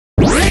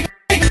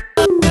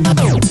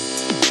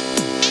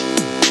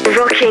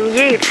Rocking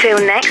you till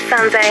next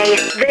Sunday.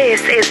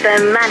 This is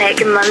the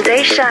Manic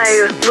Monday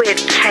Show with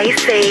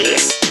Casey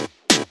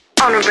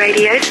on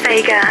Radio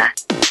Sega.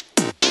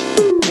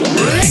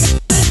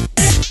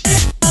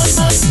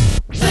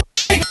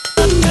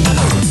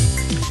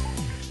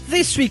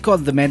 This week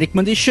on the Manic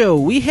Monday Show,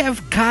 we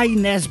have Kai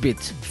Nesbit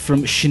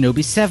from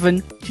Shinobi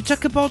 7 to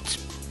talk about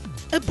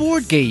a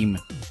board game.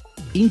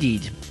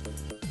 Indeed.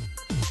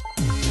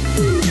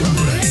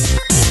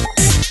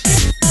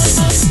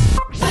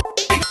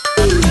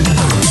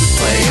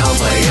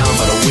 Play on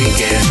for the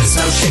weekend. There's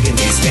no shaking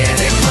these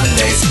Manic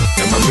Mondays.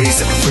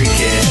 Memories of a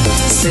freaking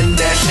spin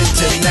dash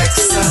into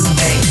next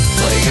Sunday.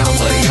 Play on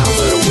for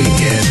the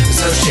weekend.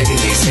 There's no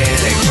shaking these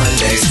Manic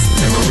Mondays.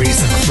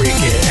 Memories of a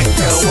freaking and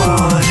go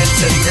on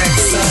into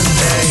next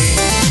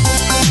Sunday.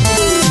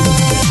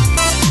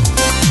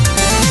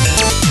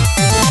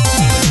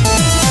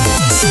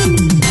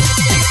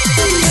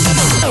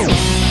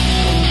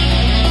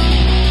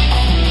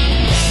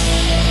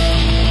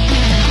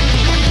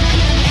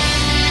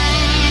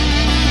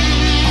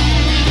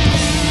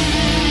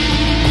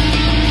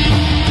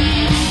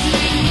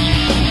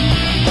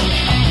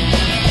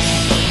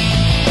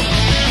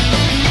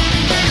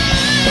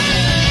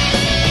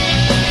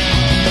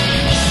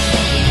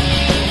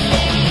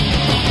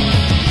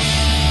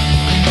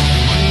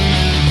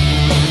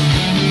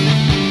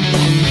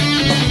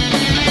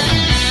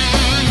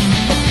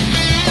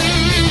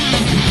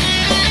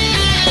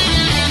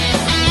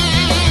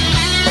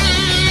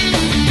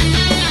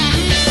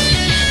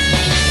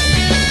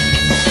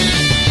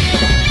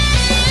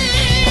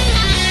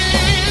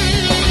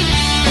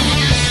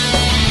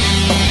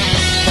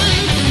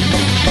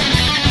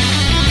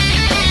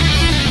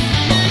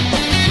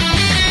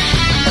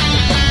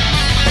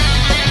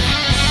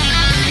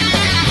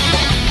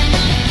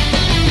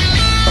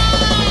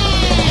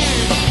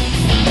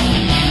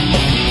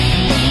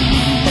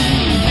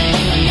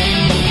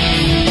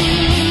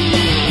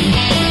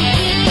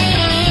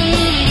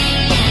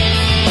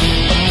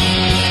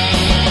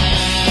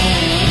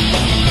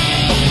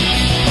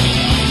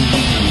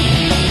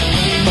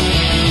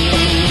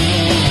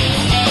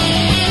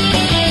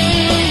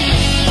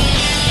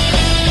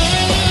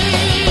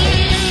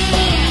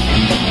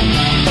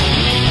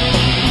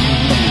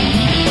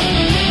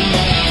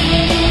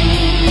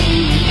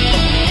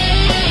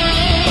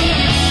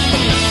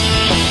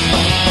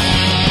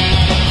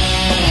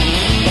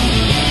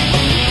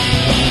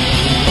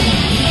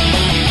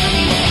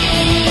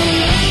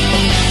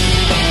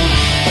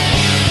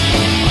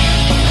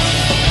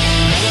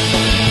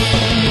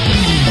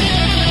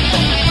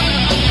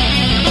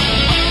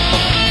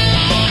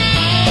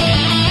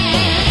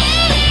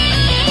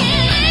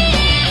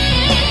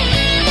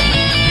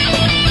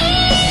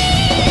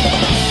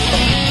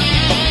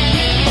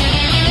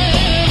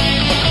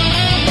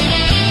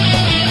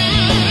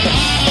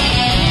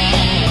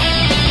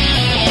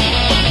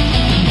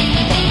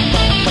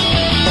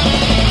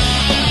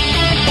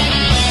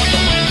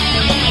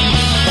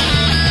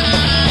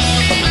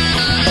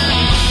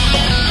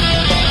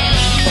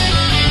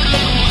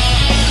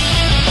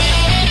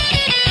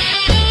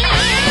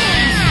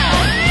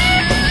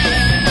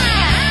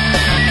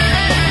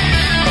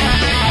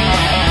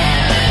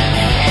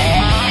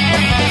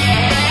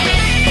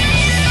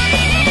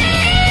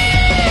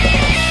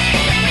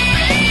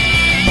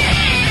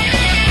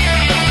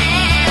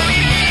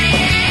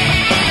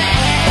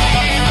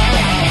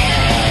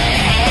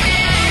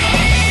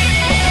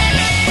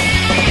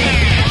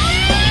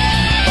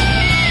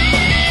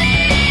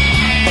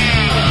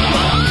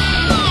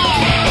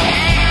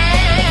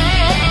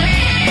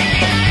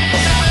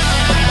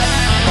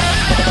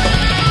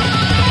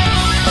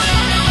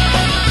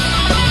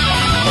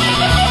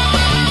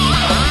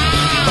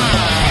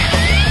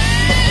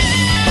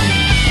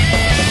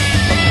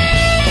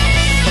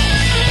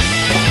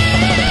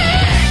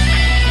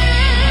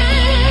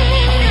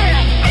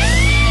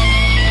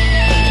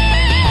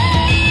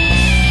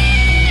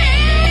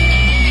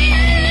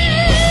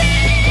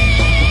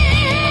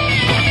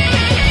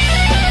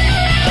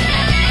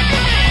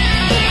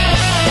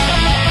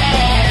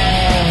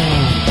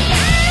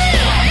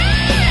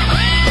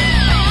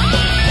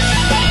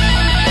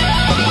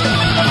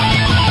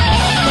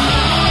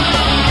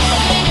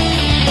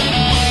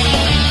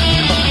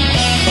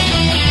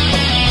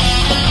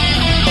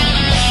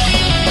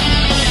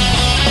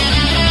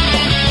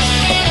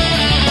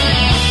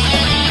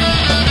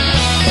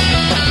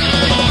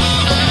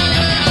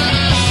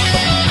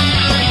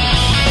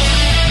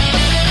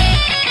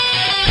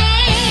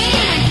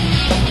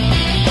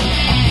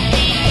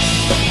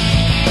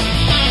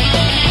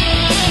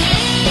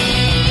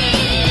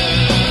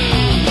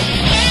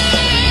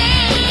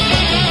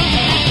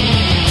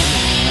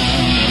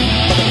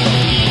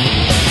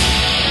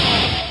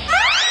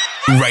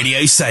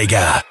 Radio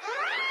Sega.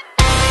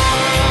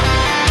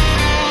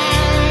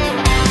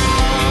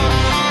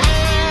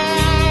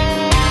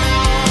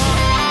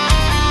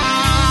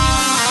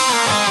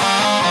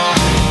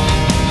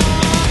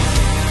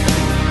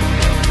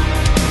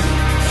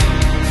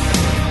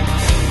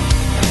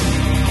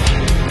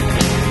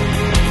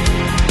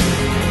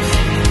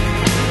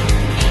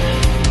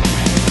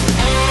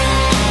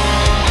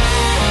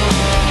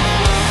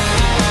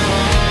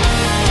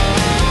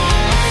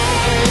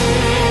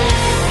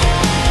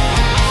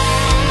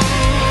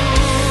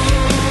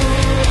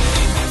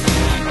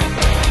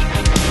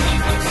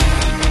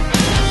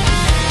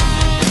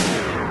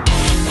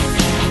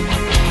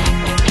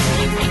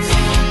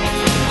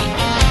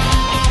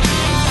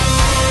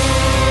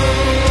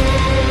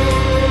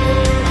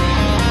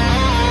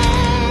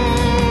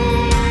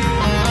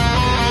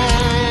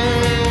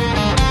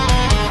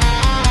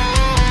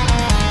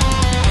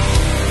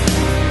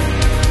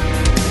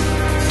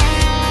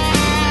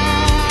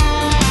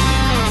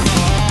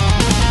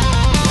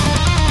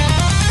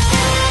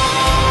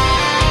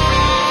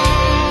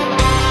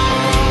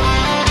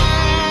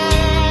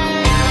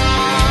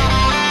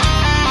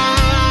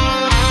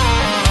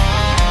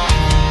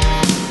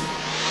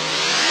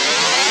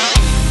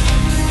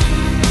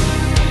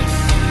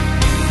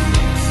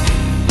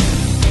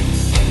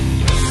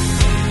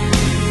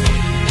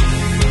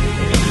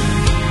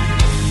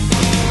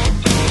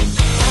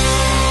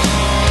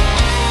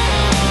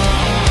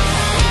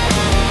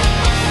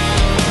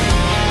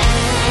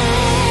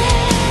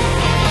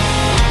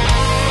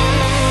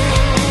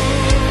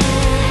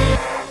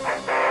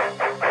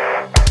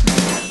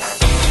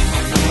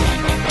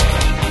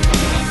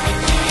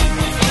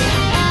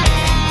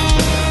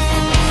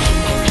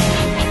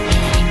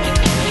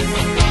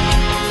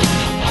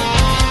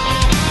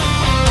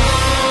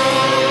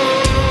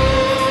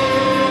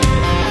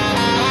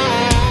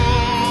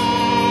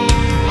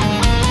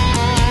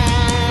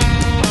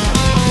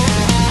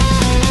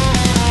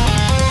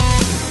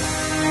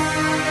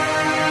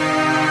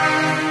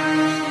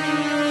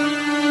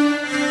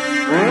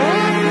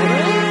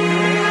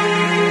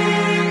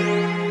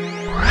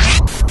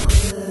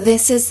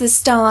 This is the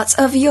start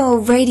of your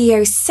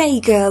Radio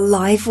Sega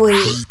live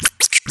week.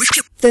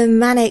 The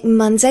Manic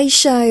Monday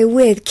Show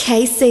with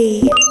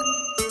KC.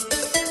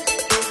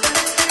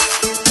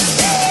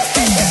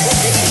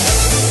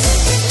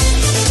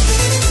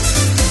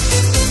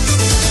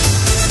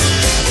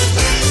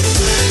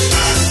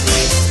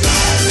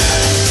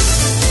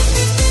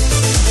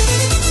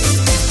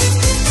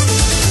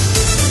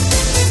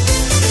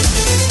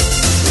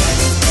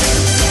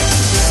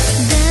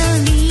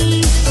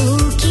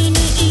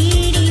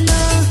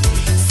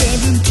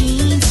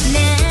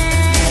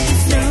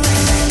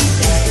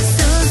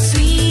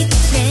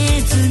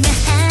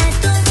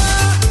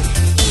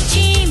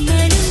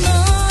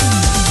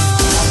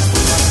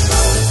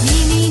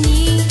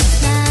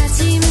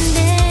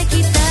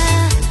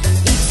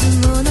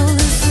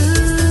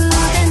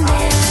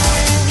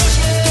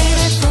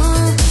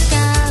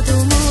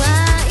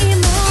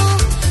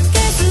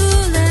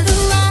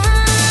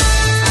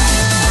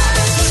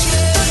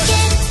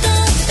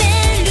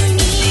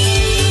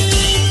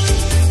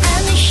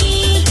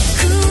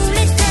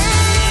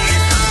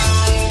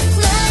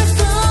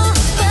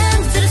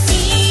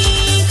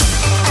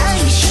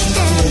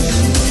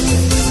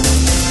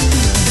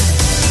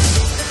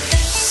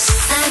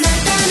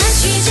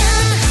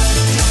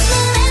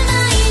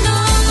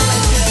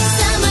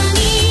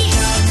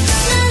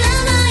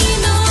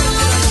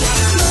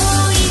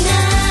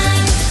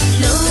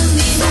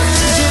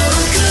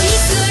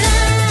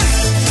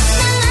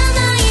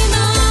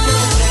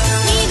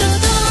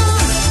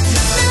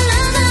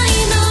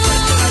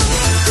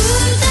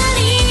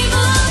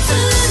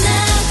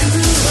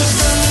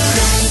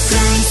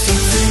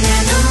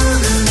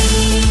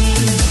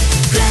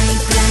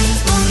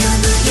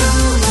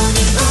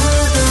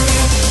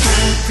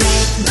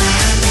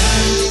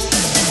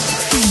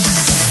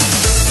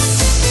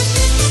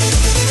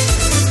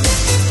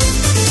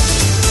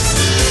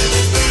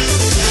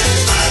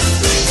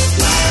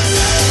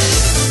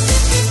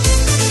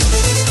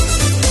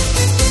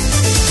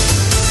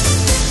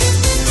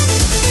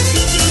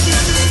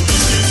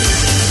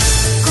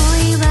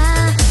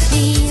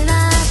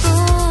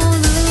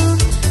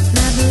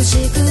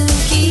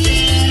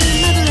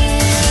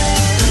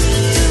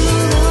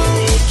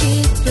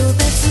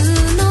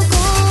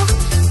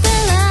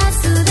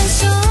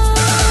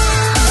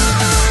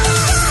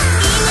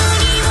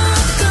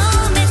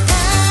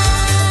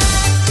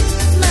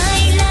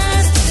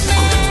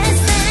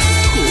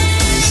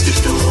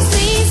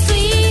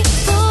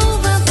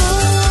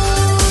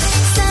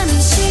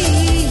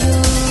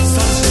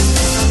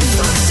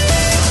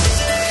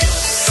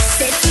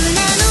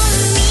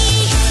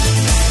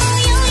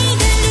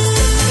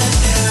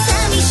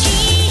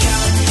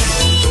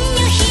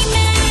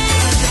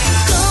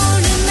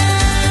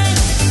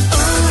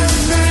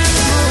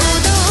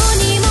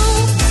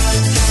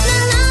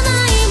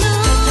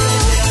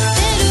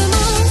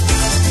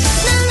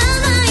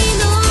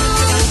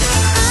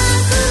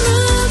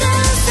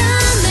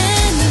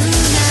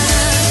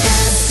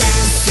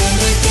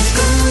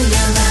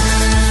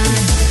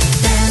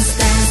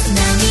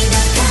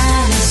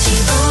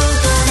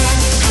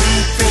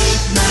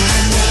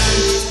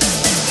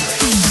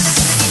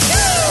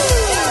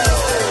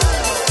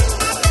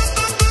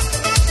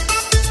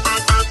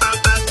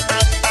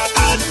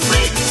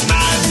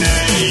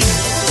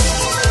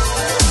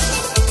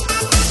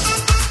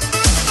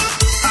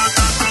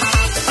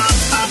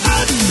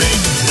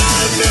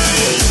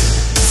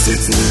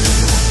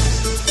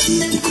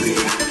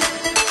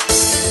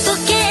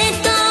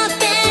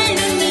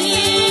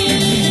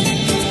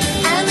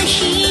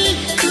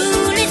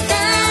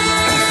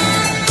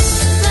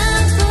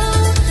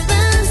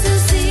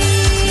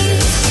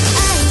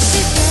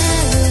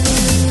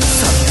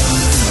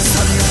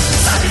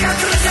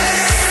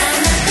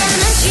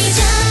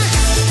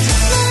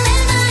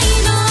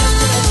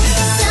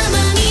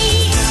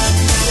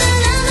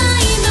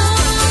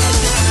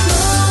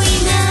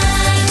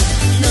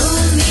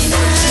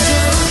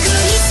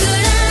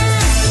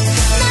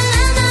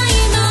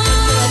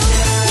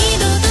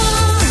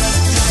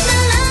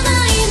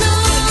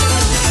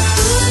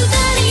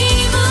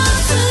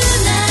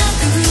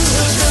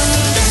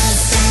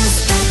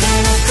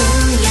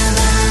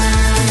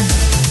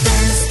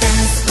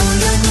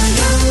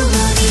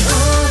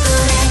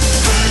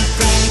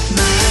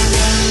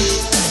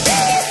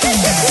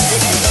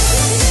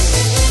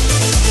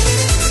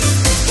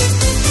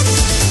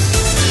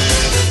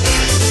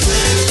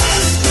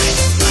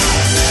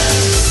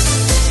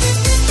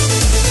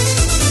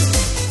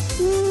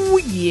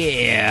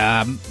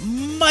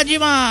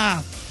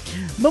 Majima!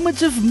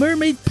 Moments of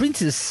Mermaid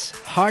Princess,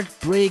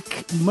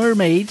 Heartbreak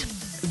Mermaid,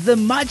 the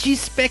Magi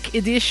Spec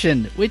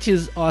Edition, which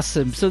is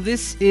awesome. So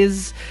this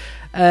is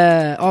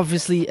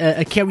obviously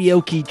a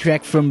karaoke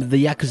track from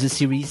the Yakuza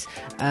series,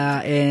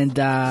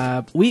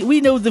 and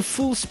we know the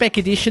full spec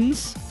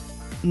editions.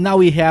 Now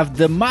we have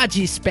the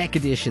Magi Spec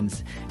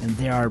Editions, and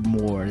there are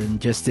more than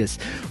just this.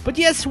 But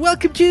yes,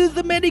 welcome to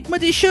the Manic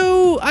Monday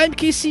Show. I'm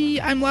KC,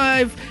 I'm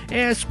live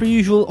as per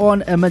usual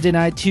on a Monday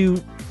night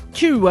to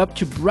cheer you up,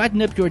 to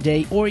brighten up your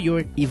day or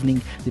your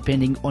evening,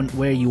 depending on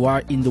where you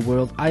are in the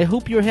world. I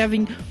hope you're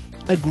having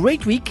a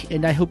great week,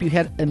 and I hope you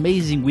had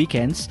amazing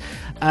weekends,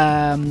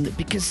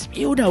 because,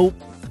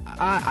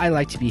 I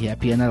like to be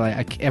happy, and I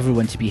like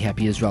everyone to be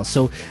happy as well.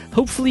 So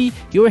hopefully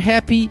you're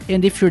happy,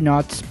 and if you're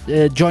not,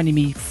 joining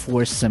me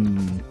for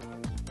some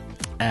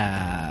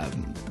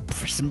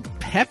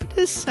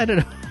happiness. I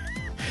don't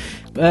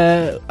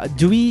know.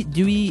 Do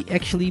we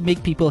actually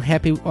make people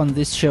happy on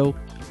this show,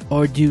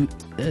 or do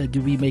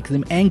we make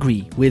them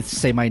angry with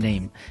Say My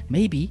Name?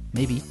 Maybe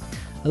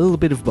a little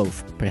bit of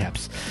both,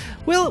 perhaps.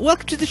 Well,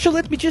 welcome to the show.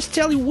 Let me just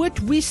tell you what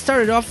we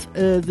started off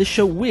the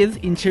show with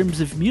in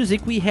terms of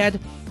music. We had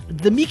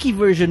the Mickey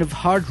version of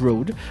Hard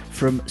Road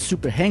from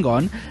Super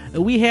Hang-On.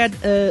 We had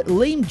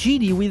Lame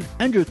Genie with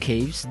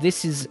Undercaves.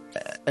 This is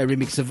a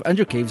remix of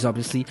Undercaves,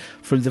 obviously,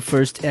 from the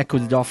first Echo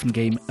the Dolphin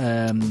game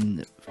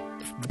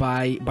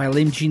by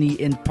Lame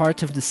Genie, and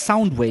part of the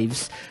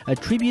Soundwaves, a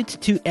tribute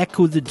to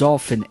Echo the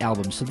Dolphin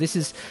album. So this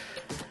is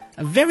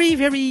a very,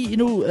 very,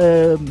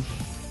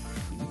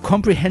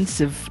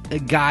 comprehensive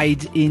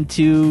guide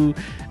into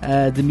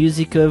the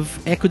music of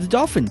Echo the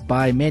Dolphin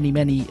by many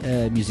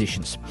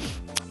musicians.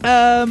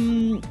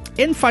 And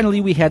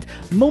finally we had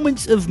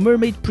Moments of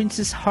Mermaid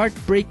Princess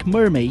Heartbreak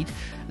Mermaid,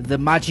 the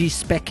Magi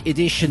Spec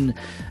edition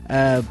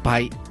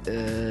by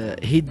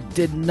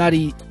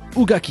Hidenari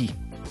Ugaki,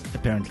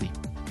 apparently.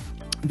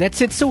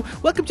 That's it. So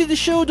welcome to the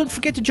show. Don't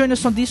forget to join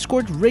us on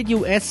Discord,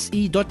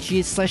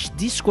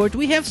 radiose.ga/Discord.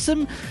 We have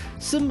some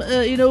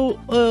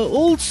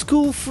old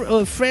school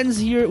friends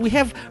here. We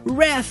have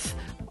Wrath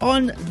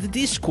on the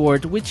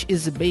Discord, which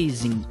is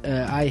amazing.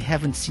 I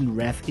haven't seen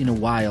Wrath in a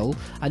while.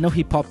 I know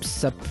he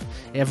pops up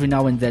every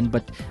now and then,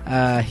 but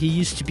he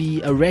used to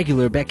be a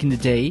regular back in the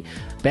day,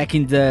 back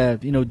in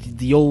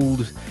the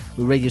old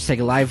Radio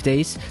Sega Live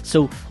days.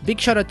 So big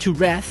shout out to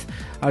Wrath,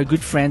 our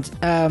good friend,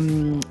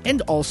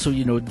 and also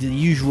the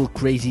usual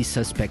crazy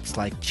suspects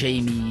like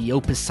Jamie,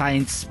 Opus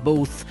Science,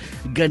 both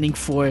gunning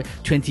for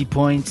 20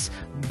 points,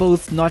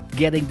 both not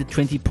getting the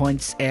 20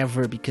 points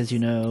ever because we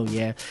have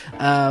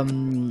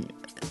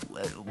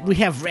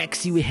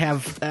Rexy, we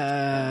have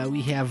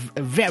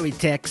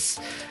Veritex,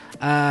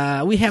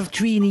 we have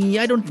Trini.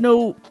 I don't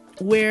know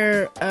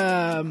where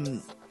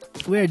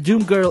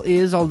Doom Girl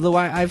is, although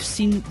I've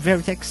seen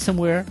Veritex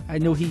somewhere. I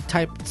know he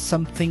typed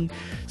something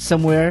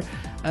somewhere,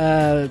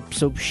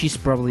 so she's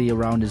probably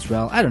around as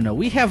well. I don't know.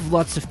 We have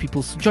lots of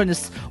people. So join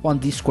us on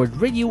Discord,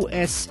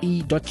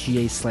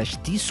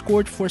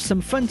 radiose.ga/Discord, for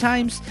some fun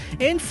times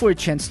and for a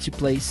chance to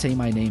play Say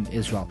My Name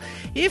as well.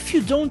 If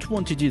you don't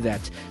want to do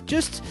that,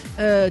 just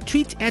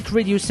tweet at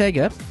Radio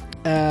Sega,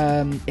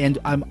 and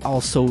I'm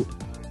also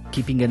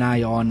keeping an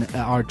eye on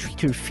our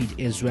Twitter feed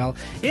as well.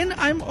 And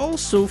I'm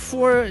also,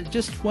 for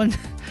just one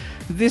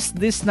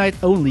this night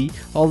only,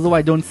 although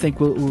I don't think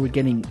we're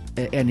getting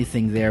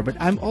anything there, but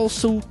I'm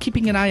also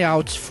keeping an eye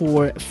out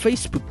for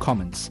Facebook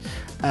comments,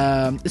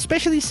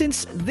 especially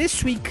since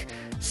this week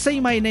Say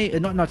My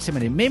Name, not Say My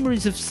Name,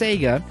 Memories of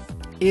Sega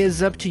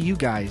is up to you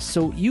guys.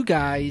 So you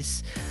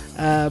guys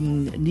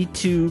need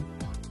to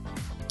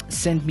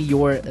send me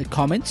your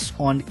comments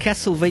on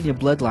Castlevania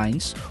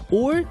Bloodlines,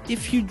 or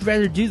if you'd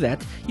rather do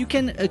that, you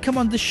can come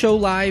on the show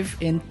live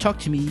and talk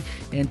to me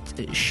and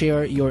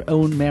share your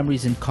own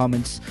memories and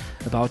comments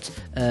about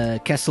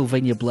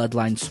Castlevania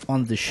Bloodlines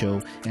on the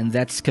show, and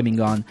that's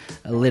coming on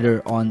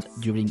later on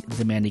during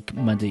the Manic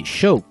Monday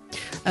show.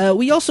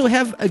 We also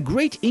have a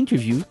great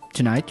interview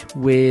tonight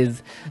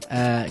with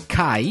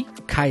Kai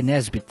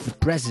Nesbit, the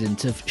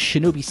president of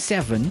Shinobi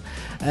 7.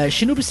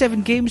 Shinobi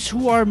 7 Games,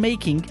 who are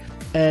making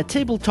a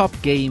tabletop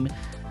game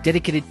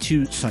dedicated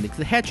to Sonic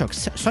the Hedgehog.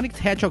 Sonic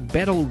the Hedgehog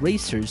Battle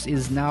Racers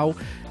is now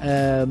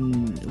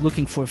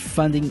looking for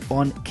funding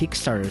on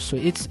Kickstarter. So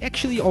it's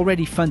actually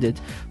already funded,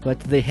 but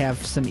they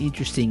have some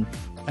interesting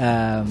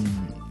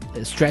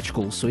stretch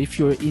goals. So if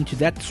you're into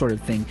that sort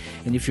of thing,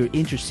 and if you're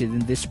interested in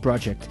this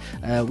project,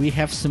 we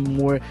have some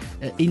more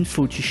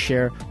info to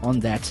share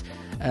on that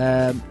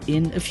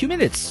in a few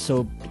minutes.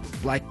 So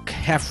like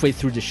halfway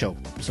through the show.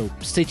 So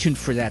stay tuned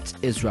for that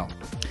as well.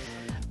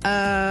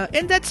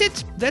 And that's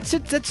it. That's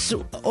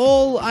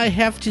all I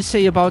have to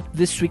say about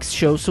this week's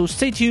show. So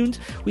stay tuned.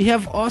 We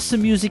have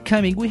awesome music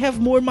coming. We have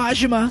more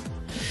Majima.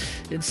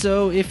 And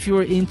so if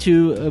you're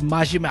into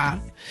Majima,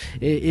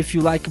 if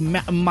you like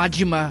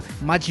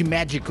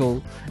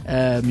magical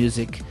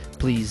music,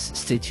 please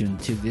stay tuned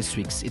to this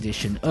week's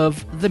edition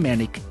of the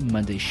Manic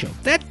Monday show.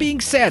 That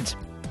being said,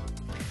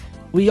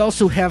 we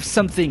also have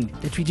something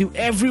that we do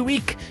every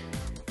week,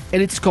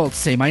 and it's called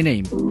Say My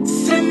Name.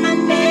 Say my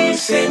name,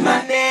 say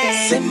my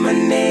name, say my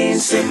name,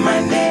 say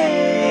my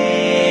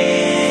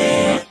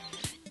name.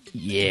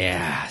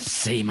 Yeah,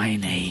 Say My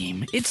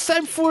Name. It's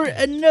time for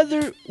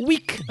another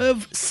week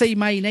of Say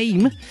My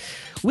Name.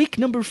 Week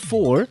number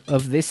 4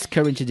 of this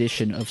current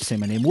edition of Say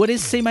My Name. What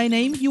is Say My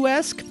Name, you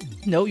ask?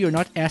 No, you're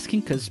not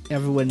asking, because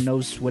everyone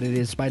knows what it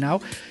is by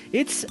now.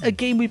 It's a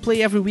game we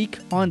play every week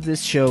on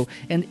this show,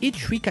 and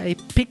each week I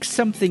pick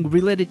something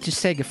related to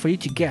Sega for you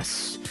to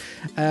guess.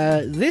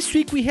 This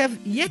week we have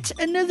yet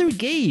another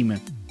game.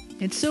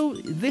 And so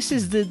this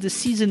is the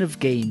season of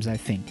games, I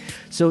think.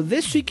 So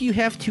this week you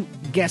have to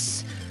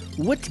guess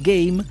what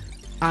game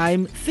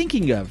I'm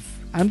thinking of.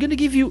 I'm going to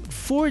give you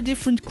 4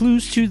 different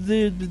clues to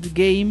the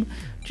game,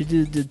 to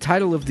the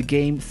title of the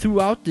game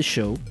throughout the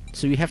show.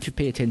 So you have to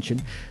pay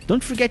attention.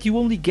 Don't forget you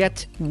only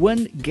get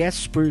 1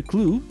 guess per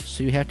clue.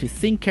 So you have to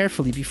think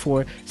carefully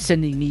before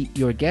sending me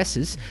your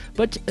guesses.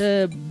 But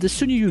the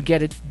sooner you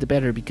get it, the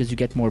better, because you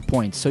get more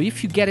points. So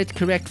if you get it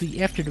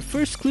correctly after the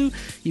first clue,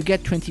 you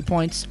get 20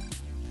 points.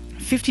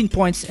 15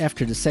 points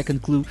after the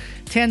second clue,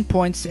 10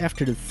 points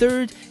after the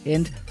third,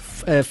 and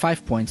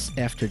 5 points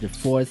after the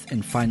fourth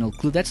and final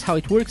clue. That's how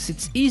it works.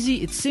 It's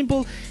easy, it's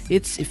simple,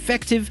 it's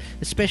effective,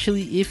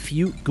 especially if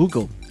you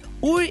Google.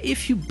 Or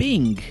if you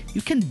Bing.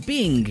 You can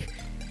Bing.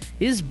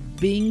 Is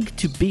Bing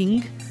to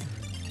Bing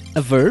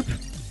a verb?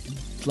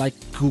 Like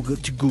Google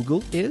to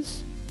Google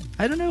is?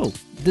 I don't know.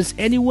 Does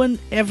anyone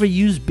ever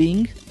use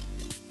Bing?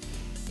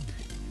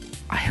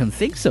 I don't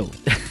think so.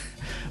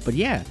 But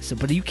yeah,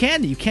 but you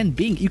can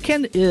Bing. You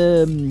can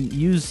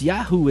use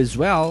Yahoo as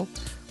well,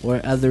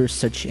 or other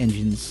search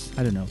engines.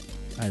 I don't know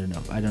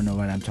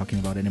what I'm talking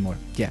about anymore.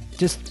 Yeah,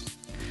 just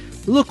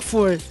look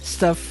for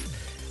stuff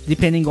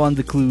depending on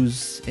the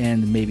clues,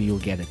 and maybe you'll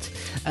get it.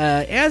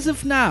 As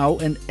of now,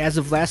 and as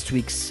of last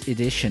week's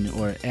edition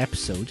or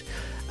episode,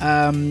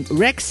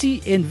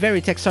 Rexy and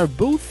Veritex are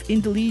both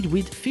in the lead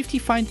with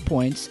 55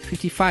 points,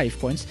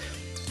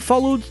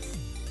 followed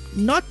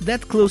not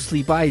that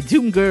closely by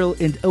Doomgirl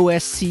and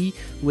OSC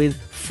with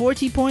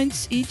 40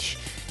 points each,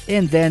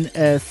 and then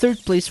third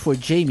place for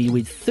Jamie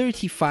with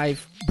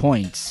 35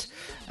 points.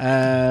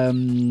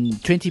 20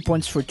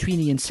 points for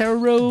Tweenie and Sarah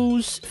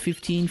Rose,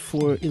 15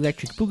 for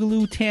Electric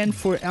Boogaloo, 10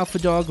 for Alpha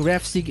Dog,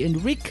 Rafsig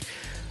and Rick,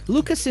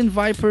 Lucas and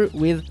Viper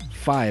with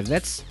 5.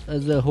 That's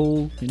the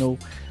whole,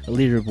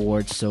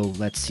 leaderboard. So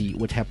let's see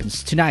what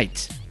happens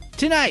tonight.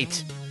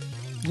 Tonight,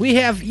 we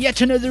have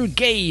yet another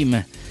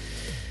game.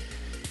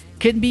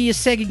 Can be a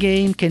Sega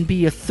game, can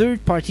be a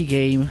third-party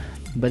game,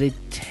 but it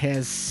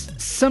has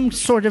some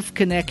sort of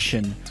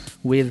connection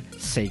with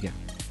Sega.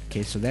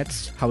 Okay, so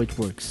that's how it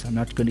works. I'm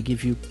not going to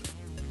give you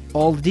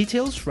all the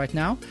details right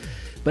now,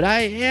 but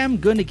I am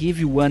going to give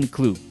you 1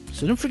 clue.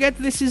 So don't forget,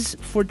 this is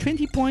for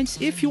 20 points.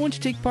 If you want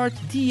to take part,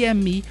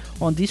 DM me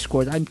on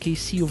Discord. I'm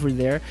KC over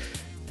there.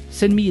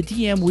 Send me a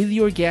DM with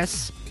your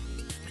guess.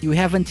 You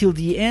have until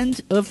the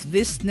end of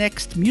this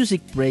next music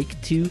break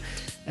to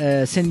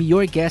send me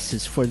your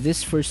guesses for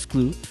this first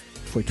clue.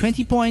 For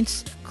 20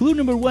 points, clue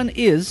number 1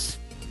 is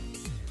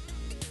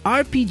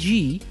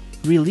RPG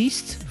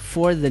released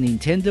for the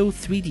Nintendo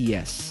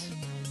 3DS.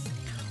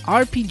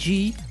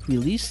 RPG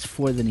released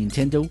for the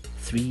Nintendo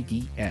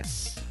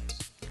 3DS.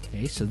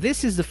 Okay, so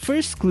this is the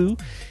first clue.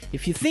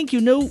 If you think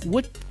you know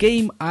what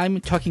game I'm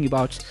talking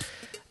about,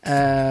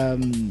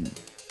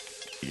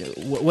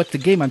 what the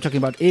game I'm talking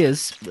about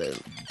is,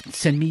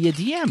 send me a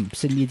DM.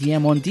 Send me a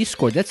DM on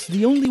Discord. That's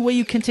the only way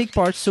you can take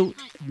part. So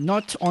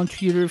not on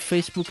Twitter,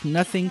 Facebook,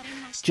 nothing.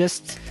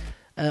 Just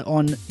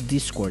on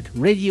Discord.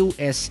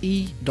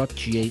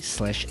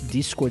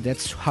 radiose.ga/Discord.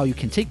 That's how you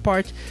can take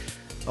part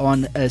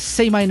on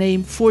Say My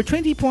Name for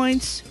 20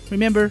 points.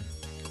 Remember,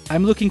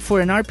 I'm looking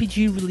for an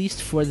RPG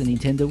released for the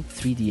Nintendo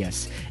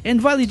 3DS.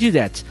 And while you do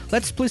that,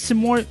 let's play some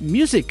more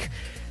music.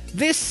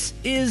 This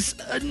is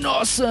an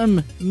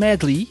awesome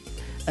medley,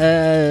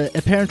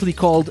 apparently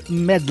called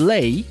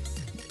Medley.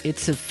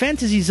 It's a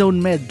Fantasy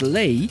Zone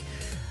medley,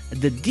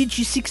 the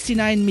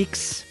Digi69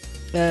 mix.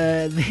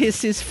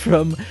 This is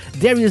from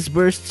Darius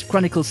Burst's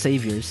Chronicle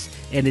Saviors,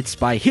 and it's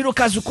by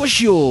Hirokazu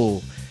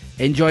Koshio.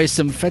 Enjoy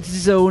some Fantasy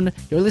Zone.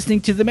 You're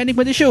listening to The Manic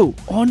Monday Show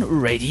on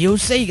Radio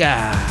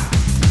Sega.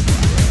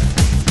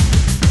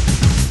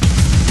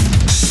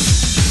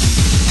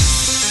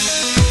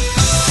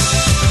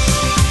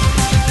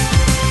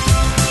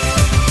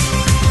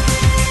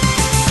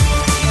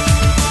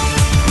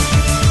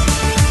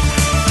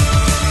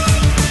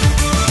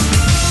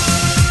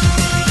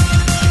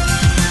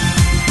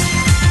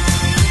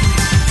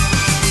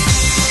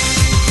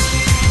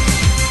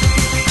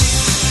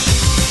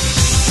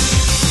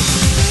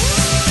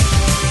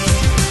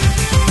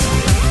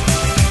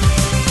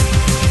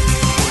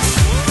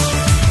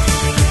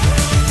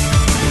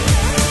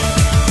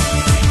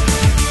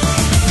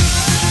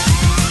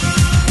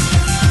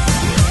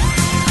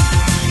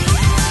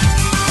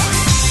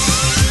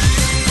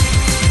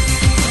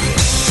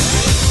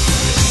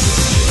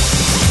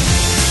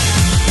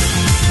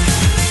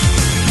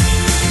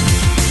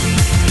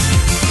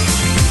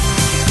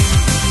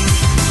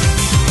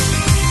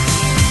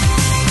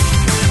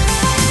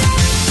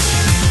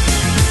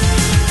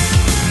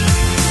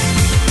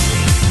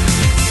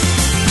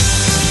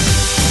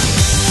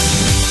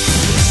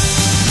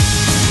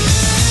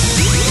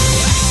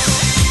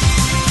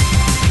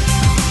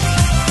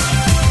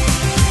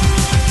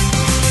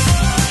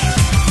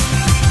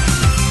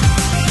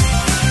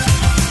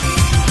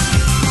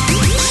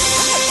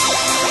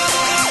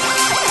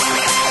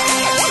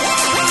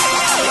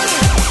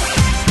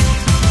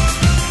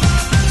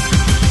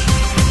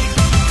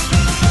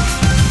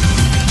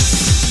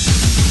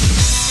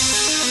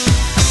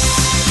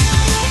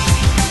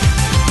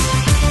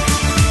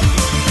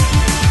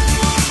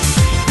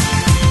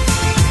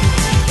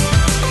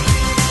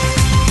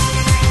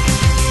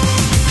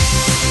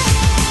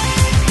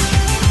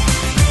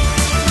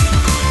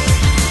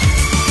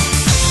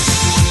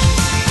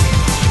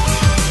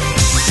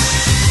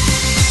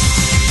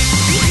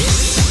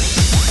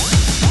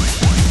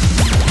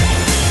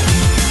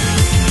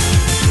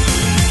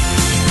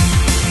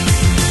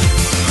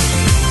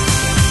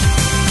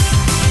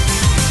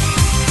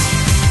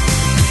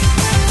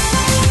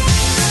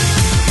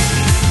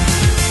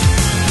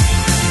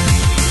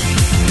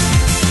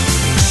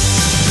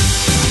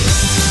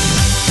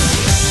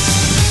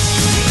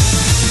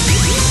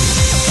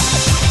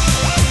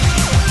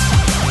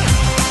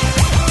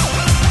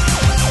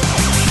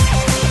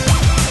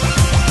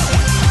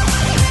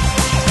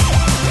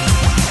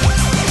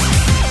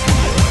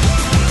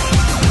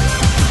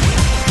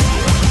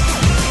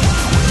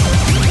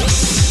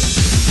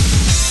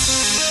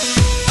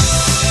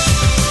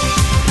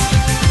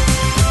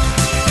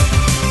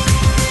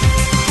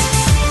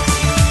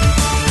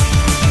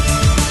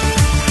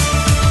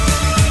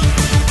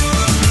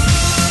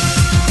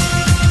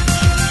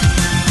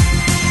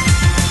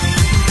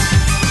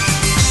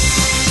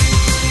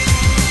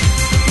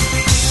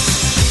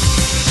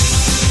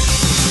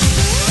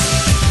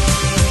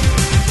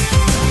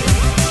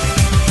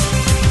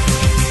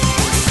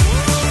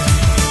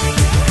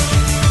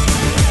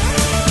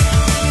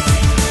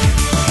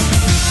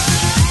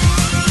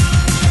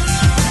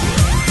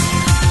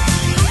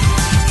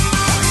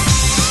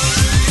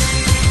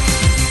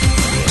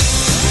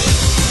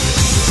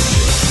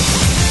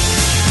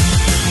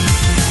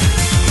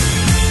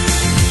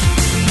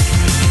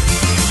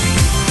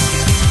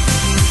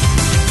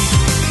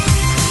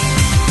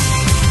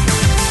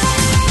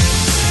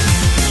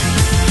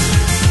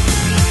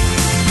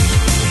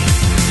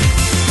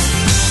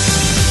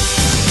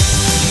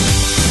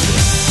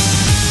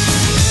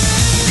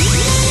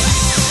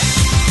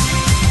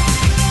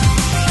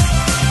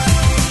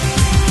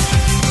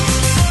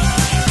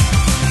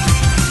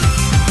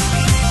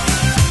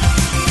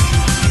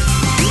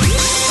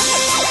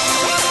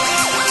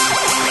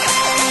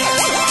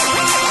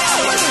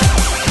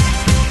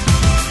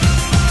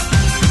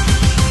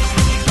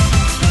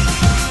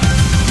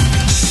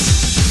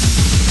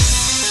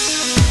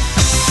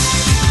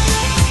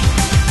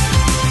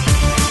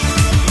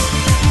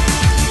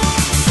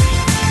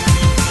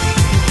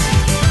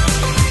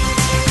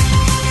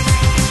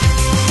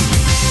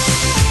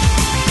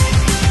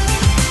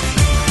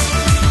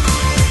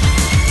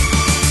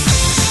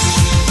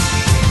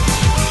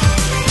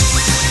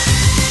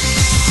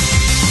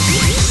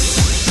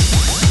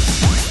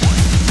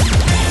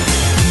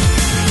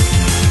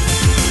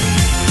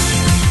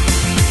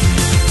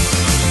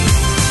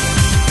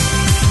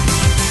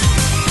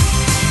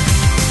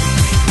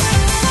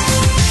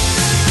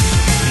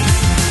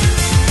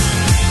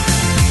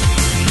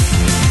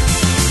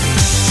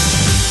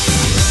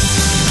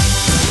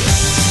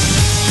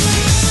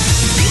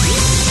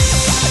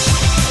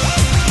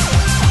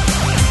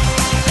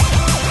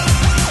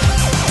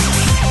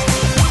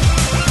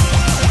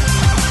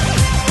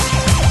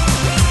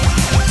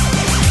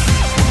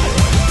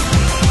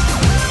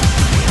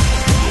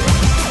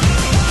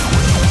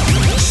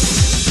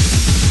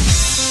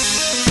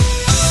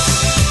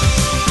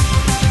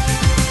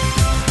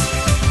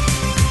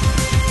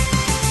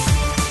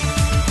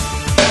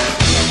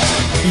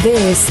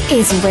 This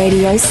is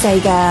Radio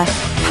Sega,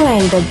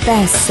 playing the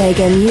best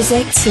Sega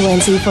music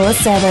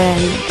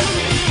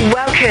 24/7.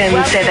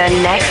 Welcome to the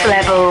next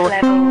level.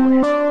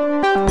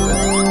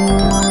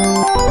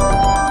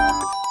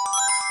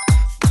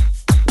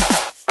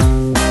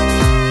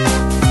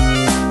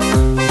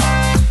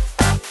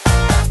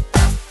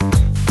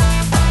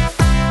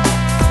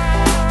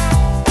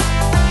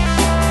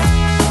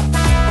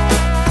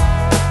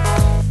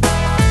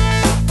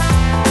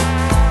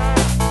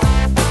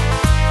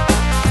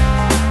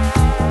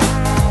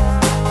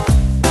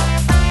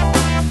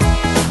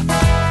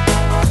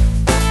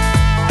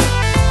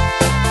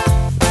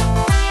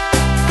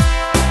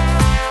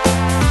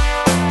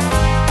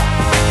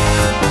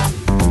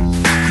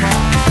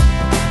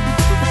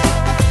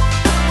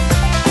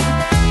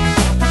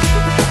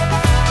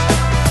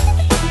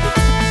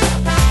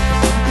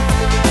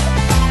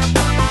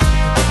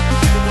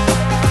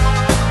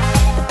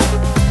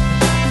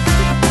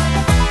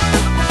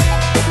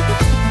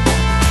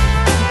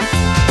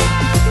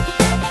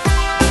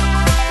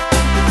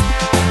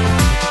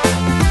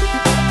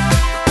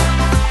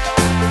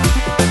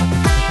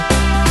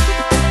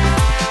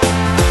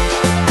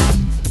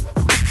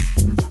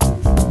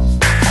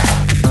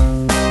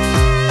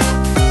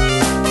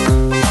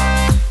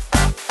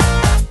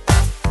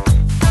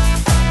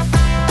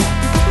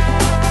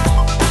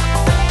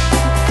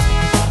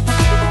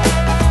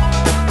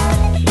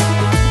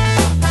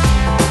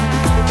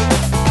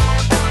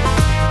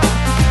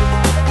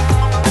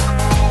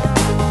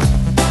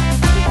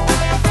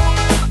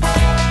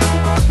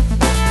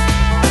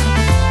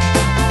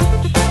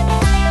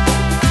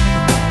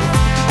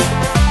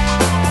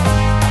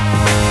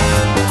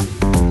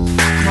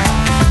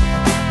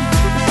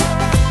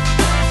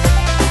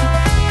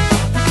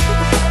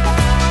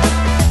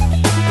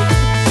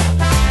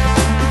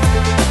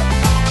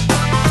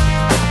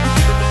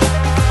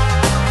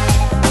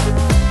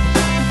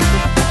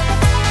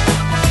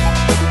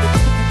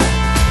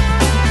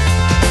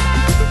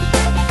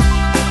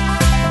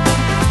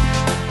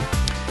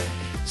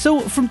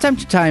 From time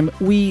to time,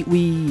 we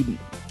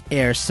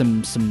air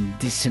some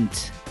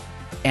decent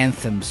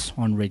anthems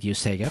on Radio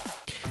Sega,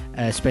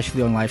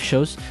 especially on live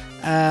shows.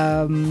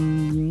 Are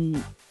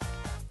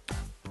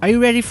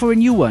you ready for a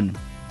new one?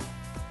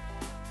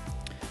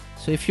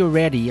 So if you're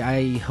ready,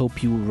 I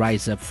hope you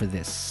rise up for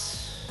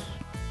this.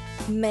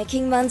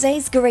 Making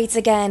Mondays great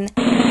again.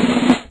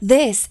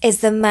 This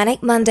is the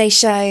Manic Monday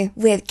Show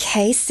with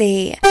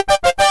KC.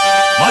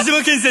 真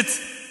島建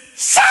設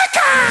シャカ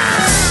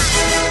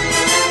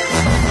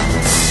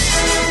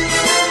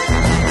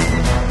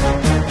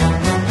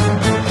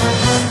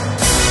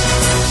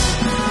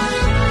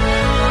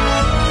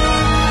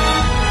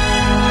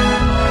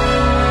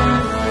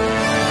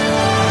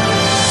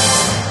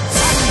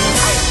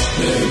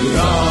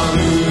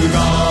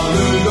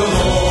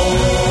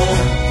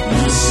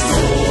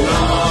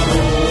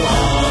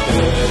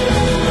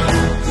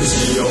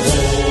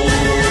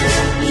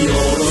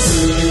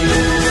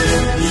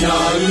や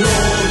るように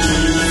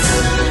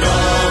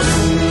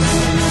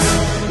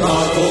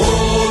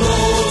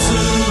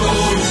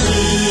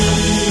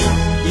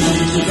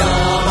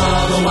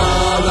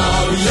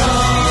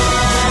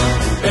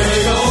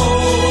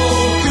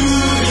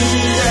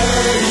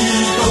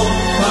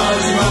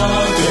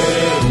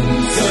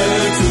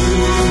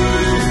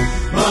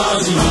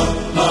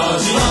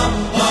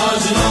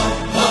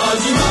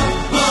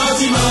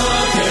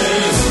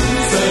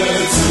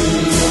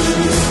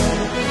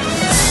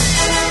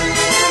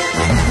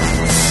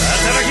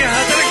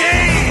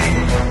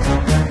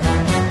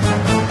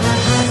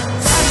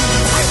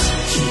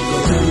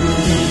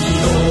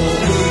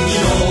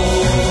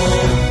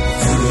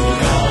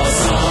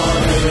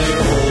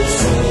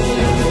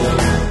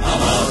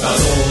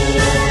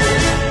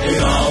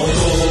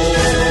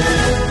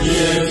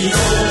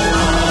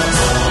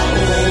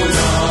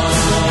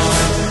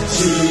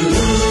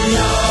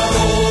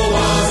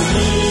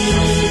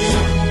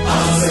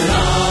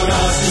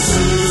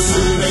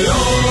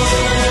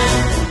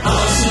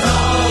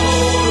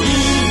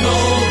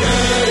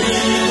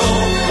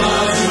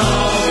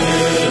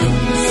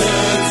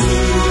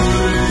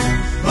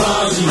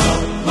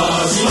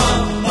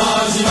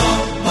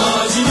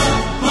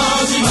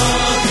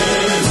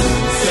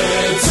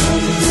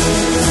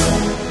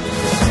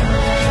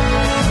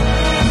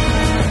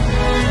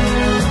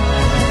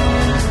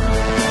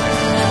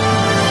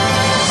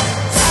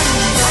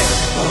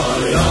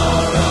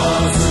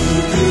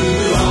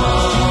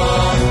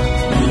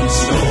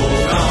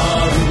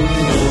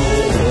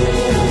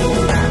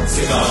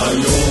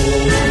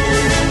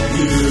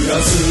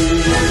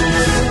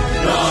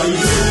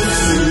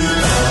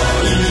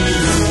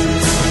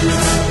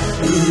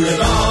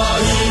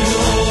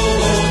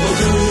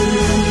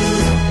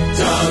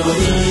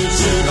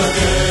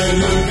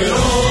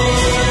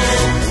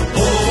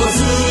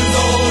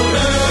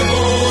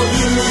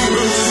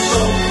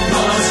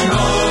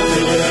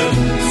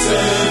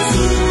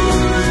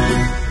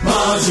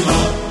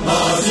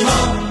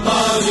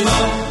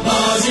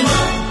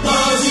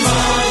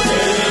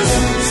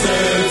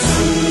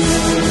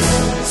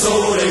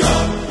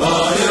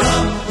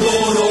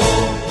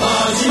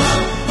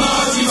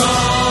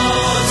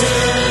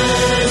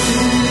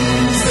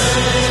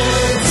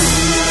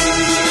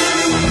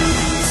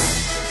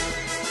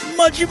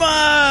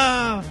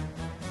Majima!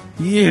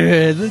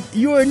 Yeah,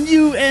 your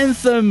new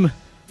anthem.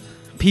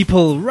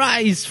 People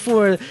rise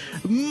for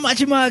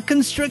Majima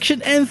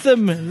Construction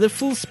Anthem, the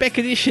full spec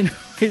edition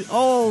with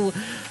all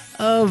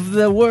of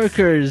the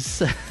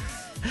workers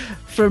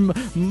from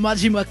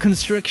Majima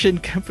Construction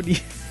Company.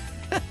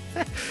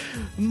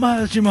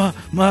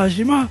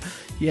 Majima.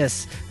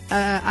 Yes,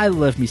 I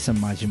love me some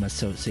Majima,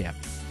 so yeah.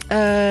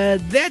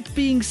 That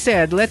being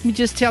said, let me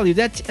just tell you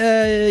that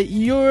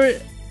your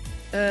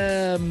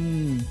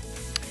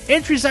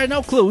entries are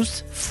now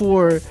closed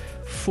for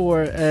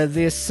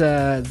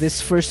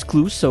this first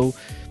clue. So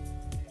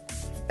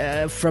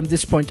from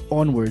this point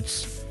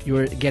onwards,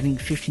 you're getting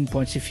 15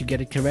 points if you get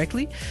it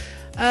correctly.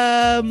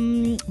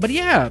 But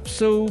yeah,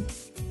 so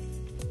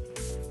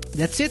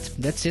that's it.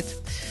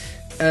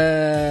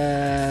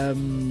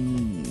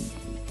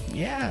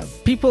 Yeah,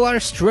 people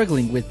are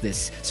struggling with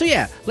this. So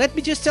yeah, let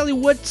me just tell you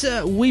what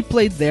we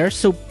played there.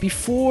 So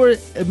before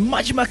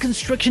Majima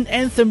Construction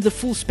Anthem, the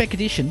full spec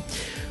edition,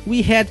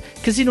 we had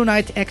Casino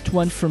Night Act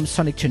 1 from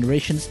Sonic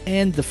Generations,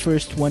 and the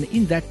first one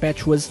in that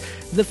batch was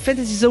the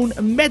Fantasy Zone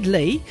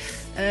Medley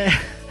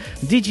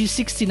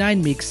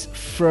DG69 mix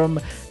from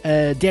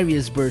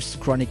Darius Burst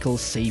Chronicle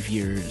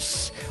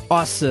Saviors.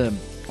 Awesome.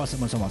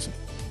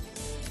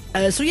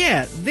 So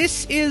yeah,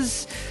 this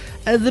is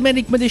the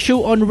Manic Monday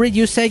Show on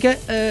Radio Sega.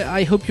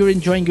 I hope you're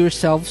enjoying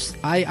yourselves.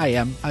 I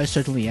am. I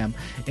certainly am.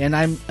 And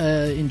I'm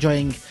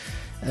enjoying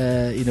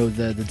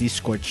the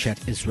Discord chat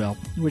as well.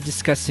 We're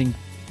discussing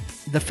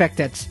the fact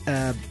that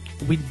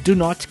we do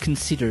not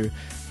consider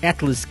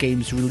Atlas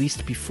games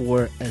released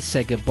before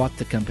Sega bought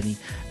the company.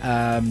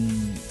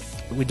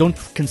 We don't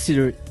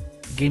consider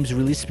games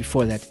released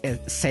before that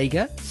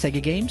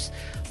Sega games.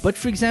 But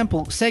for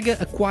example,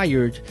 Sega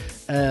acquired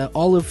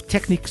all of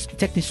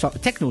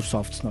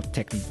Technosoft's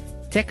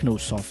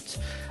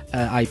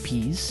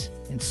IPs,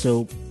 and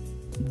so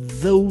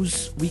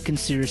those we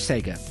consider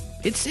Sega.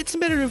 It's a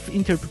matter of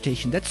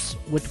interpretation. That's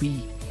what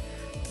we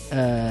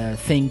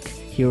think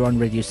here on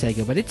Radio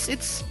Sega. But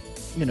it's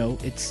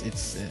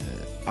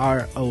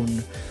our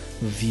own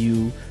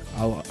view,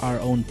 our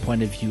own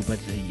point of view. But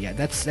yeah,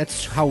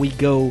 that's how we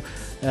go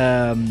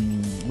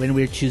when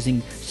we're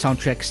choosing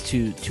soundtracks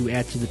to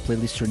add to the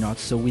playlist or not.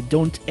 So we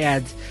don't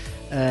add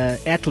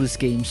Atlas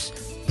games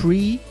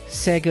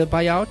pre-Sega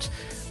buyout,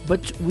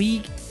 but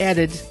we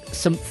added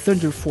some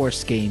Thunder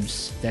Force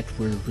games that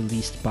were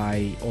released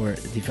by or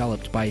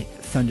developed by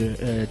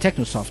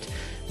Technosoft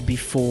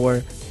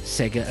before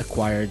Sega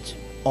acquired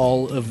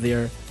all of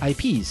their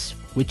IPs,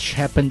 which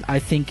happened, I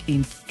think,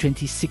 in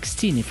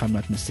 2016, if I'm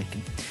not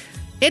mistaken.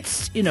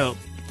 It's,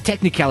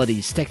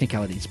 technicalities,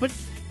 but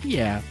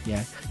yeah,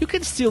 you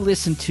can still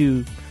listen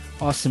to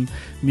awesome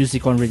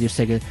music on Radio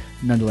Sega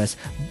nonetheless.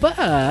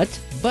 But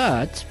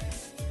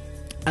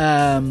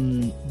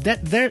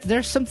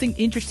there's something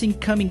interesting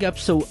coming up.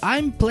 So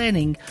I'm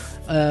planning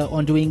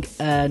on doing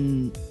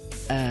an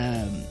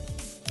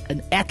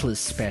Atlas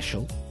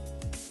special.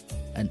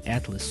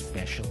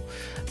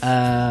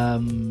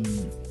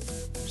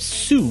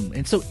 Soon.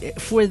 And so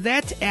for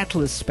that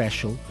Atlas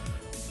special,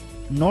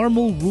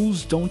 normal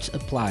rules don't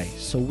apply.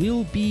 So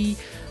we'll be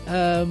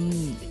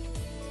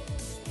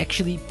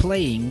actually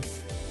playing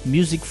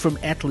music from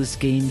Atlas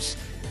games,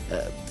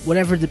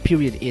 whatever the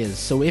period is.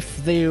 So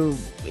if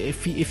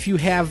you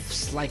have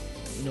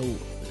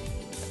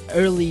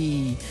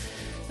early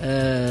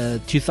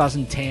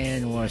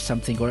 2010 or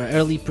something, or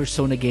early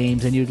Persona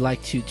games, and you'd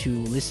like to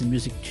listen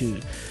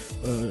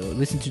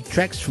to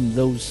tracks from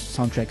those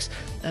soundtracks,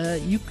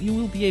 you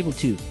will be able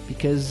to,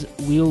 because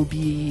we'll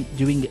be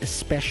doing a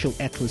special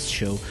Atlas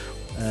show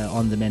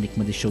on the Manic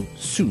Monday Show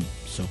soon.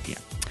 So yeah,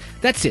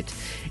 that's it.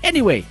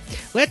 Anyway,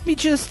 let me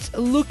just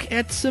look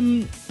at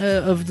some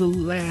of the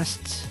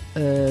last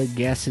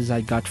guesses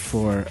I got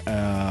for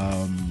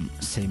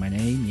Say My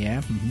Name.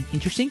 Yeah,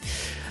 interesting.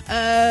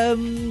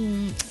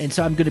 And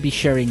so I'm going to be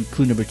sharing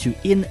clue number 2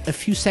 in a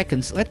few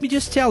seconds. Let me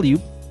just tell you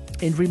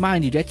and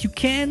remind you that you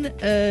can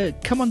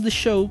come on the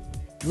show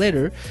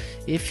later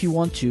if you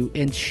want to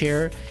and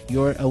share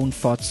your own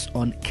thoughts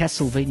on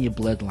Castlevania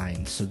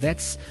Bloodlines. So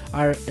that's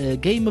our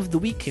game of the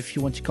week, if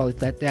you want to call it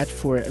that,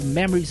 for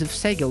Memories of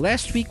Sega.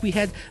 Last week we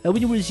had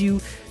Winnie Was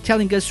You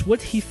telling us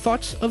what he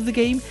thought of the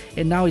game,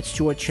 and now it's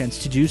your chance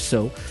to do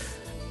so.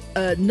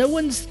 No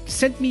one's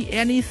sent me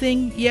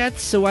anything yet,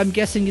 so I'm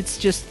guessing it's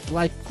just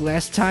like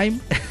last time.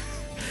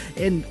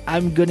 And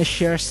I'm gonna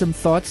share some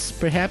thoughts,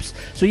 perhaps.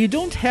 So you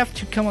don't have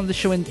to come on the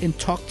show and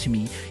talk to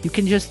me. You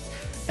can just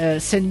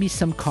send me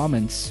some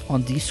comments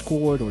on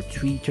Discord or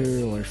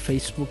Twitter or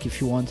Facebook if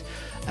you want,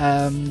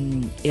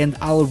 and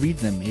I'll read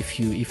them if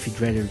you'd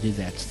rather do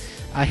that.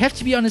 I have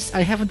to be honest,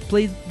 I haven't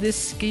played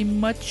this game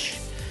much.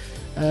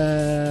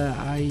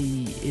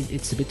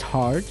 It's a bit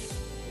hard,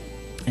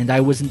 and I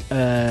wasn't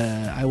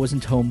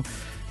home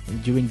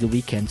during the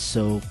weekend,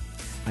 so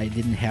I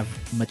didn't have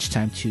much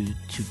time to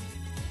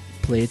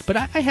play it. But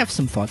I have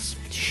some thoughts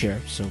to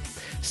share, so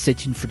stay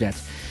tuned for that.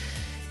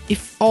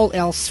 If all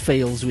else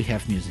fails, we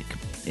have music,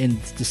 and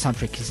the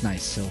soundtrack is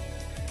nice, so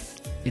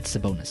it's a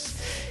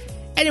bonus.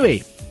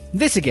 Anyway,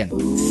 this again.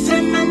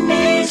 Say my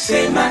name,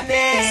 say my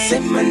name, say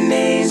my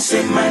name,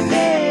 say my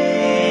name.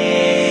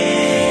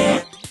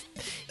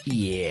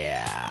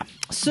 Yeah.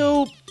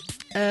 So,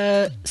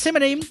 say my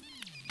name.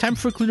 Time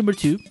for clue number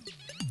 2.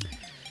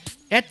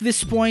 At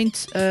this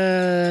point,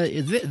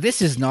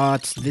 this is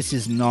not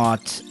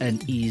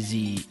an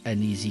easy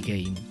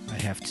game. I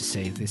have to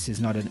say, this is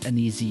not an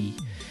easy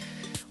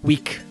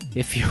week.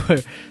 If you're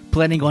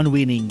planning on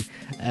winning,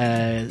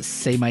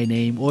 say my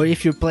name, or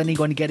if you're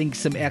planning on getting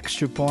some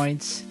extra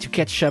points to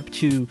catch up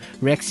to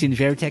Rexy and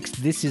Veritex,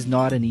 this is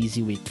not an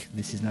easy week.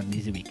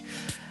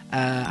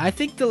 I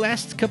think the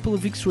last couple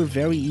of weeks were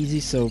very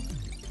easy, so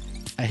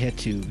I had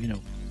to,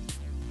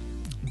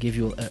 give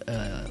you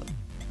a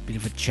bit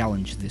of a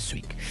challenge this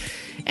week.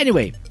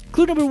 Anyway,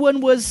 clue number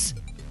 1 was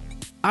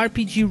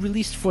RPG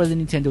released for the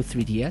Nintendo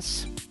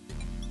 3DS.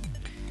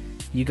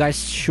 You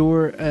guys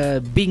sure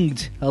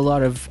binged a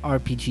lot of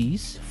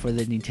RPGs for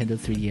the Nintendo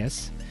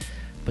 3DS,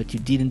 but you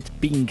didn't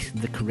bing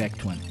the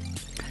correct one.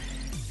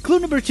 Clue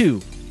number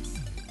 2.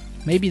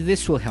 Maybe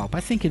this will help. I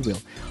think it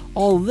will.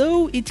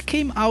 Although it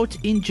came out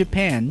in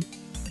Japan,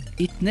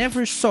 it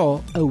never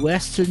saw a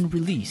Western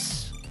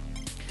release.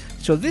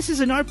 So this is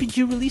an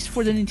RPG released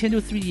for the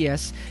Nintendo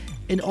 3DS,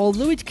 and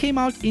although it came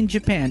out in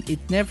Japan, it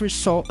never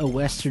saw a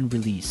Western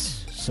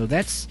release. So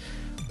that's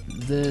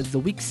the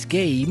week's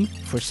game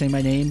for Say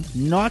My Name.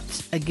 Not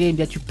a game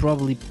that you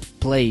probably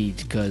played,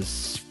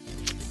 because,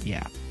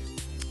 yeah,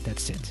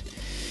 that's it.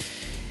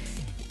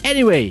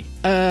 Anyway,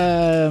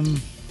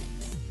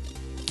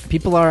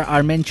 people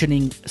are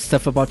mentioning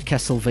stuff about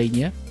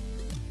Castlevania.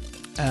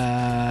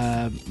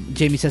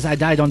 Jamie says, I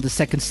died on the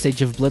second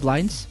stage of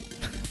Bloodlines.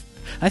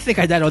 I think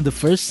I died on the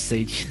first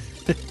stage.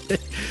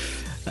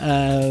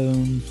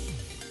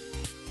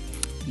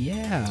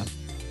 Yeah.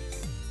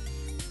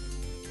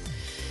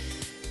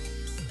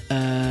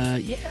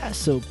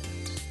 So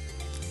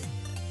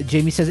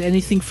Jamie says,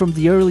 anything from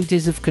the early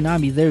days of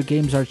Konami, their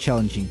games are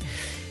challenging.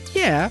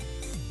 Yeah,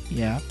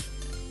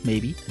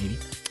 maybe.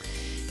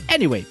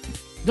 Anyway,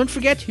 don't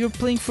forget, you're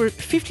playing for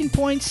 15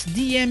 points.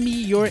 DM me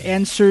your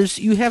answers.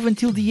 You have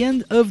until the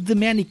end of the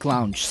Manic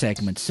Lounge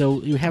segment,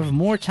 so you have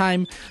more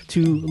time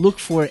to look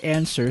for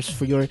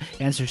your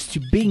answers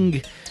to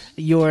bing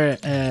your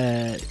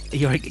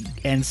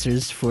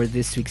answers for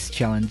this week's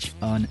challenge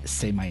on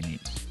Say My Name.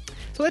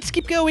 So let's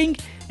keep going,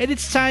 and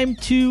it's time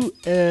to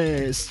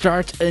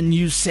start a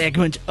new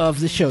segment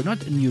of the show.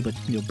 Not new, but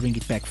bring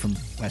it back from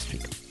last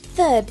week.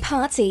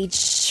 Third-party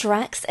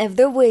tracks of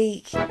the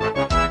week.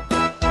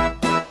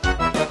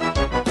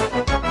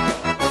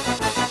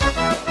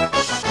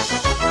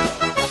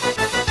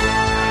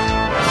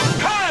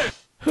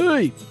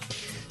 Hey!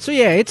 So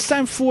yeah, it's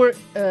time for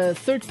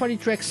third-party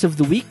tracks of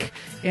the week,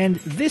 and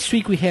this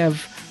week we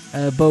have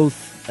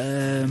both.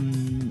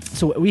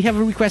 So we have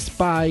a request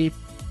by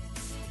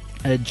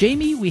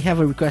Jamie, we have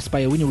a request by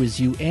A Winner Was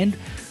You, and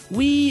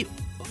we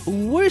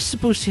were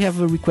supposed to have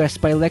a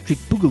request by Electric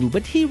Boogaloo,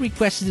 but he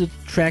requested a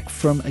track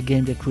from a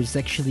game that was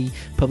actually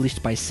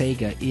published by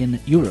Sega in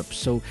Europe,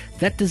 so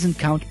that doesn't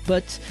count.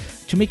 But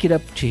to make it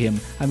up to him,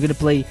 I'm gonna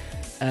play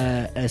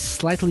a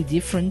slightly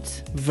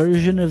different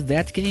version of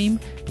that game,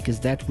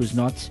 because that was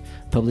not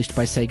published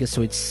by Sega,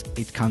 so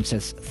it counts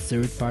as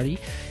third party.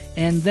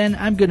 And then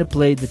I'm gonna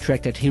play the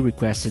track that he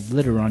requested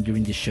later on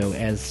during the show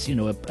as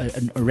a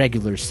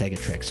regular Sega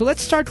track. So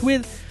let's start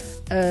with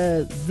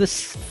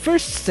this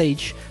first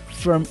stage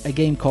from a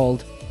game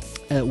called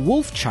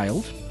Wolf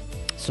Child.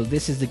 So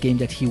this is the game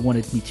that he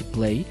wanted me to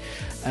play.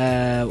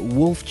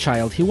 Wolf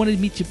Child. He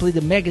wanted me to play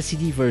the Mega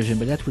CD version,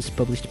 but that was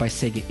published by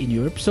Sega in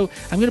Europe. So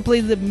I'm going to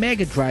play the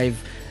Mega Drive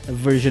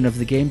version of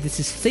the game. This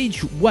is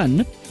stage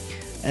 1.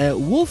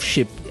 Wolf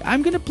Ship.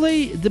 I'm going to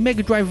play the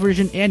Mega Drive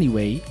version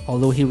anyway,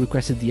 although he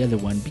requested the other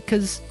one,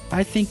 because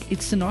I think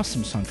it's an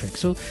awesome soundtrack.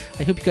 So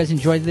I hope you guys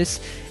enjoyed this.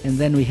 And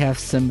then we have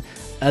some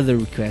other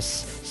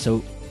requests.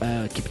 So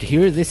keep it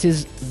here. This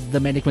is the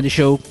Manic Monday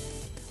Show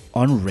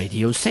on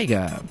Radio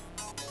Sega.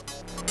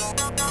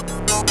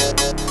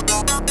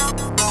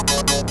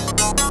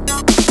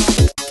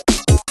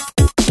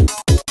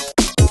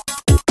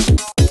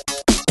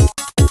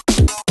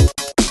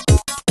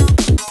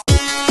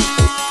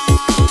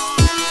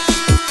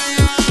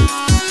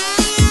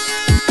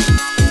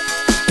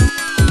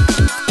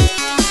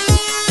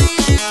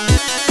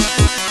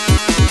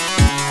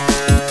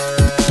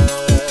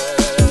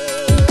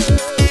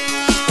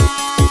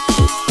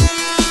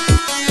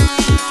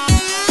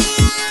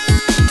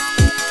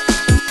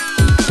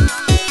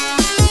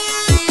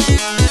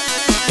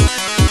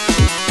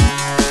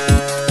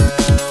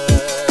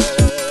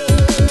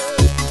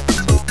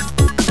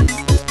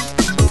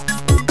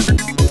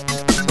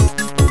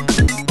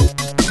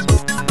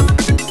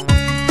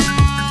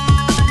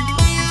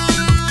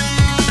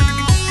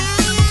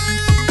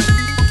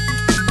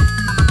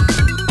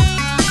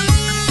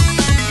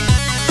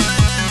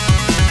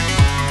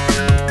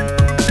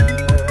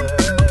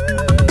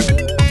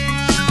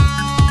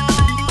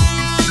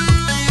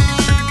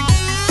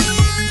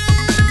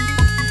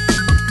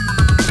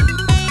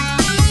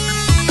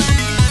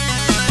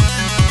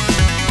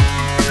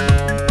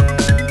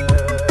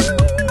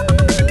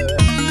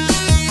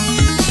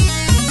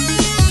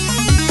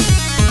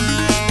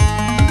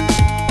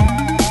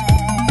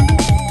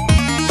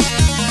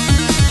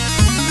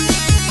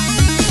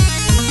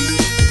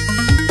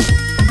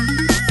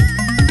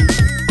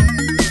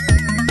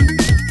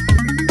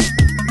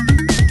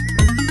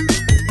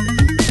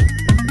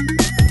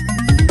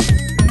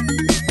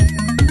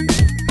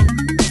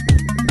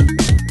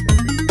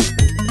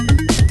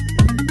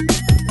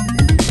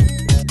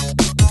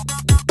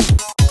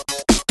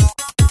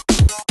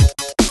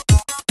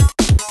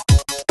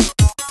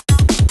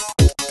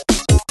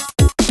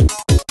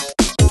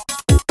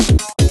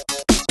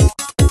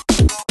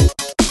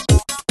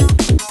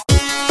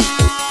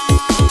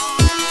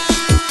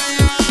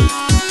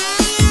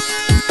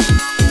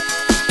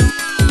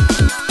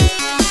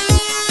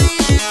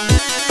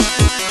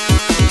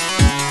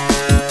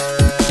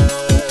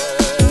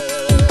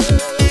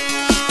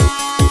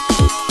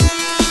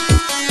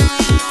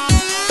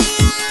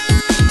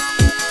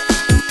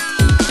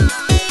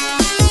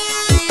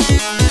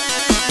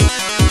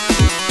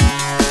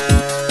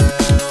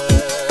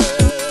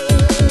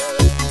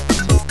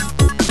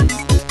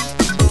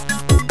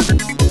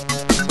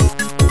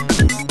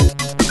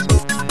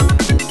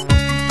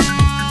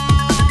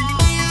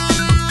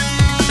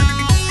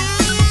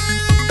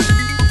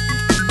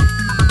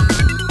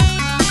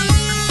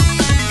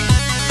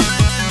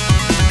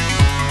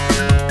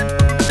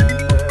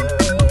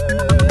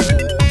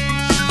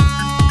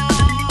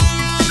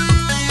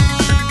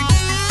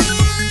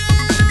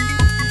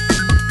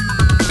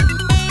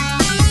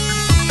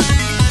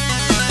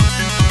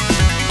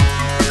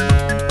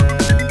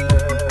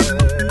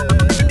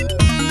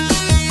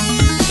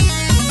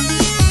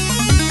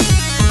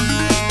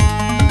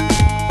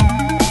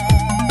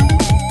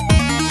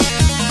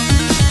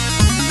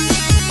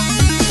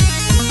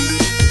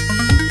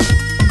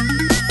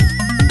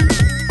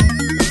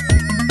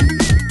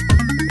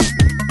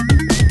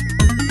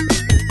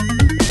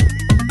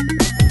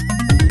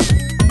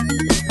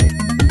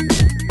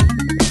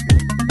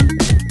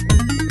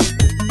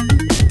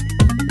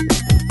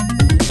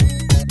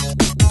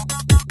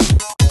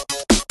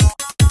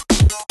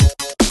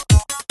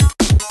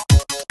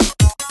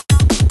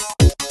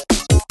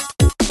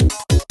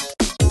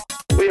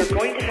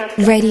 have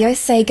to Radio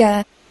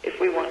Sega. if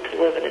we want to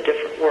live in a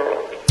different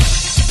world.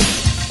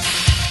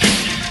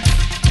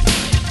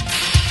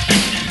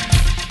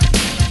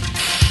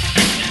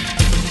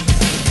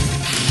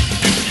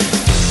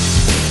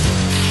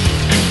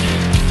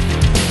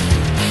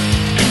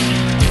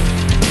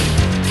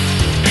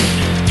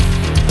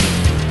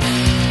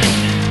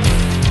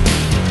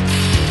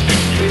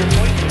 We are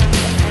going to have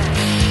to act.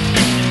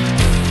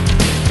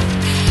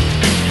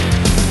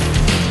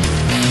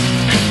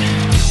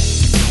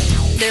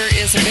 There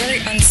is a very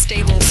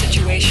unstable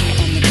situation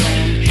on the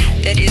ground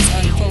that is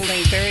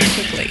unfolding very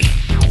quickly.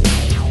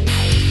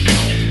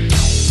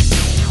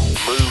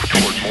 Move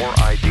toward more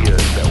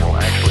ideas that will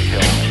actually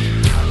help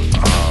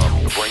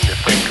bring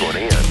this thing to an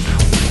end.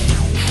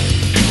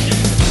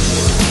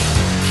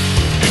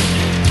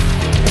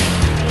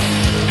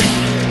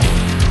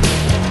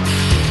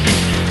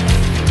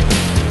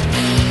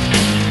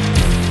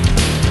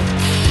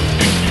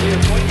 We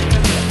are going to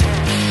have to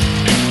act.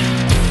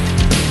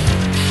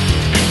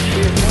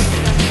 We are going to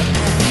have to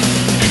act.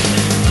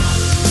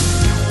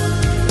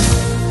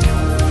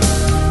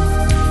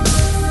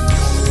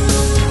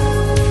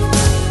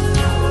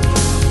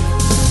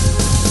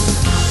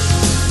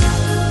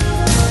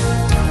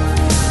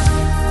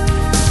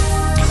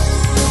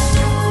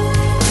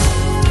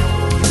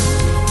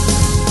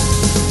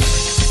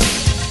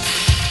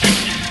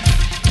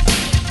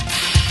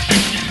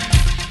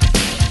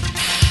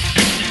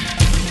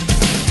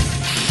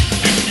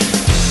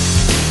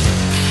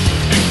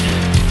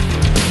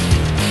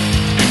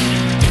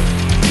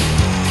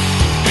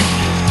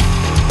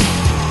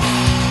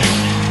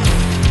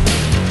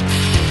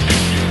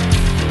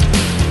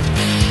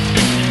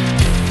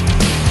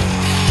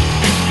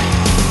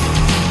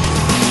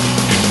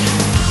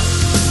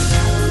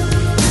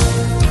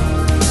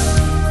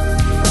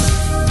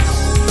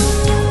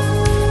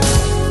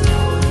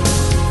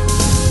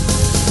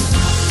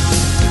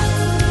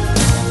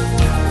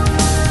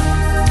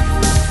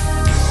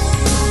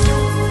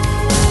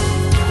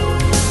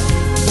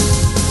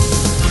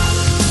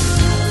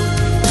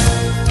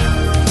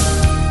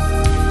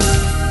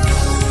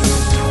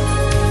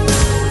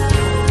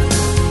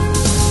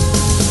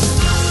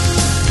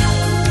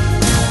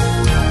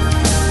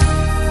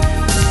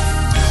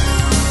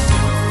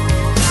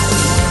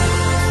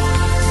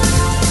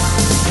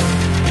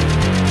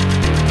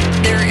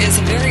 There is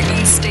a very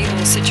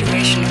unstable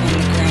situation on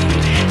the ground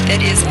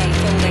that is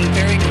unfolding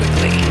very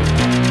quickly.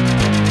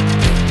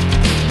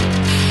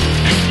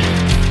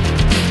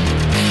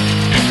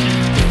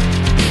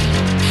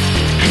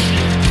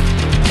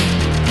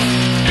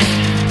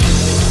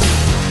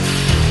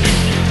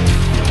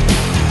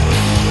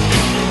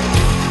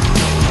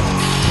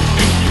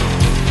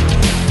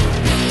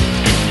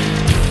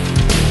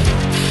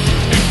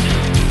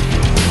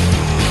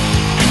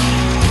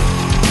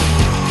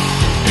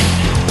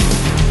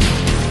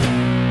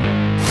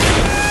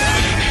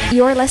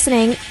 You're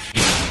listening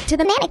to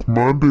the Manic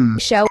Monday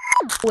Show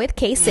with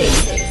Casey.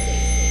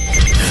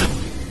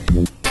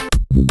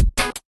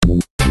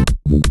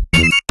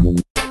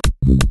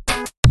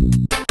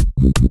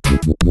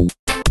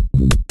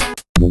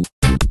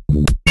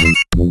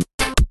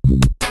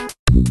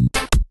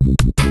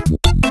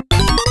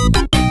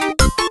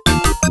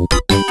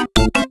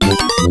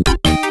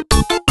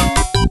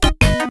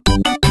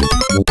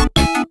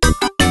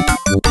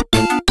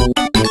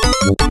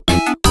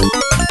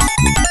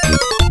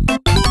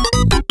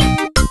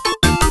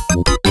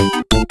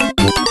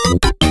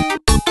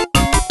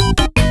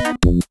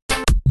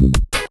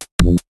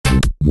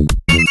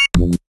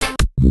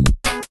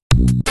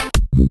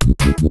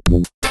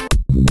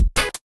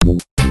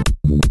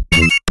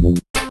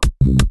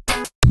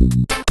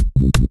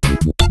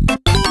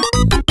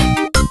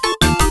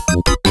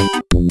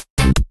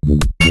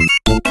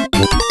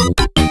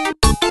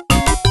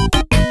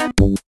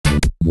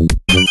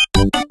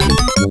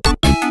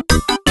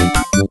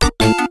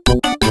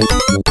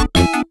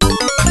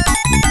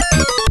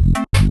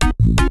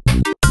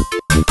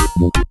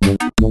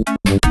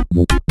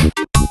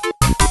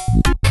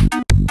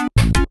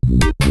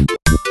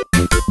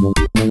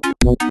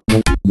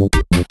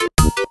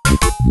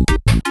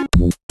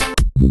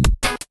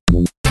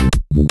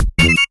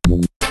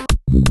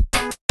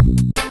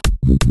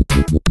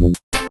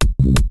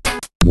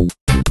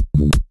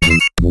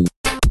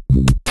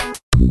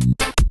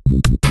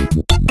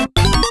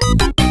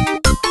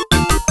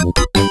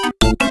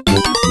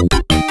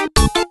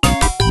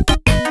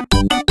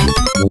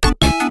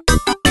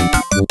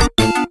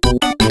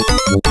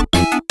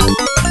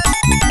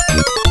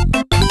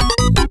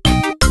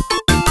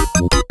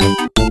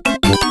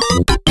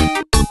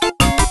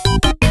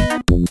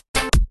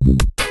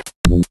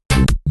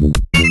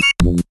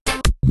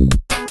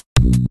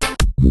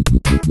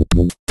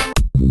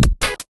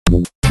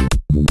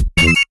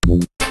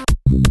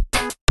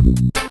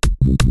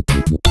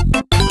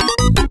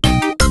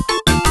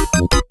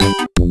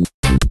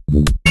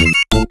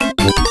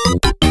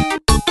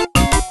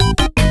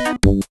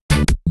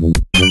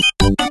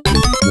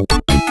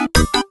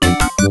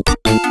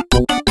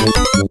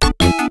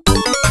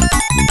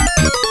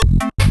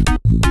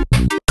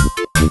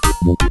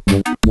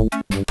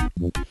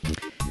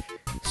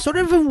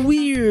 sort of a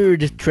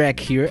weird track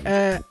here.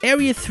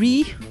 Area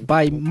 3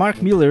 by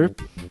Mark Miller.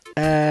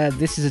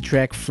 This is a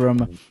track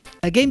from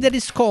a game that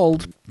is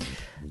called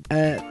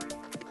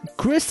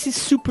Krusty's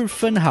Super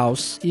Fun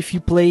House if you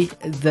play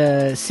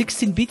the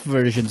 16-bit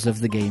versions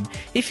of the game.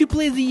 If you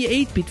play the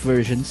 8-bit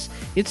versions,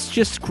 it's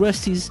just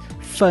Krusty's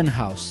Fun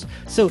House.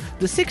 So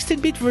the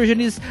 16-bit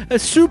version is a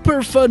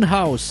super fun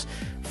house.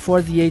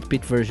 For the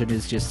 8-bit version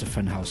is just a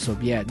fun house. So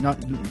yeah,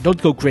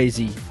 don't go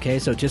crazy, okay?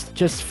 So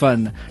just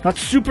fun, not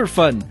super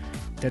fun.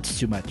 That's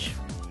too much.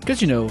 Because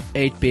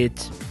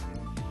 8-bit,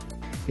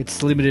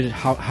 it's limited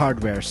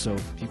hardware, so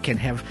you can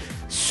have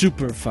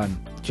super fun,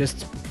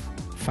 just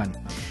fun.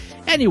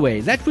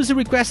 Anyway, that was a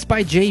request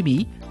by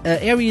Jamie,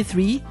 Area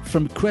 3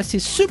 from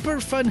Krusty's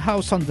Super Fun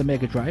House on the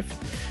Mega Drive.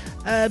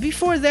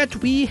 Before that,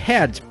 we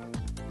had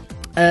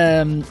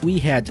a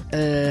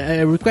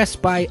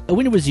request by A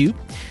Winner Was You,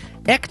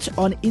 Act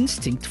on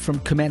Instinct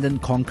from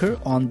Command & Conquer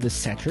on the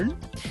Saturn.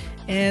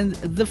 And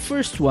the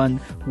first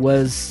one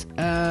was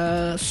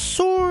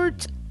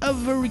sort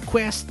of a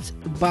request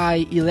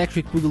by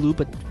Electric Boogaloo,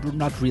 but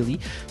not really.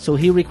 So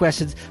he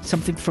requested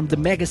something from the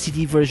Mega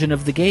CD version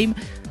of the game.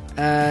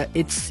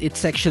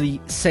 It's actually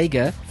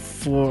Sega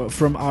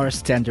from our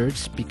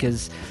standards,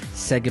 because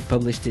Sega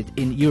published it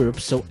in Europe.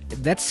 So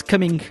that's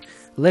coming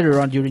later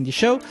on during the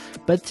show.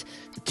 But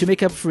to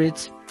make up for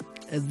it,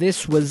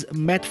 this was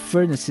Matt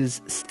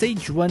Furness's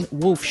Stage 1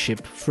 Wolf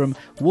Ship from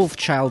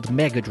Wolfchild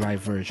Mega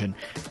Drive version.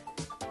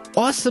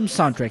 Awesome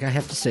soundtrack, I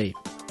have to say.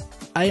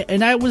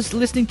 I was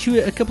listening to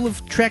a couple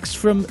of tracks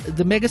from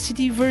the Mega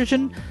CD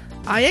version.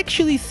 I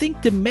actually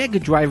think the Mega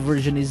Drive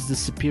version is the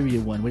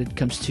superior one when it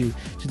comes to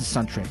the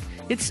soundtrack.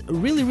 It's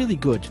really, really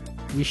good.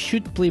 We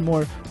should play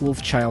more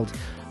Wolfchild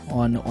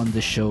on the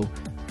show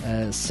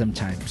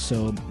sometime,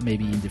 so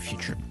maybe in the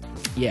future.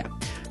 Yeah.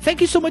 Thank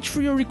you so much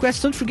for your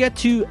request. Don't forget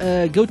to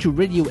go to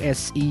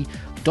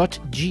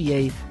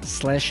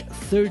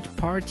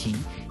radiose.ga/third-party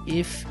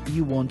if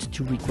you want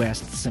to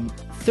request some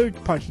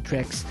third-party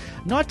tracks.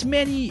 Not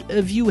many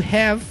of you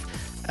have.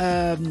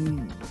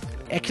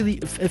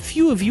 Actually, a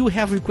few of you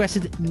have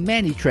requested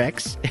many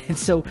tracks, and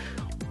so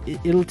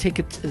it'll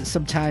take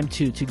some time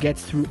to get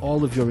through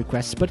all of your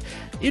requests. But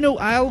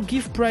I'll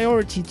give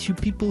priority to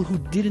people who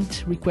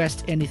didn't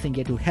request anything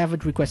yet, who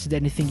haven't requested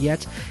anything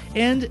yet,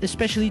 and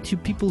especially to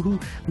people who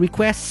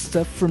request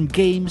stuff from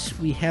games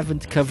we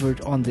haven't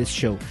covered on this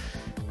show,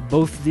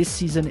 both this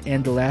season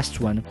and the last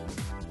one.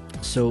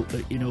 So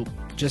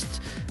just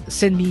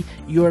send me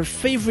your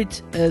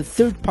favorite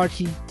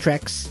third-party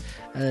tracks,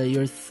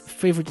 your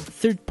favorite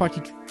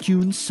third-party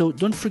tunes. So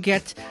don't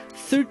forget,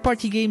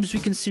 third-party games, we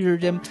consider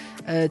them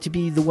to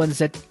be the ones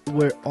that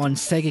were on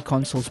Sega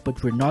consoles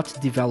but were not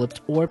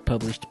developed or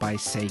published by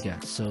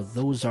Sega. So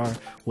those are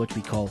what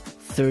we call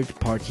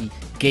third-party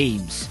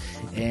games.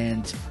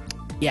 And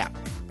yeah,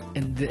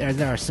 and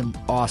there are some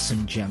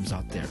awesome gems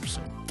out there.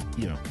 So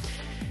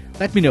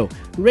let me know.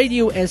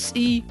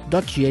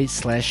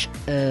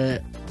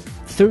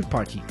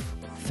 radiose.ga/third-party.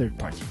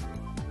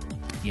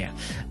 Yeah.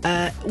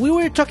 We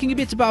were talking a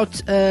bit about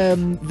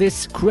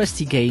this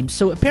Krusty game.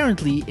 So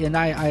apparently, and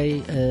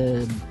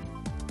I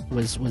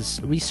was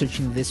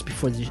researching this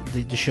before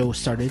the show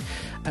started,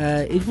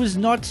 it was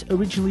not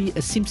originally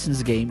a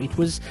Simpsons game. It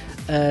was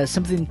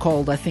something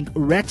called, I think,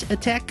 Rat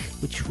Attack,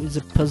 which was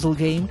a puzzle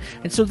game.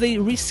 And so they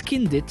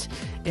reskinned it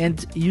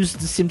and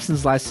used the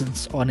Simpsons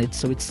license on it.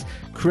 So it's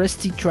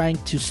Krusty trying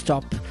to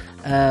stop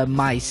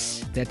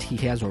mice that he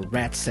has, or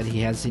rats that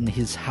he has in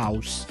his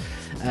house.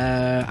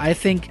 I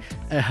think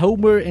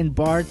Homer and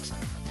Bart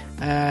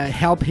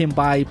help him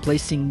by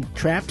placing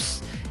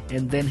traps,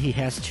 and then he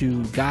has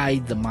to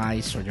guide the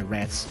mice or the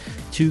rats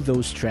to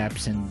those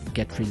traps and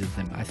get rid of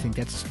them. I think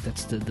that's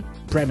the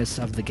premise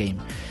of the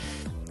game.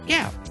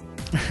 Yeah.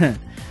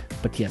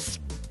 But yes.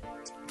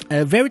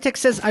 Veritex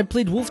says, I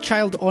played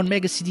Wolfchild on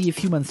Mega CD a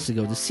few months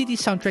ago. The CD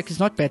soundtrack is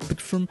not bad, but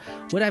from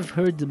what I've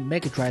heard, the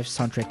Mega Drive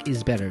soundtrack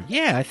is better.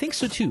 Yeah, I think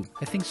so too.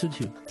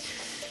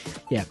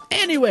 Yeah.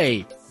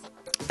 Anyway.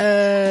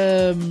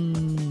 Time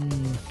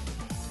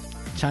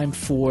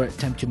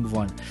to move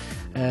on.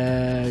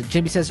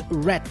 Jamie says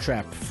Rat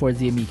Trap for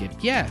the Amiga.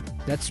 Yeah,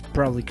 that's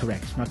probably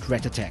correct. Not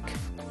Rat Attack.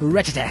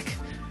 Rat Attack.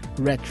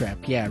 Rat Trap.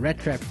 Yeah, Rat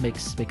Trap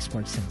makes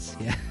more sense.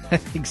 Yeah, I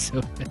think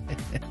so.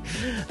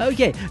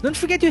 Okay, don't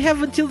forget you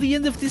have until the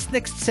end of this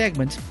next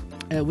segment,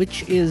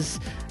 which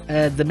is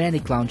the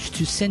Manic Lounge,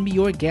 to send me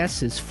your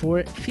guesses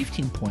for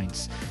 15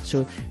 points.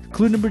 So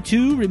clue number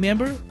 2,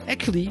 remember?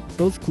 Actually,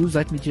 both clues,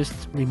 let me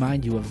just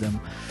remind you of them.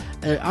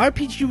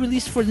 RPG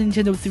released for the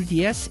Nintendo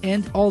 3DS,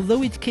 and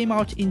although it came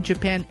out in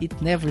Japan,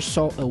 it never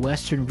saw a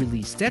Western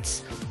release.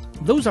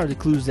 Those are the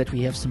clues that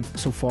we have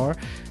so far.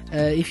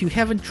 If you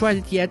haven't tried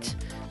it yet,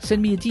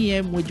 send me a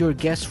DM with your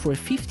guess for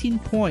 15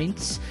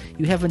 points.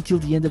 You have until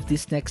the end of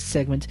this next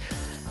segment.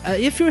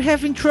 If you're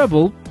having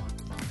trouble,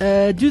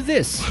 do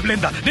this.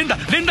 Linda,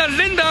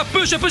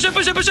 push.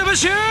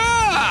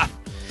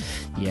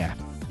 Yeah.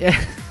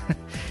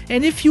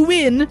 And if you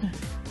win,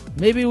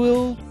 maybe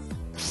we'll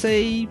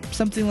say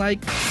something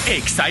like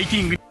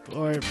exciting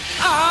or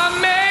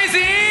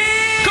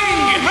amazing.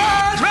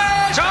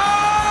 Congratulations!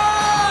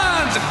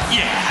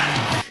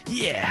 Yeah.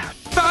 Yeah.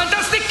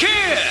 Fantastic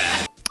kid!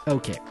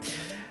 Okay.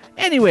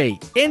 Anyway,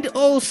 and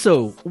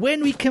also,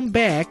 when we come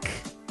back,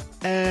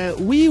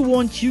 we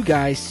want you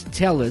guys to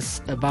tell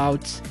us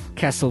about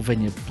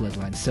Castlevania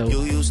Bloodlines. So,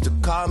 You used to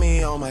call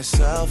me on my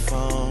cell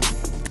phone.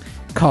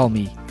 call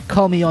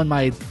me on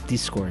my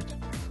Discord.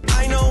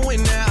 I know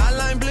when that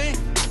hotline blink.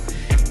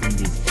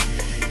 Indeed.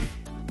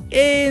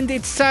 And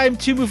it's time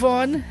to move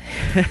on.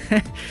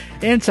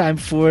 And time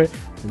for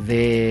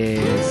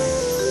this.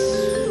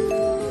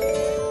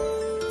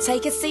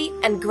 Take a seat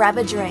and grab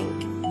a drink.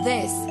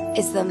 This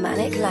is the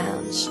Manic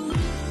Lounge.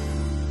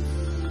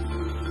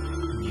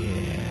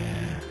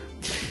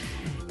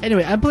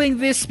 Anyway, I'm playing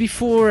this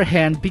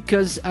beforehand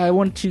because I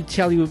want to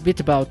tell you a bit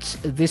about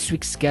this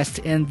week's guest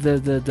and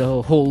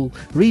the whole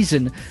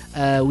reason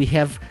we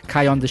have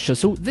Kai on the show.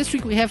 So this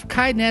week we have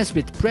Kai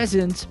Nesbit,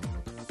 president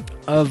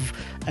of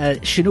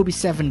Shinobi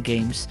 7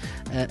 Games,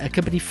 a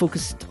company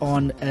focused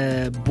on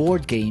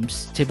board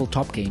games,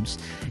 tabletop games.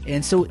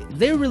 And so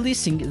they're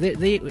releasing,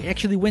 they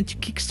actually went to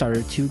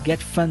Kickstarter to get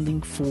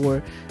funding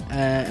for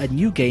a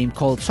new game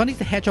called Sonic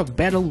the Hedgehog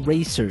Battle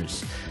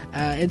Racers.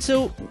 And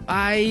so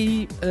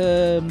I,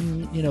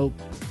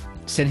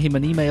 sent him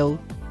an email,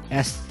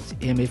 asked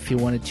him if he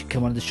wanted to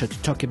come on the show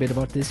to talk a bit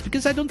about this,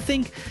 because I don't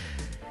think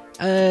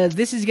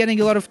this is getting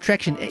a lot of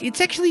traction.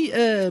 It's actually,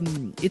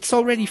 it's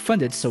already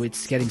funded, so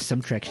it's getting some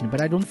traction,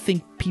 but I don't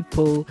think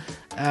people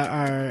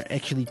are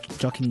actually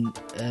talking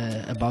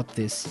about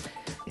this.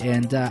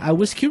 And I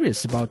was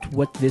curious about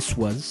what this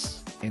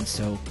was, and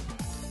so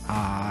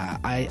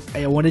I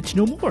wanted to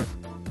know more.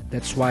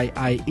 That's why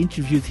I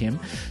interviewed him.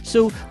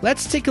 So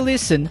let's take a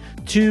listen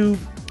to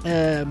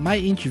my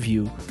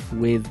interview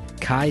with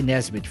Kai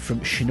Nesbit from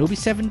Shinobi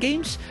 7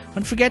 Games.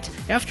 Don't forget,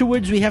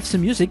 afterwards we have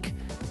some music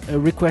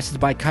requested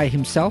by Kai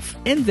himself,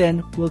 and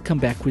then we'll come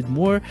back with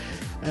more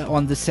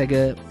on the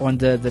Sega, on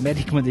the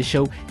Manic Monday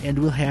show, and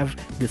we'll have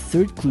the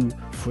third clue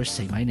for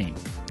Say My Name.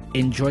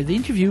 Enjoy the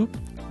interview.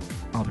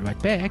 I'll be right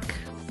back.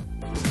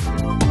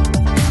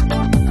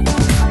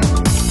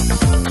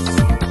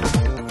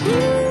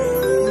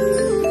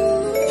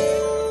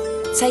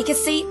 Take a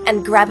seat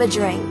and grab a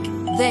drink.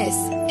 This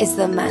is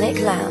the Manic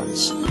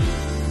Lounge.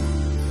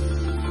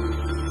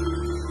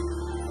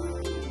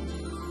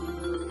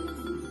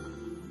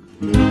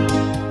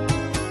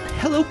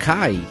 Hello,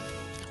 Kai.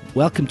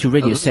 Welcome to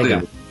Radio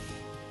Sega.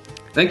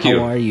 Thank you.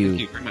 How are you?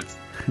 Thank you very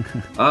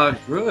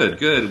much.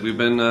 Good. We've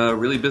been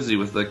really busy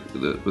with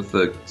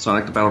the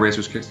Sonic the Battle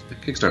Racers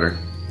Kickstarter.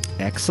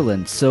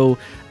 Excellent. So,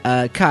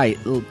 Kai,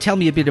 tell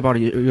me a bit about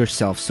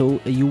yourself. So,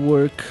 you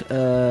work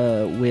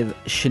with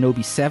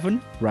Shinobi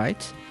 7,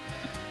 right?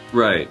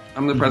 Right.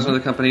 I'm the president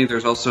of the company.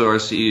 There's also our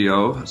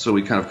CEO, so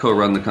we kind of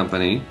co-run the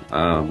company.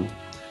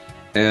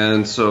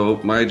 And so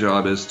my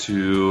job is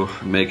to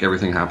make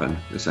everything happen,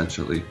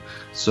 essentially.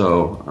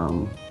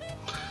 So,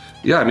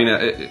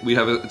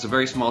 it's a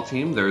very small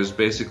team. There's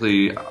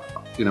basically,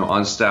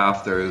 on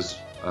staff, there's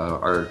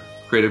our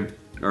project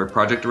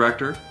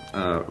director,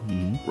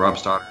 Rob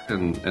Stoddard,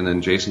 and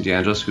then Jason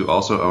DeAngelis, who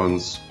also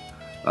owns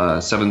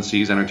Seven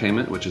Seas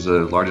Entertainment, which is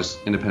the largest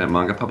independent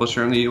manga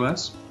publisher in the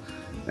U.S.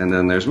 And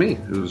then there's me,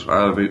 who's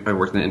I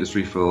worked in the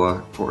industry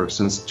for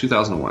since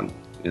 2001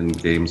 in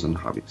games and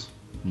hobbies.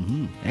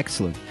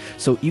 Excellent.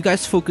 So you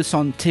guys focus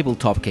on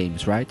tabletop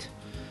games, right?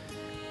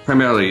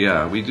 Primarily,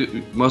 yeah. We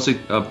do mostly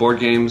board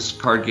games,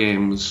 card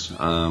games,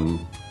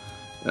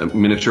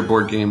 miniature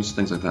board games,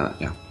 things like that.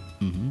 Yeah.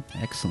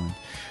 Excellent.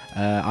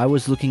 I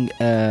was looking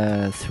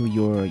through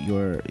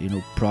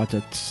your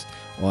products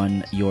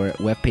on your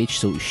webpage,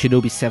 so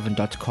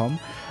shinobi7.com.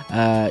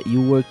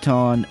 You worked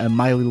on a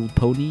My Little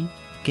Pony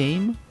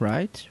game,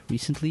 right?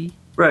 Recently?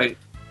 Right.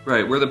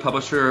 We're the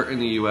publisher in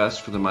the U.S.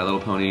 for the My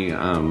Little Pony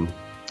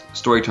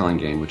storytelling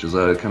game, which is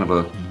a kind of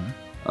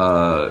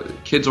a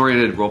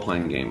kids-oriented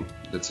role-playing game.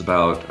 It's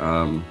about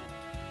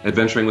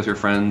adventuring with your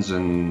friends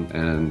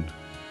and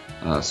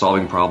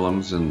solving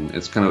problems, and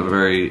it's kind of a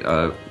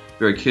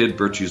very kid,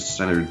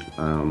 virtue-centered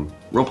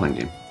role-playing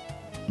game.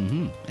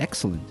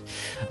 Excellent.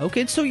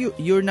 Okay, so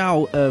you're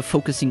now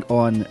focusing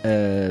on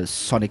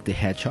Sonic the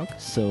Hedgehog.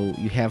 So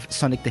you have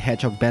Sonic the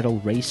Hedgehog Battle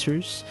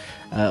Racers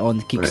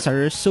on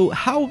Kickstarter. Right. So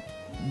how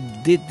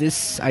did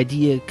this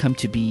idea come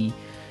to be,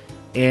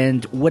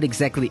 and what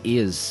exactly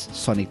is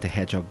Sonic the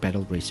Hedgehog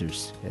Battle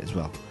Racers as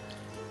well?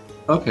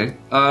 Okay,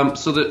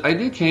 so the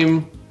idea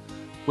came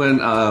when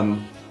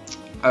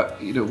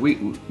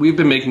we've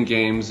been making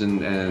games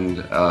and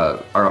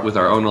with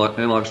our own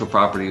intellectual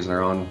properties and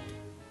our own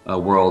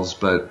worlds,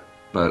 but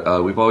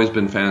we've always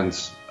been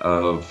fans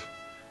of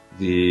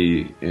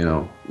the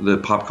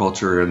pop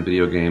culture and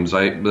video games.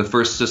 The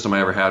first system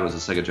I ever had was a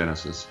Sega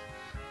Genesis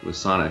with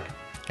Sonic.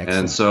 Excellent.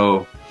 And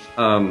so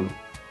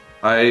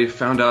I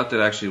found out that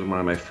actually one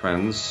of my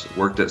friends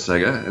worked at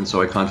Sega, and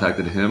so I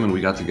contacted him and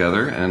we got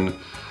together. And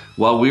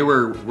while we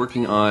were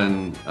working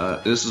on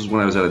this is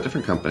when I was at a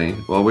different company.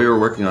 While we were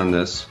working on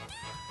this,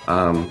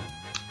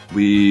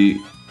 we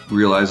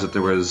realized that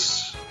there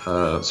was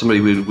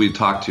somebody we'd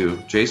talked to,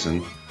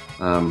 Jason,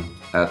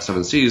 at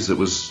Seven Seas that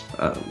was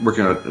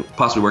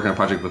possibly working on a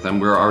project with them,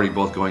 we were already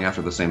both going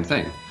after the same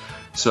thing.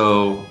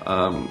 So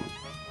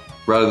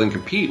rather than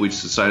compete, we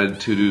just decided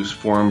to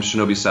form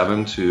Shinobi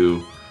 7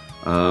 to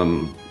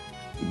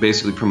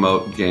basically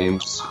promote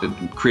games,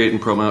 create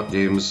and promote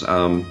games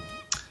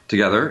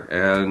together.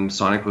 And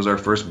Sonic was our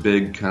first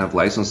big kind of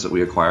license that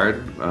we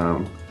acquired.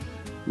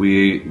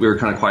 We were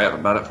kind of quiet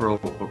about it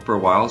for a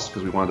while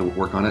because we wanted to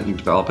work on it and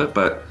develop it.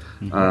 But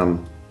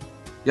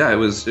yeah, it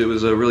was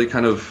a really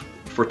kind of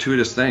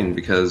fortuitous thing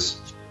because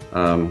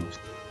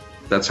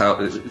that's how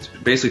it's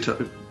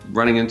basically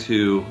running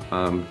into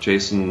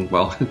Jason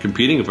while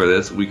competing for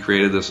this. We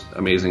created this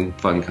amazing,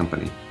 fun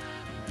company.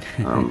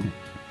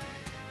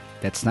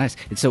 That's nice.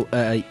 And so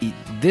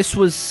this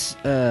was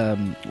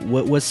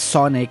what was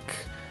Sonic.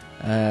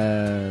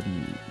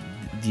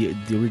 The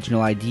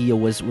original idea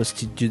was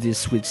to do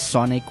this with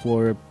Sonic,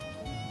 or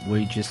were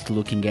you just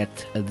looking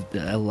at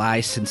a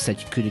license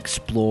that you could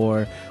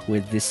explore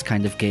with this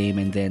kind of game,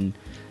 and then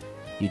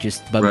you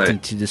just bumped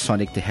into the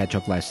Sonic the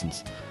Hedgehog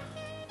license?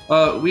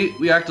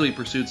 We actively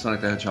pursued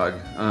Sonic the Hedgehog.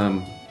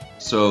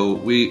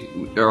 So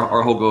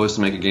our whole goal is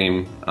to make a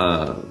game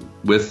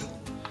with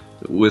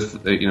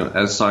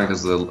as Sonic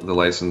has the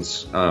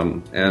license,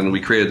 and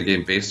we created the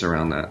game based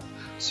around that.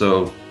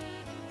 So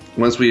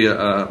once we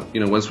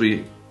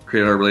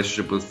created our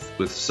relationship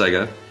with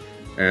Sega,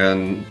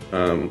 and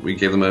we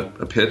gave them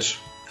a pitch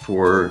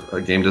for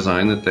a game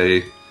design that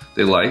they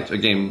liked, a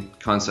game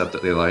concept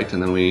that they liked,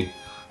 and then we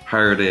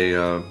hired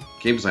a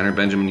game designer,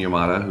 Benjamin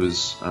Yamada,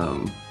 who's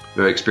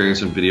very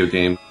experienced in video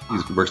game. He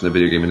works in the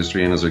video game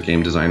industry and is a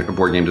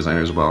board game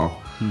designer as well.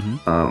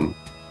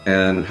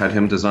 And had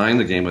him design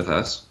the game with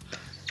us,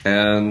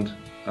 and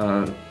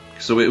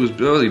so it was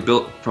really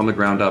built from the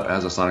ground up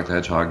as a Sonic the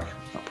Hedgehog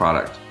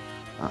product.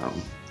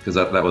 Because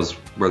that was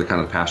where the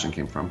kind of passion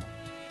came from.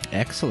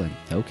 Excellent.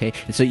 Okay.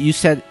 And so you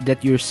said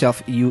that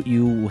yourself,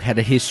 you had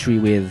a history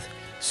with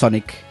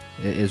Sonic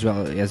as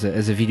well as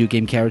a video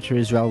game character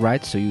as well,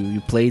 right? So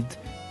you played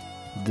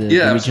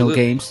the original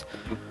games.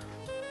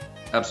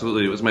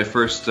 Absolutely. It was my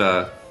first.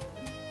 I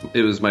think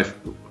it was my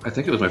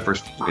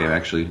first game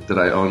actually that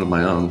I owned of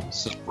my own.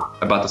 So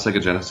I bought the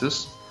Sega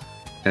Genesis,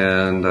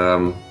 and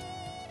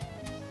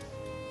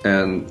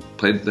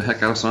played the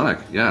heck out of Sonic.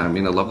 Yeah, I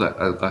mean, I love that.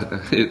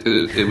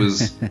 It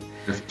was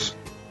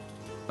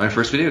my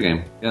first video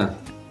game. Yeah.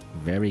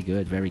 Very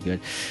good, very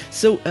good.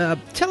 So,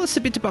 tell us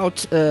a bit about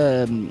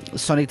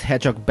Sonic the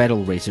Hedgehog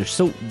Battle Racer.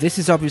 So, this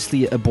is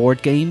obviously a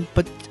board game,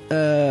 but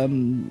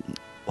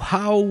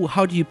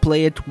how do you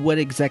play it? What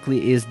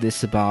exactly is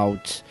this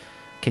about?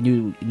 Can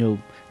you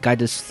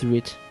guide us through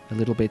it a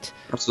little bit?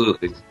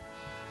 Absolutely.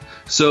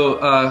 So,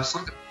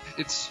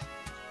 it's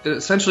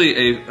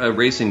essentially a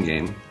racing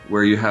game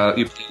where you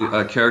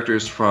play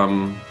characters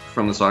from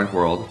the Sonic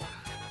world,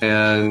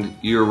 and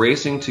you're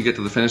racing to get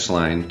to the finish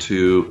line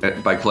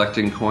by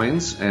collecting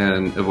coins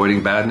and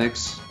avoiding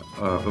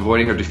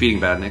avoiding or defeating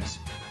badniks,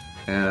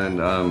 and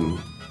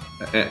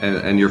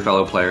your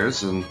fellow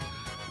players. And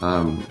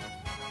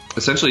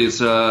essentially, it's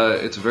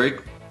a very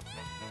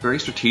very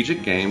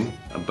strategic game,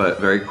 but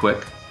very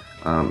quick.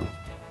 The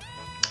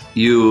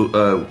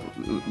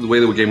way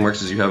the game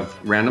works is you have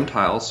random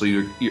tiles, so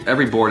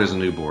every board is a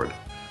new board.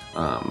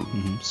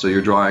 So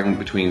you're drawing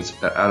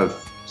out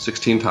of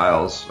 16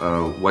 tiles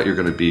what you're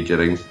going to be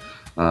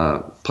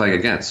playing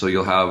against. So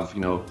you'll have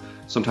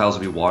some tiles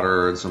will be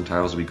water and some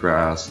tiles will be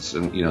grass,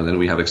 and then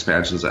we have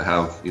expansions that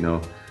have the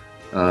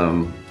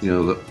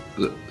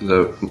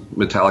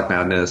metallic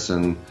madness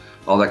and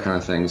all that kind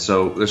of thing.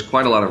 So there's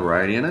quite a lot of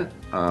variety in it,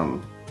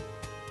 and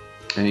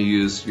you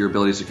use your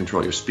abilities to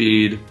control your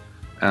speed.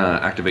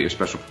 Activate your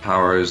special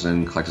powers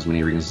and collect as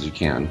many rings as you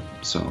can.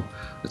 So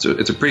it's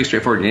a pretty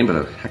straightforward game, but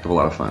a heck of a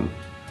lot of fun.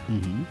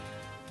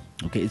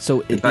 Okay,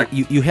 so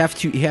you have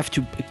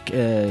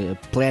to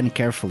plan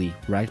carefully,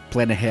 right?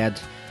 Plan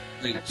ahead.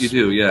 You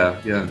do,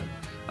 yeah.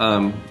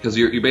 Because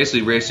you're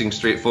basically racing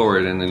straight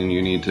forward, and then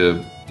you need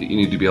to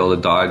be able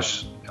to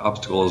dodge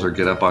obstacles or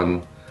get up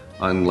on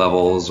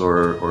levels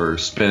or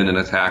spin and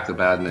attack the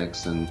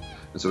badniks, and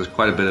so there's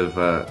quite a bit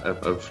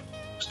of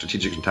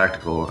strategic and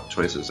tactical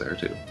choices there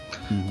too.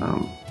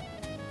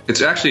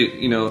 It's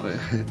actually, when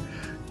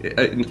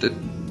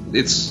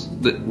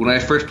I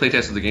first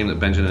playtested the game that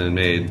Benjamin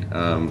made,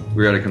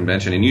 we were at a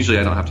convention, and usually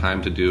I don't have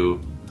time to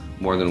do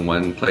more than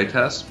one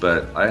playtest,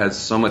 but I had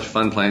so much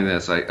fun playing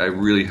this, I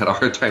really had a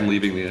hard time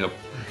leaving the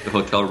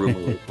hotel room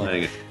when we were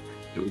playing it.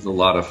 It was a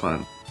lot of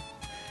fun.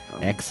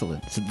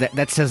 Excellent. So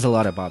that says a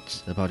lot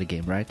about a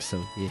game, right?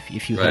 So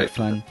if you have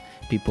fun,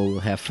 people will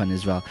have fun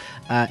as well.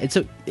 And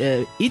so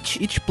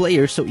each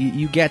player, so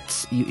you get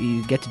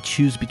to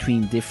choose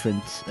between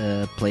different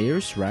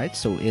players, right?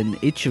 So in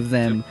each of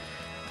them,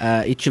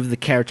 each of the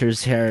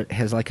characters here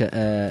has like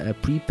a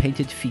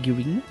pre-painted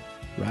figurine,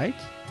 right?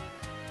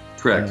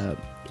 Correct.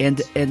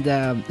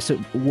 So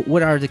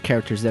what are the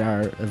characters that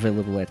are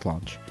available at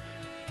launch?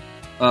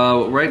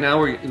 Right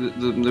now,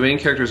 the main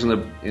characters in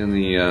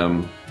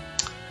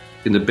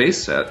the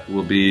base set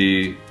will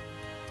be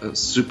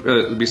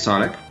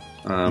Sonic,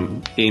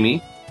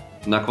 Amy,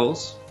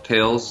 Knuckles,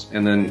 Tails,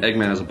 and then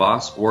Eggman as a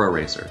boss or a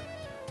racer.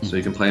 So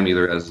you can play him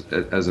either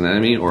as an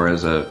enemy or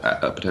as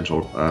a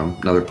potential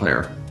another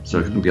player. So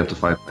it can be up to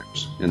 5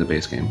 players in the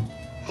base game.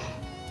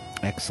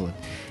 Excellent.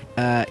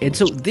 And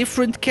so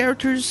different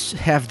characters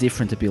have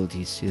different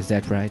abilities. Is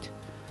that right?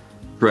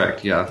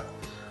 Correct. Yeah.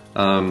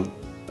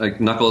 Like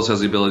Knuckles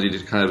has the ability to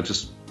kind of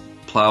just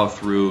plow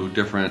through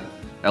different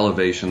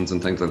elevations and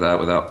things like that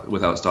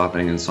without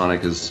stopping. And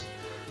Sonic is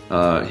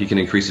he can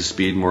increase his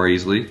speed more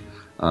easily.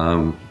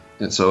 And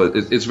so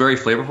it's very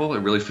flavorful. It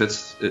really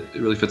fits. It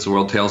really fits the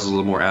world. Tails is a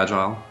little more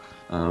agile,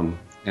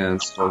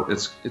 and so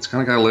it's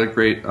kind of got a lot of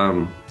great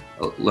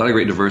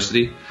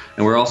diversity.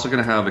 And we're also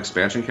going to have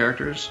expansion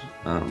characters.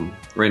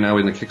 Right now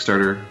in the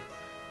Kickstarter,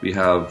 we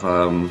have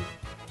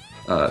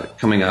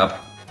coming up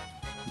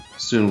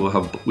soon.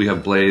 We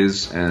have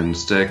Blaze and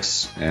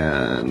Styx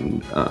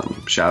and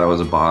Shadow as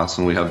a boss,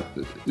 and we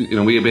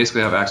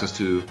basically have access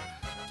to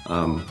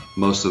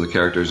most of the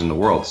characters in the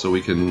world, so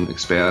we can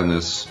expand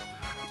this.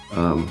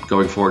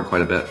 Going forward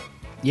quite a bit.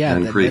 Yeah,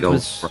 and that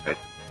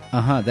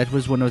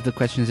was one of the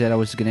questions that I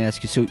was going to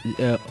ask you. So,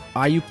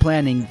 are you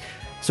planning?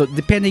 So,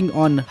 depending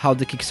on how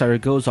the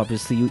Kickstarter goes,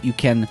 obviously,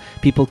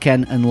 people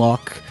can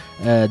unlock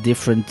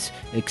different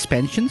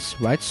expansions,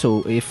 right?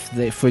 So,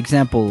 for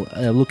example,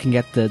 looking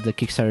at the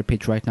Kickstarter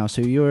page right now,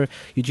 so you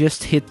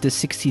just hit the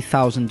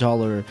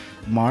 $60,000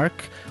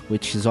 mark,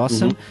 which is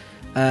awesome.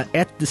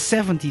 At the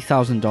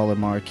 $70,000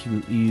 mark,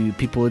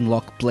 people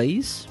unlock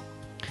Blaze.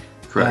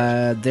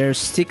 Correct. There's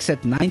Styx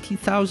at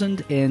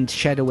 90,000 and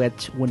Shadow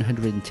at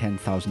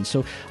 110,000.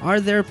 So, are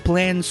there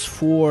plans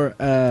for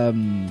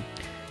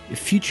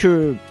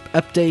future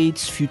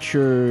updates,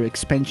 future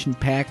expansion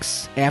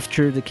packs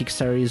after the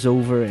Kickstarter is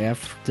over?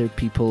 After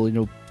people,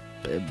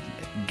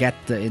 get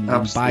and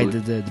buy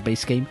the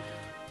base game?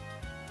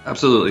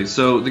 Absolutely.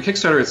 So, the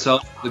Kickstarter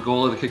itself, the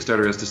goal of the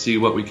Kickstarter is to see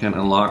what we can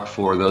unlock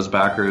for those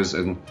backers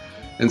and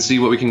see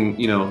what we can,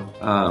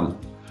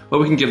 what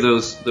we can give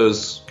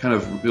those kind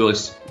of really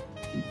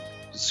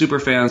super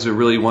fans who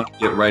really want to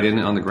get right in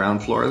on the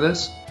ground floor of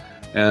this.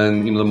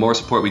 And the more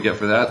support we get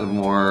for that, the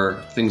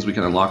more things we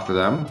can unlock for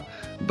them.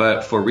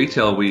 But for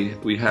retail,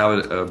 we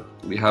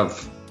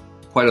have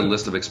quite a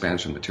list of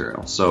expansion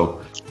material.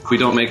 So if we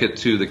don't make it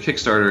to the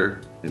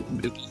Kickstarter,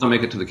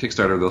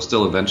 they'll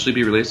still eventually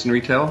be released in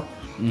retail.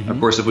 Of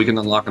course, if we can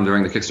unlock them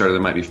during the Kickstarter, they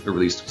might be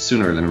released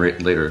sooner than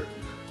later.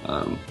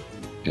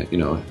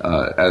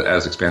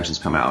 As expansions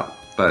come out.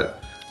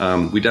 But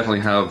we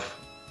definitely have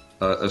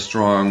a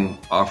strong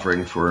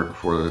offering for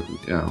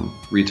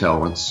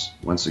retail once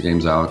the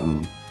game's out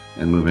and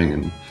moving,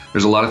 and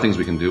there's a lot of things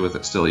we can do with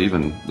it still,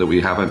 even that we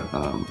haven't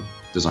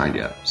designed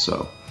yet.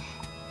 So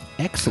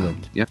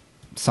excellent. Yeah,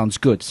 sounds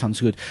good.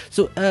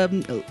 So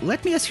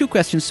let me ask you a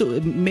question.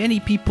 So many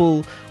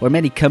people or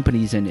many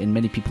companies and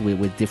many people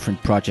with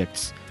different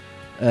projects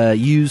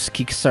use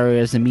Kickstarter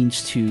as a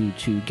means to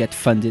get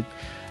funded.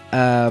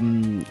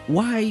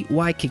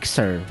 Why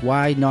Kickstarter?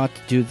 Why not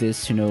do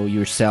this,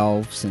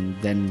 yourselves and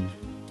then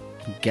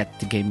get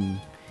the game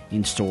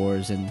in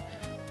stores? And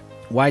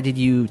why did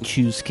you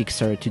choose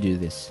Kickstarter to do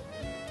this?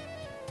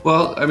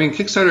 Well, I mean,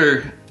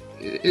 Kickstarter,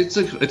 it's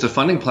a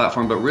funding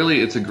platform, but really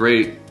it's a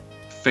great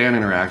fan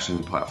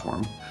interaction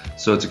platform.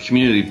 So it's a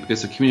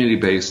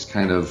community-based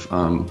kind of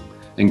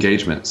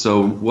engagement.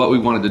 So what we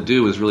wanted to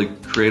do is really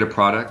create a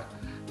product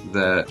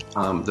that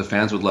the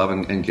fans would love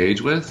and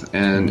engage with,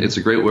 and it's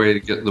a great way to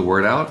get the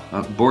word out.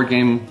 Board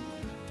game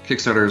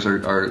Kickstarters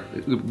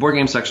the board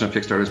game section of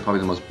Kickstarter is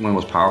probably one of the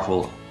most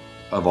powerful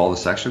of all the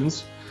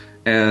sections,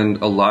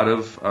 and a lot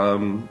of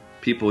companies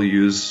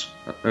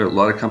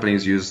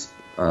use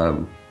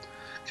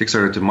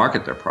Kickstarter to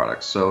market their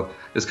products. So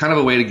it's kind of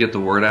a way to get the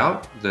word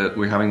out that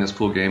we're having this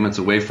cool game. It's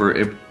a way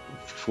for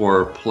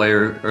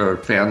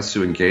fans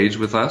to engage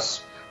with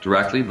us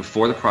directly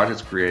before the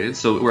project's created.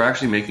 So we're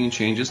actually making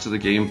changes to the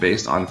game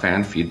based on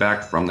fan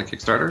feedback from the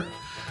Kickstarter.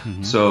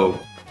 So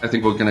I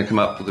think we're going to come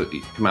out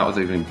with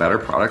an even better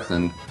product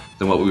than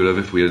what we would have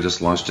if we had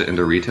just launched it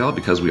into retail,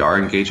 because we are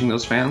engaging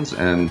those fans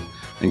and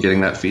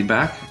getting that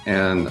feedback.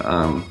 And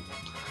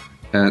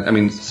I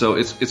mean, so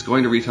it's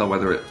going to retail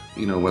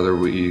whether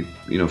we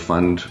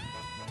fund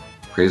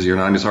crazy or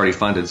not. I mean, it's already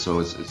funded, so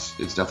it's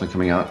definitely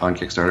coming out on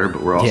Kickstarter,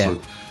 but we're also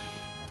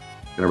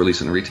going to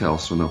release it in retail,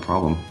 so no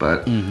problem.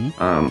 But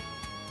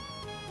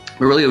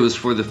really, it was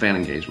for the fan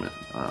engagement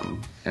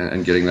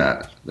and getting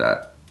that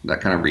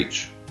kind of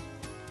reach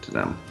to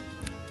them.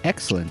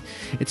 Excellent.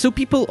 And so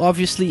people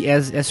obviously,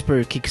 as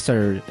per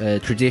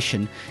Kickstarter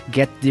tradition,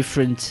 get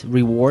different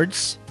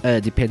rewards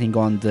depending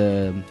on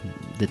the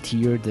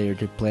tier they're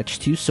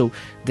pledged to. So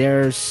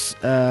there's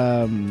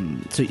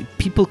so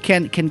people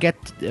can get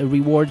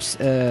rewards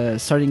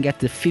starting at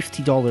the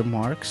 $50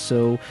 mark.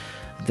 So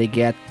they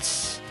get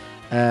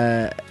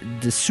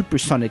the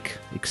Supersonic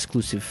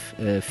exclusive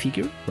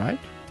figure, right?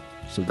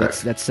 So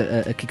that's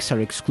a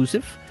Kickstarter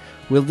exclusive.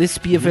 Will this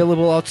be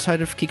available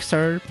outside of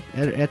Kickstarter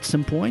at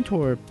some point,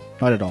 or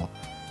not at all?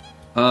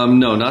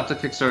 No, not the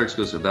Kickstarter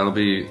exclusive. That'll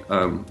be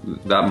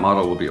that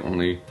model will be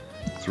only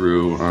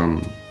through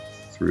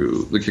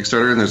through the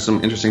Kickstarter, and there's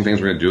some interesting things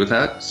we're going to do with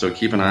that. So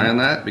keep an eye on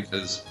that,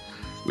 because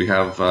we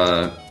have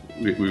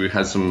we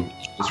had some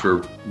just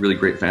for really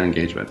great fan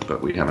engagement,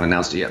 but we haven't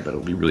announced it yet. But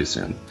it'll be really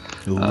soon.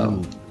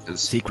 Ooh,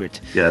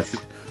 secret. Yes.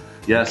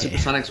 Yeah, Okay.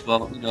 Supersonic's,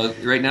 well,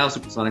 right now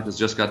Supersonic has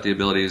just got the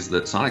abilities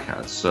that Sonic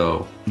has,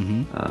 so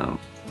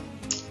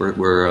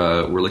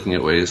we're looking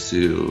at ways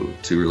to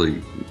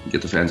really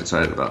get the fans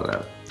excited about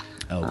that.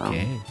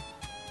 Okay,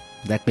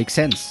 that makes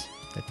sense.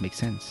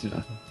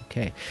 Yeah.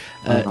 Okay,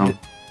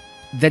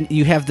 then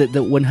you have the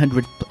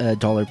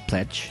 $100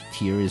 pledge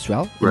tier as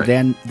well. Right.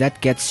 Then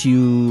that gets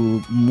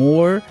you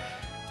more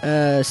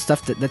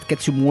stuff that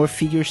gets you more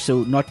figures.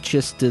 So not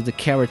just the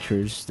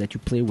characters that you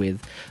play with,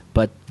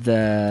 but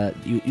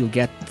you'll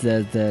get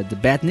the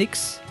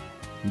Badniks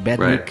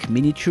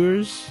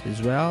miniatures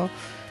as well.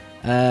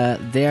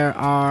 There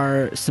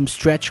are some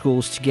stretch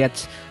goals to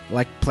get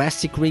like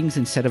plastic rings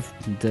instead of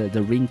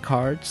the ring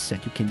cards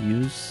that you can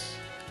use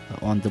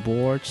on the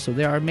board. So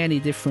there are many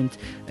different,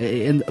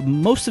 and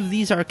most of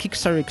these are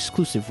Kickstarter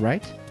exclusive,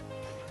 right?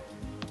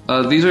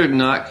 These are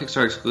not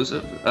Kickstarter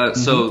exclusive.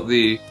 So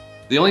the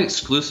only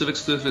exclusive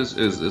is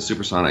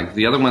Supersonic.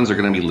 The other ones are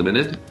going to be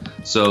limited.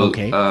 So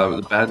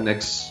the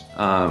Badniks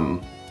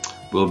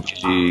will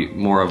be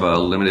more of a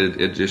limited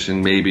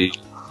edition, maybe.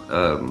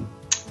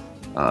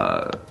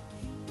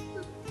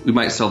 We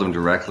might sell them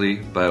directly,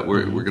 but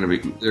they're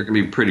going to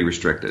be pretty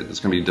restricted. It's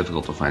going to be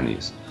difficult to find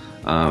these.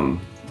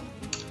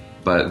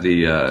 But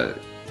and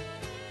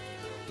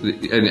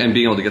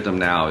being able to get them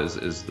now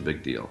is the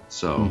big deal.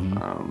 So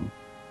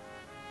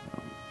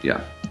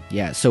yeah.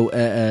 Yeah, so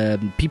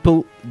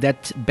people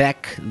that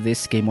back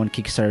this game on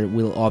Kickstarter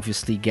will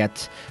obviously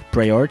get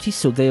priority.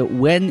 So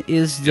when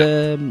is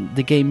the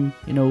game?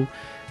 When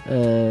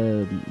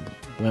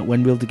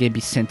will the game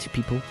be sent to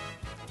people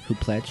who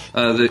pledge?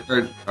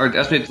 Our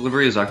estimated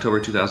delivery is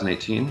October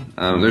 2018.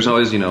 There's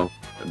always,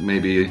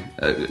 maybe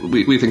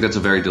we think that's a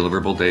very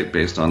deliverable date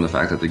based on the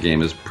fact that the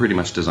game is pretty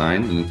much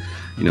designed, and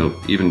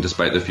even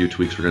despite the few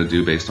tweaks we're going to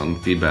do based on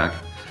feedback.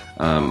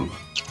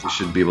 We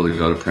should be able to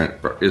go to print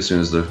as soon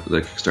as the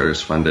Kickstarter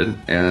is funded,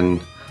 and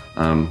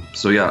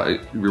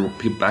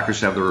backers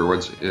should have the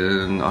rewards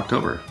in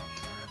October,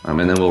 and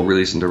then we'll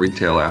release into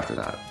retail after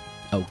that.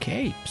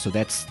 Okay, so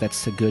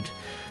that's a good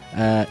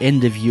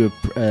end of year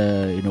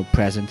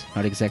present.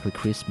 Not exactly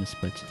Christmas,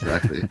 but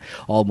exactly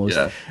almost.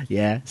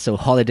 Yeah. So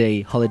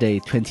holiday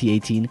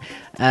 2018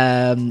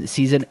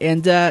 season,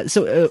 and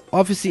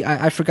obviously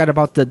I forgot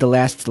about the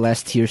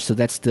last tier. So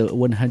that's the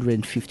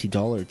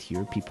 $150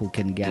 tier. People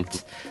can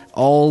get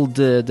all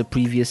the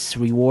previous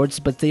rewards,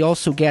 but they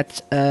also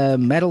get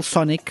Metal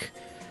Sonic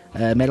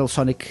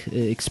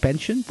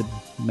expansion, the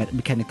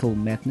Mechanical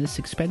Madness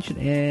expansion,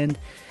 and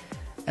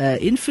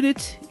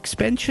Infinite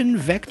expansion,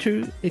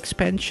 Vector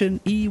expansion,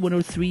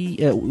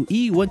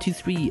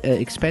 E123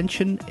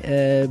 expansion,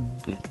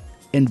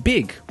 and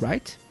Big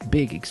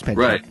expansion.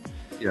 Right.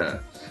 Yeah.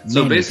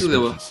 So basically,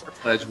 the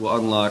pledge will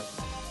unlock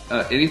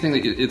anything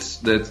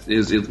that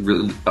is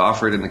really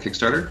offered in the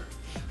Kickstarter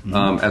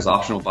as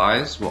optional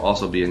buys will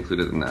also be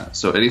included in that.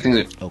 So anything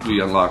that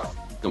we unlock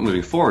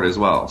moving forward as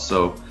well.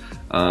 So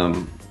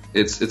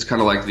it's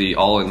kind of like the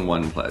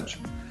all-in-one pledge.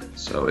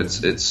 So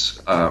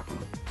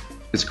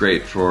it's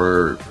great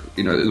for,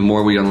 the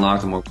more we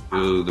unlock, the more we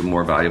do, the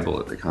more valuable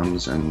it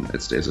becomes, and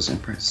it stays the same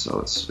price.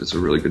 So it's a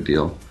really good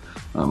deal.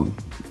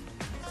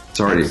 It's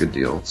already a good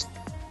deal.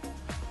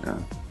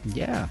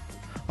 Yeah.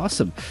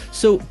 Awesome.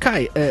 So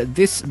Kai,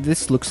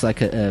 this looks like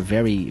a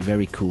very,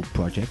 very cool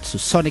project. So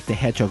Sonic the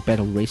Hedgehog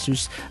Battle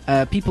Racers.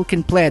 People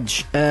can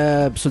pledge.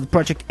 So the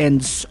project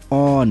ends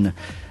on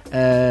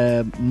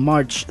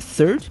March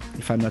 3rd,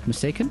 if I'm not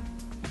mistaken.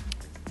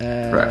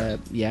 Right.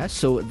 Yeah,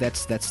 so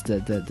that's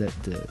the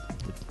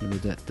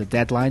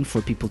deadline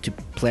for people to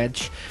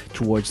pledge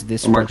towards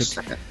this March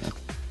project. 2nd.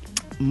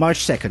 March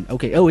 2nd.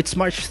 Okay. Oh, it's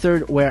March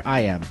 3rd where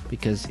I am,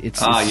 because it's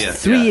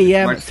 3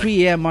 a.m. March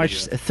 3 a.m.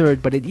 March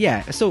 3rd. But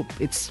so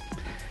it's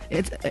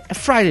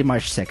Friday,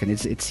 March 2nd.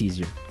 It's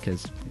easier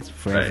because it's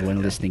for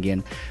everyone listening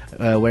in,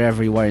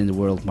 wherever you are in the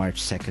world. March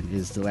 2nd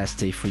is the last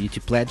day for you to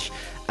pledge.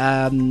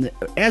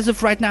 As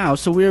of right now,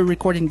 so we're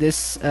recording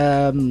this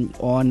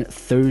on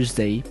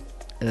Thursday,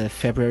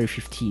 February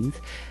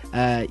 15th.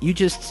 You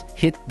just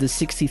hit the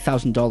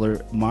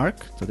 $60,000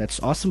 mark, so that's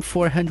awesome.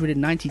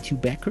 492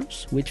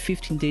 backers with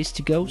 15 days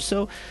to go,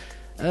 so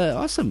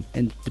awesome.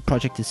 And the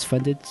project is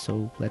funded,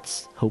 so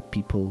let's hope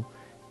people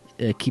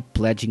keep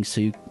pledging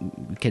so you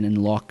can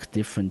unlock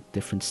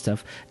different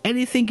stuff.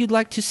 Anything you'd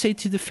like to say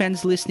to the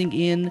fans listening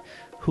in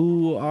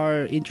who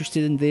are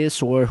interested in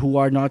this, or who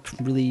are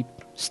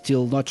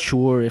still not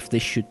sure if they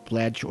should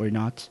pledge or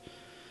not?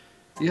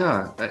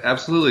 Yeah,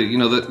 absolutely.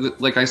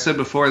 Like I said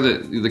before,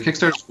 the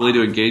Kickstarter is really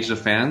to engage the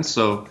fans.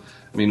 So,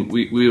 I mean,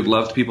 we would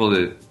love people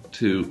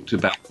to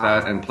back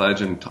that and pledge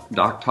and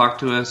talk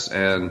to us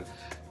and,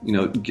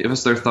 give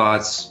us their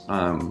thoughts.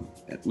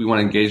 We want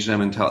to engage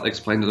them and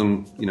explain to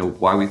them,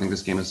 why we think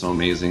this game is so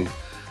amazing.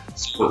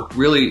 So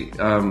really,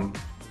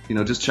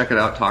 just check it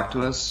out, talk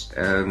to us,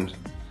 and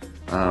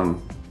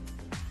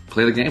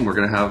play the game. We're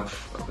going to have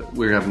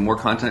we have more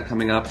content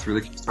coming up through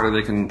the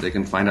Kickstarter. They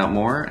can find out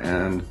more,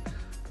 and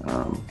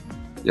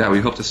we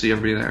hope to see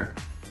everybody there.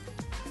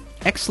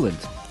 Excellent.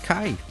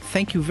 Kai,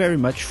 thank you very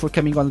much for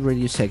coming on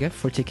Radio Sega,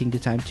 for taking the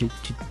time to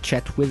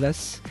chat with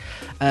us.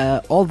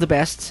 All the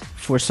best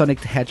for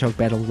Sonic the Hedgehog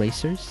Battle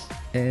Racers,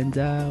 and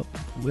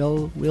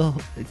we'll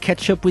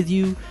catch up with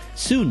you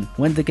soon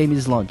when the game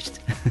is launched.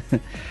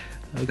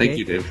 Okay? Thank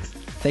you, Dave.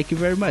 Thank you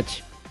very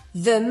much.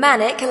 The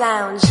Manic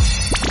Lounge.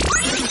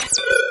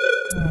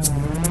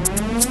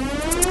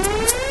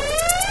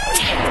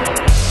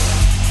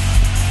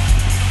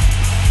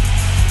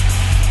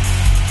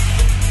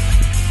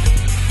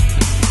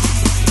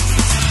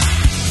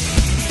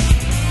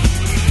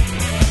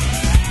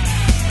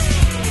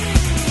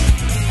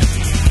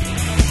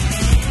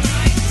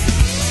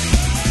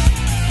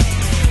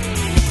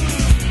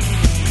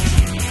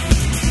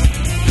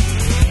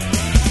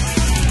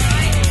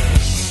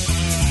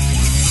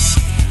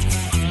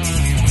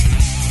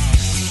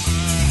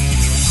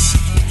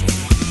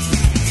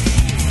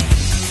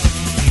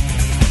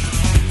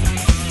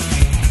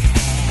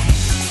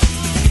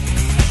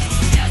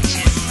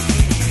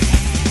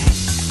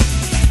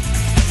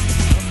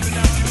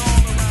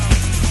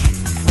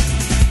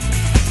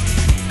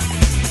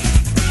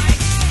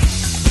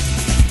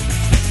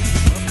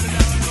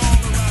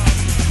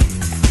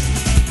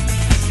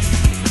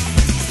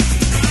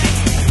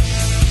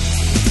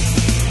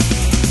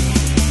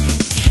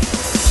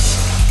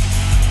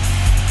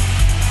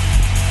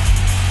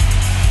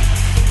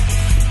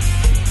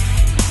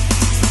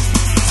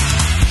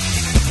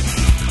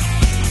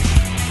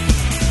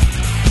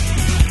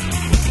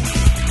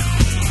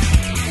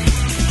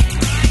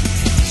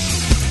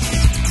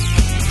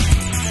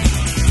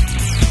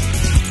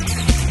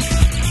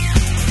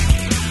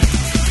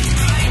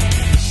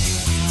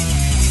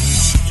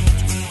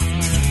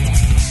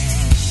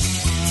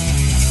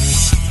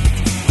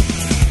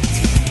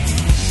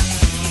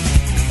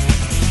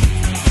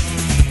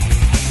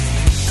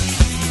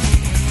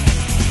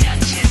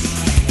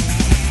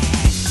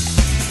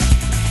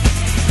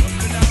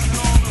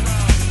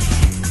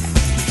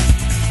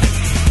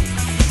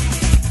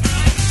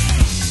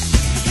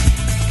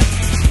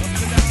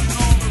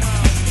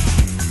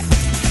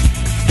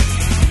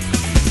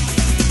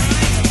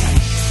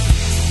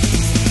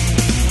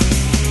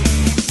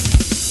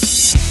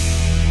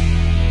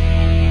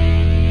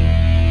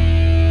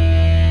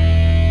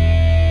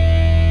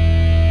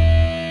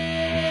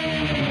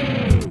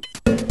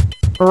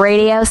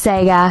 Radio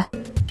Sega.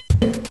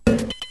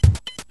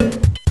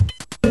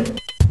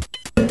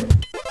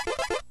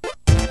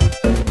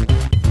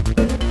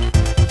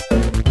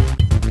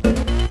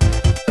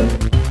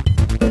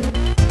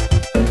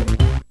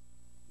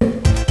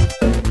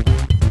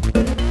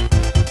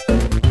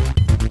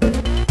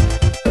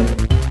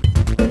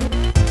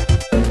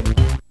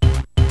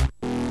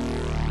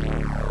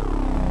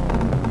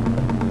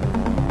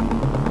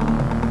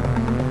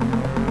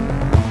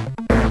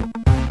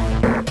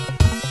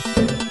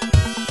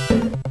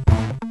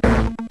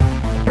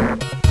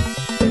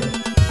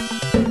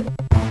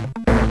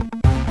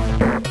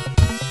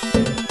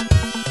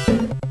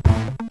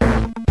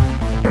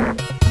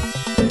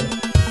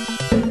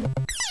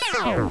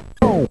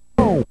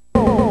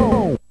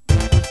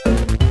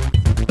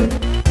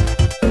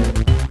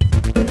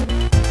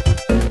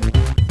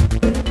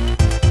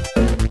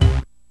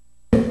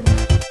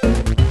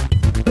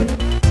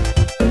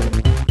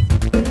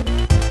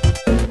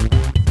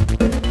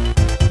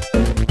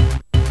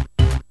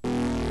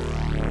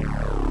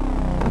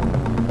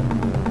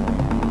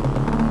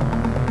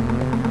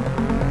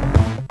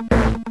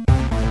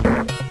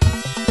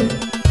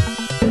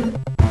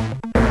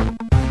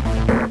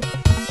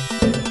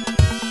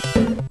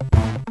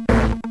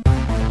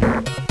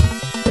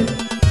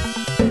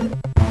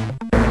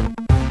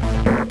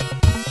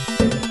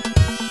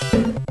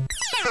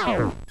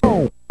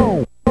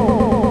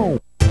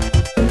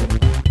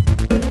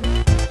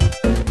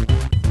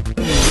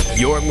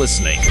 You're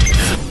listening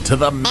to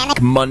the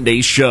Manic Monday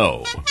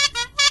Show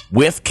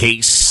with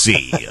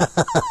KC.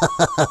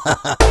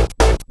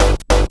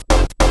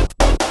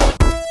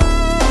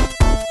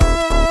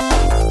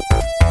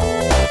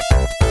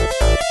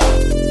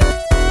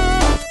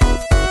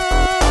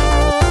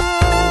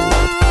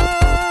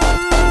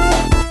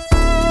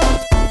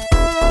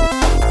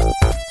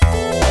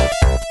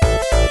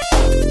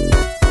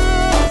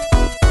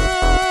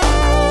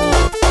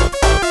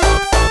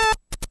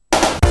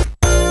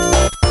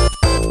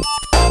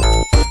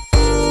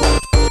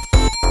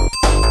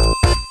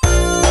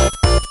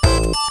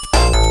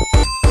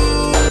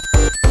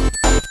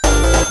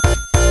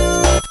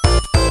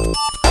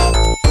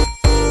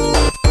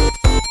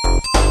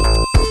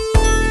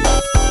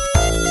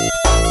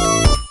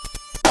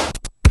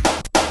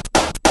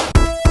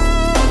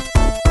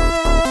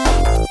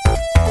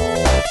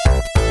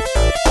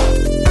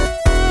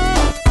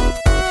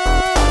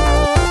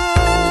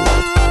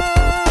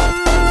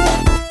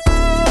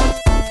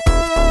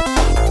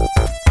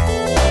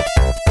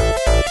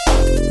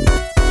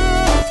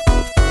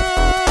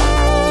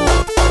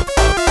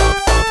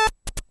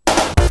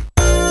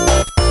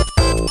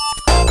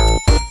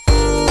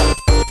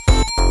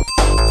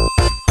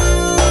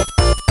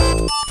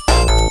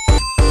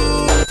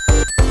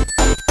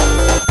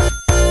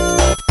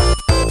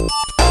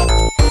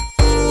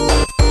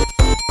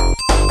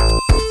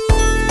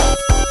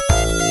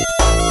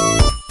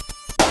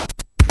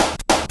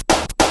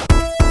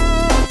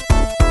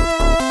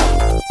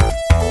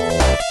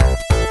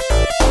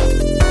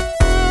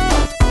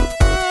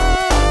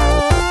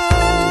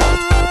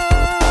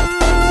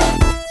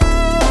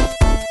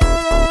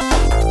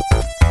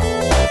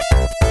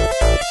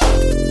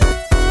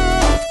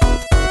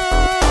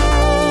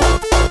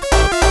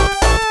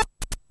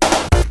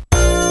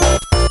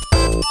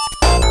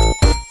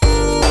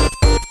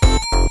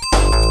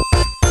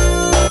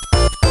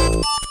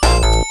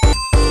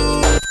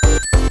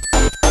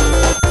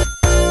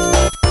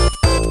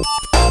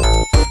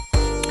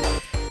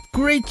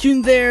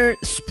 tune there,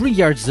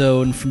 Springyard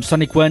Zone from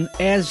Sonic 1,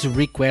 as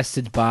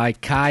requested by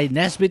Kai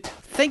Nesbit.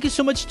 Thank you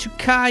so much to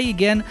Kai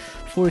again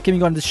for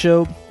coming on the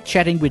show,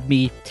 chatting with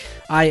me.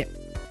 I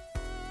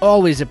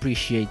always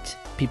appreciate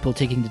people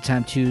taking the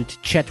time to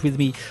chat with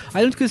me.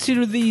 I don't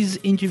consider these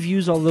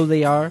interviews, although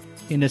they are,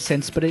 in a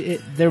sense, but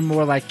they're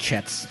more like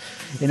chats.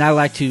 And I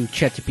like to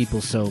chat to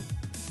people, so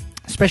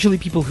especially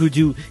people who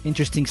do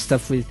interesting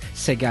stuff with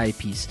Sega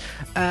IPs.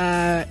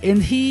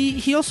 And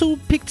he also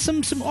picked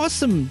some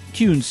awesome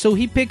tunes. So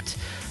he picked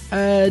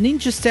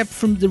Ninja Step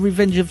from The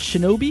Revenge of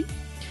Shinobi,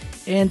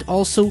 and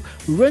also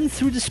Run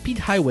Through the Speed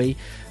Highway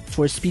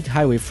for Speed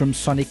Highway from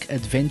Sonic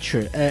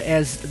Adventure,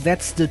 as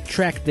that's the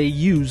track they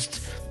used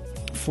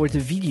for the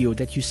video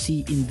that you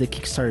see in the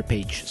Kickstarter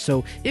page.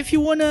 So if you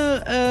want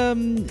to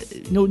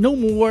know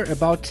more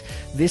about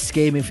this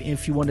game,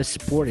 if you want to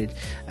support it,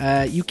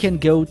 you can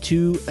go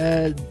to,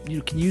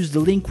 you can use the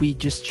link we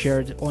just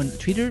shared on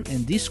Twitter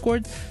and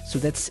Discord. So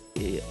that's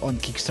on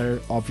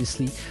Kickstarter,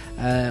 obviously,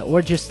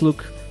 or just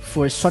look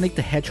for Sonic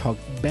the Hedgehog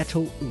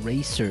Battle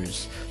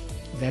Racers.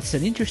 That's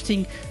an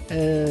interesting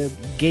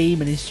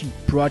game, an interesting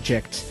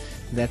project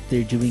that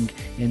they're doing,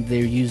 and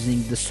they're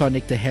using the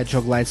Sonic the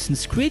Hedgehog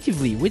license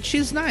creatively, which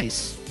is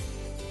nice.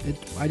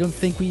 I don't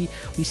think we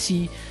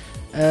see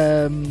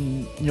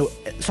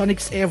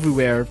Sonics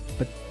everywhere,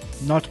 but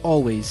not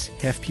always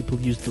have people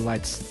use the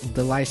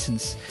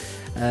license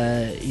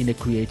in a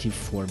creative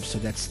form. So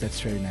that's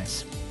very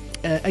nice.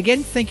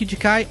 Again, thank you to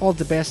Kai. All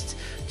the best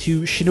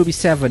to Shinobi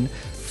 7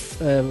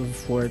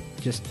 for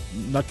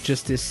not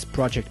just this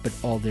project, but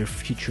all their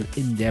future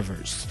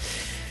endeavors.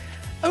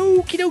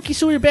 Okie dokie,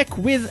 so we're back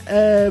with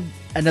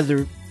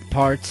another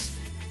part,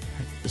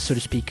 so to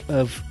speak,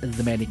 of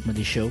the Manic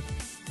Monday Show.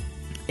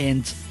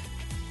 And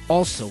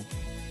also,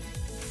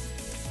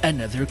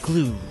 another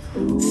clue.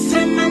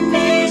 Say my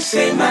name,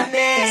 say my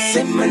name,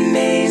 say my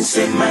name,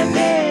 say my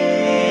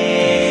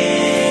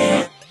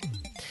name.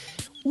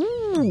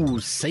 Ooh,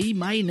 say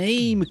my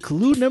name,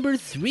 clue number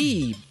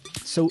 3.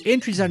 So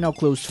entries are now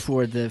closed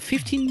for the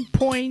 15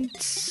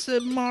 points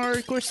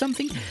mark or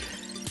something.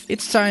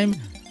 It's time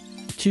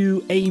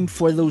to aim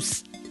for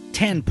those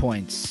 10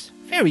 points.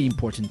 Very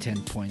important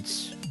 10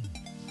 points.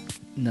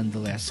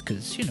 Nonetheless,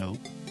 because,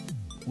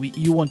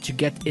 you want to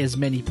get as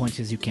many points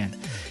as you can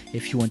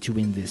if you want to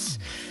win this.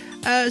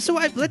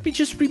 Let me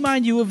just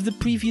remind you of the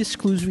previous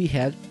clues we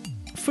had.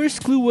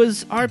 First clue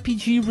was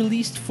RPG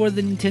released for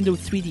the Nintendo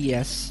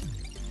 3DS.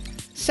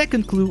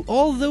 Second clue,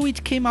 although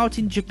it came out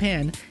in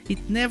Japan,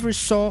 it never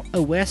saw a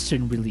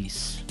Western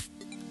release.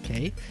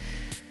 Okay.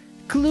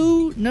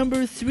 Clue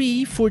number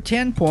 3 for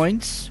 10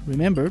 points.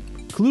 Remember,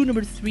 clue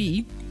number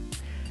 3,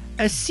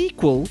 a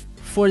sequel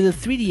for the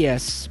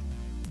 3DS,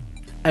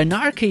 an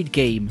arcade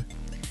game,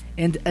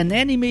 and an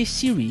anime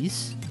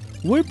series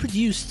were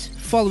produced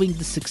following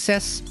the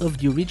success of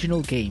the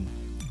original game.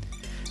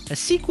 A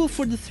sequel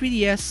for the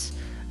 3DS,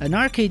 an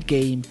arcade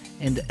game,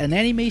 and an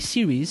anime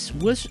series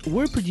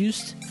were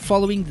produced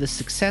following the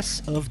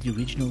success of the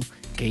original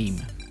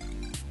game.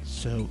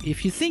 So,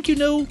 if you think you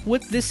know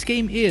what this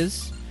game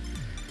is,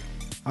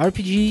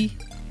 RPG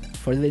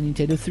for the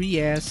Nintendo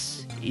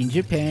 3DS in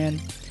Japan,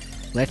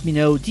 let me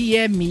know.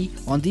 DM me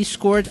on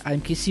Discord.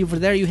 I'm KC over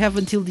there. You have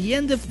until the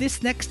end of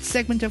this next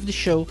segment of the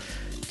show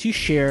to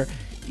share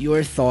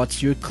your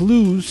thoughts, your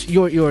clues,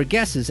 your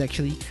guesses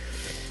actually.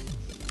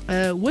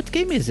 What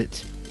game is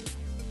it?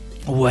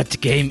 What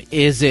game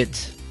is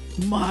it?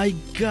 My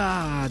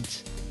god.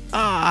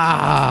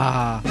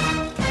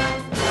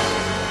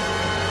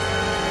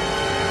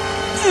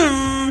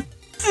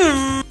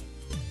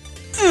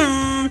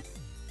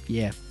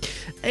 Yeah.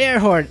 Air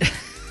horn.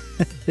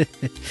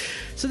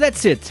 So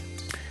that's it.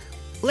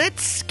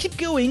 Let's keep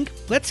going.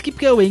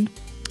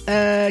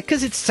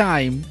 Because it's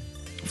time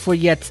for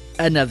yet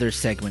another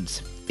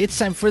segment. It's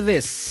time for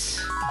this.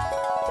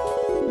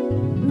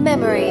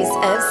 Memories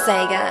of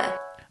Sega.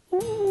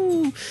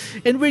 Ooh.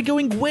 And we're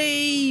going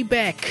way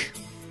back.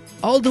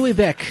 All the way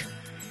back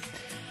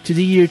to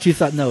the year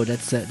 2000. No,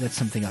 that's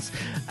something else.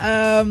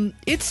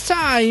 It's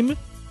time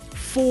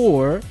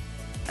for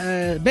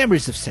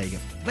Memories of Sega.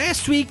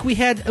 Last week we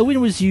had a winner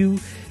was you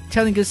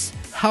telling us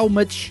how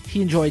much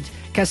he enjoyed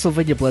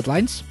Castlevania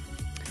Bloodlines.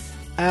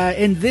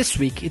 And this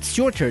week it's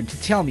your turn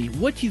to tell me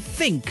what you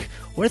think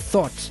or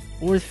thought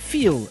or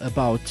feel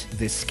about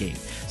this game.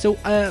 So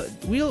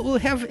we'll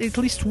have at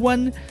least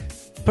one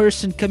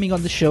person coming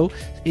on the show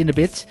in a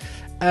bit.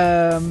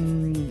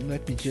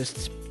 Let me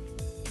just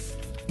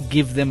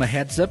give them a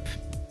heads up.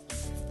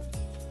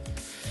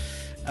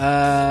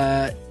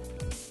 And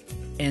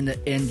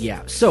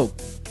yeah, so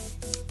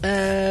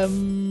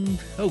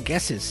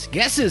guesses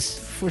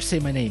for Say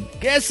My Name.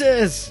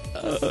 Guesses.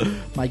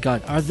 My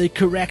god, are they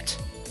correct?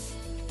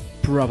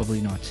 Probably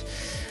not.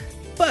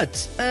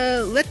 But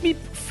let me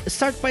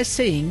start by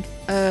saying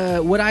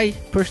what I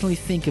personally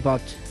think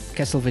about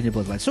Castlevania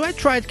Bloodlines. So I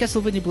tried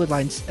Castlevania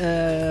Bloodlines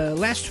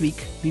last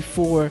week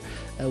before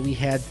we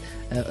had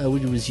we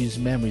was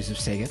using Memories of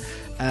Sega,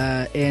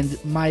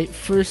 and my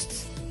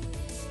first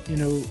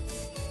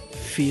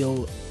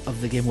feel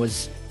of the game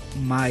was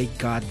my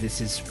God,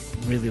 this is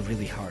really,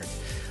 really hard.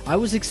 I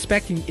was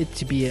expecting it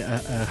to be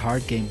a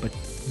hard game, but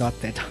not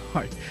that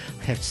hard,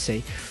 I have to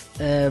say.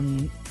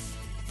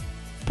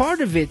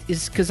 Part of it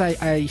is because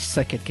I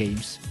suck at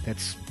games.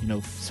 That's,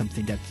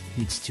 something that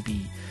needs to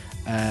be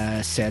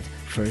said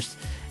first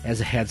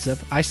as a heads up.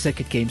 I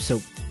suck at games,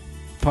 so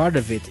part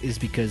of it is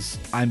because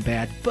I'm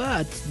bad,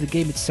 but the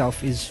game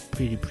itself is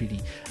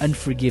pretty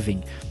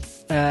unforgiving.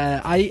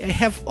 I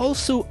have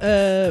also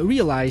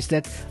realized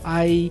that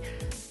I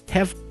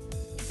have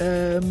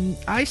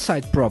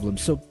eyesight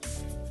problems. So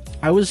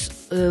I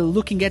was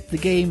looking at the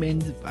game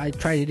and I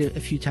tried it a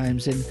few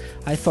times, and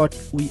I thought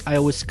I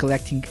was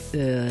collecting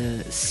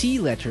C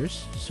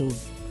letters. So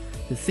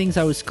the things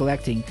I was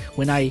collecting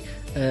when I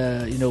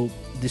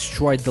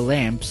destroyed the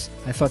lamps,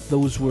 I thought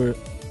those were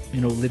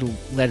little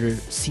letter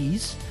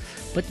C's,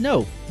 but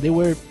no, they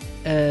were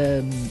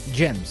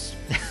gems.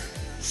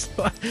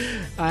 So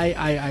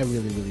I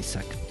really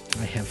suck.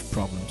 I have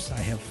problems. I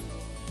have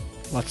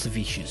lots of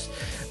issues.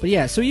 But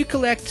yeah, so you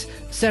collect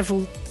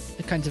several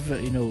kinds of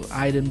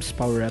items,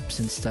 power-ups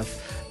and stuff.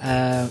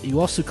 You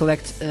also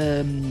collect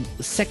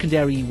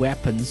secondary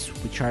weapons,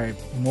 which are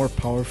more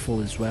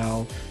powerful as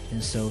well.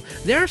 And so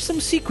there are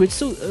some secrets.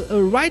 So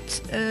I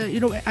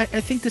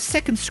think the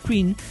second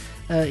screen,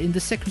 in the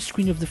second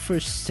screen of the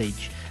first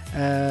stage,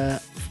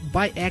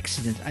 by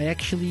accident, I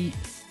actually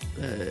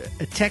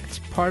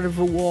attacked part of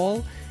a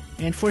wall,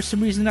 and for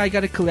some reason I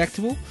got a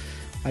collectible.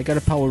 I got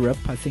a power-up.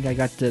 I think I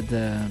got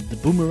the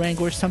boomerang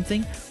or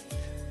something.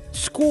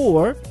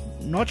 Score.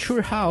 Not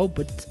sure how,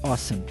 but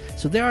awesome.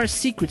 So there are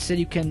secrets that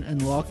you can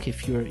unlock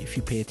if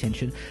you pay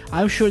attention.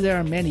 I'm sure there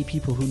are many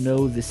people who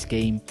know this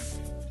game,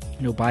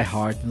 by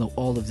heart, know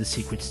all of the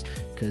secrets,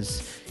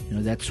 because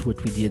that's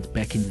what we did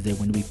back in the day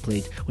when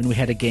we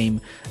had a game.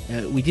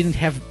 We didn't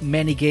have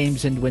many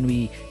games, and when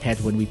we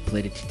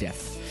played it to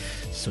death.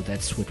 So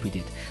that's what we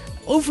did.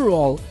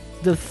 Overall,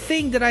 the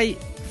thing that I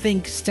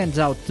think stands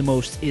out the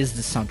most is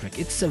the soundtrack.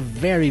 It's a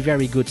very,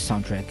 very good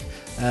soundtrack.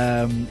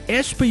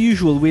 As per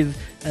usual with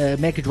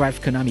Mega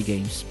Drive Konami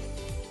games,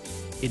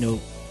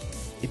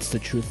 it's the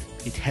truth.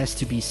 It has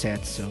to be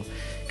said. So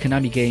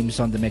Konami games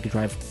on the Mega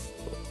Drive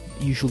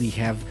usually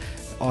have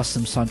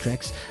awesome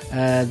soundtracks.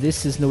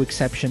 This is no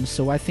exception.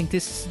 So I think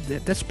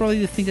that's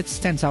probably the thing that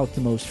stands out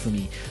the most for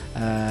me.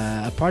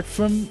 Apart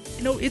from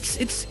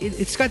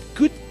it's got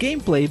good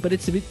gameplay, but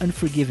it's a bit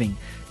unforgiving.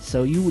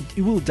 So you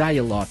will die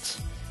a lot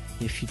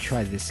if you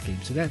try this game.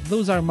 So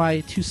those are my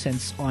 2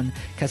 cents on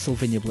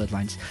Castlevania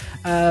Bloodlines.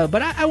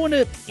 But I want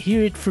to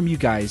hear it from you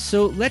guys.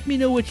 So let me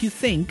know what you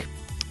think.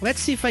 Let's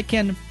see if I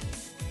can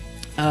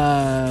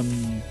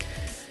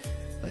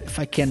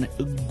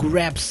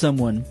grab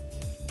someone.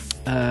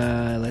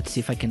 Let's see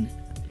if I can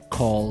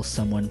call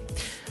someone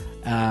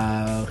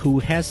who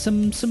has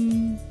some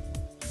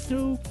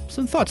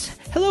thoughts.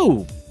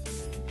 Hello.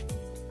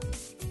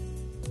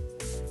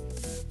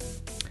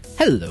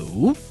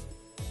 Hello.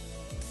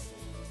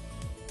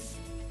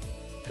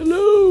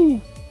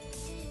 Hello.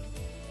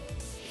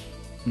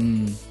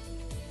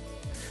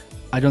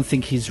 I don't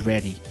think he's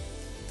ready.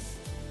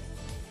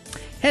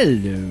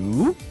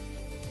 Hello.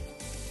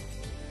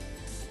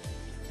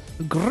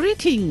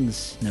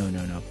 Greetings. No.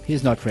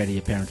 He's not ready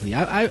apparently.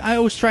 I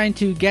was trying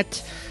to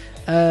get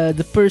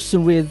the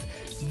person with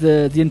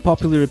the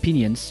unpopular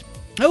opinions.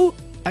 Oh,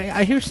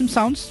 I hear some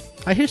sounds.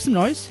 I hear some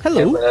noise.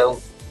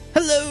 Hello.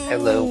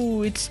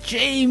 Hello. It's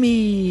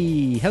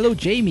Jamie. Hello,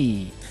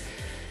 Jamie.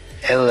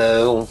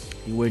 Hello.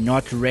 You were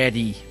not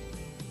ready.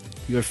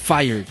 You're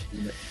fired.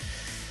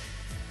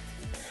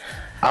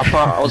 I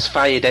thought I was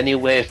fired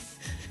anyway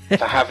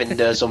for having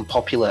those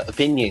unpopular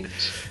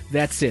opinions.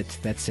 That's it.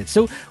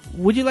 So,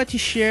 would you like to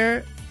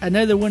share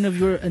another one of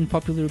your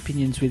unpopular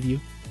opinions with you?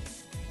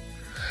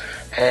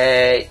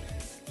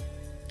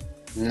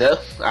 No,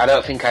 I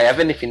don't think I have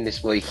anything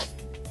this week.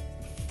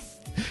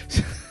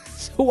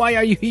 So why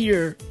are you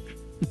here?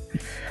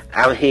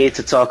 I'm here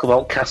to talk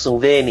about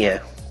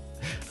Castlevania.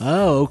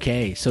 Oh,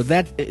 okay. So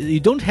that you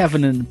don't have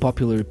an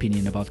unpopular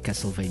opinion about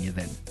Castlevania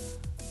then?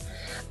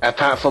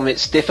 Apart from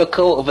it's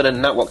difficult, other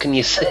than that, what can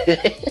you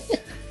say?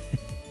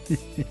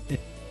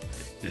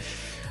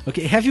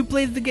 Okay, have you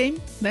played the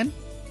game then?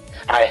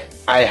 I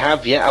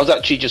have, yeah. I was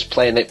actually just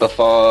playing it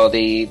before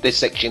this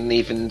section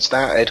even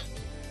started.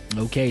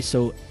 Okay,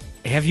 so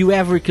have you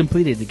ever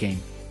completed the game?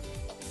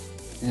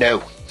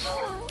 No.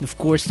 Of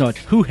course not.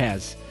 Who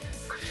has?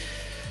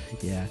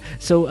 Yeah.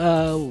 So,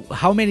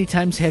 how many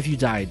times have you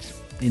died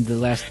in the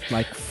last,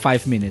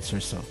 5 minutes or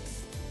so?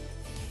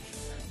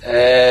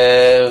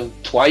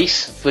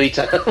 Twice, 3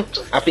 times.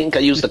 I think I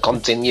used the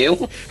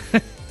continue.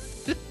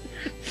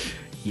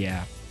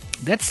 Yeah.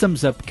 That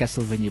sums up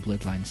Castlevania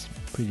Bloodlines,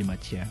 pretty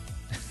much, yeah.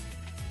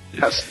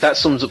 That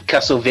sums up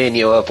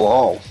Castlevania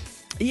overall.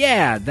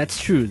 Yeah, that's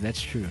true,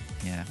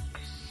 yeah.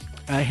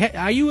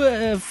 Are you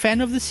a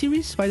fan of the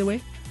series, by the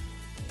way?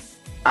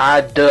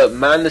 I don't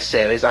mind the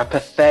series. I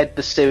preferred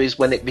the series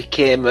when it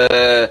became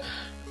an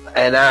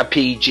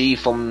RPG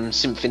from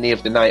Symphony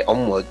of the Night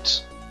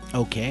onwards.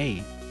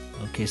 Okay,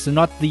 so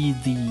not the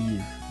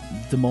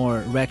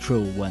more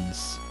retro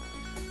ones.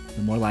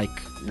 The more like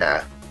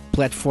Nah.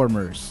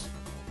 platformers,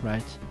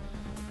 right?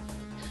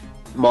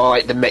 More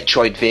like the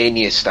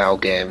Metroidvania style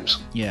games.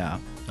 Yeah.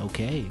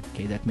 Okay,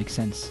 that makes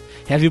sense.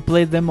 Have you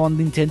played them on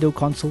Nintendo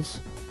consoles?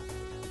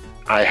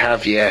 I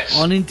have, yes.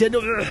 On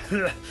Nintendo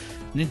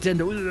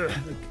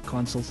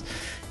consoles.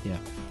 Yeah.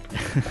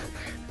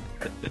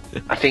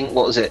 I think,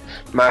 what was it?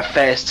 My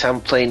first time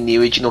playing the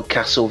original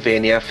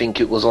Castlevania, I think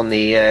it was on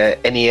the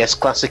NES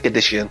Classic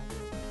Edition.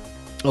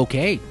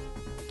 Okay,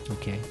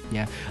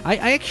 yeah.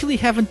 I actually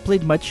haven't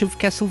played much of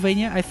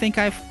Castlevania. I think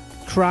I've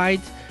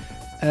tried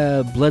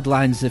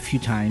Bloodlines a few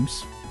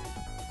times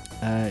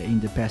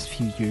in the past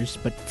few years,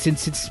 but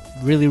since it's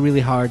really,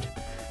 really hard,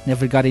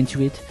 never got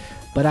into it.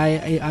 But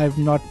I'm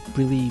not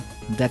really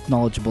that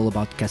knowledgeable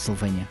about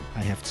Castlevania,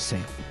 I have to say.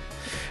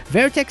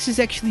 Vertex is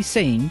actually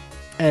saying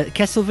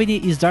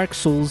Castlevania is Dark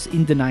Souls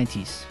in the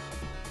 90s.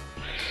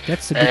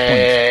 That's a good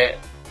point.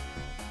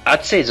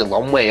 I'd say it's a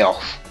long way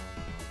off.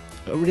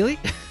 Oh, really?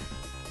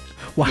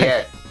 Why?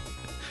 Yeah.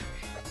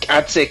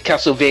 I'd say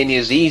Castlevania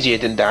is easier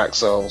than Dark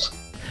Souls.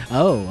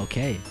 Oh,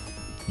 okay.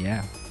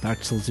 Yeah,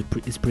 Dark Souls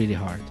is pretty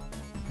hard.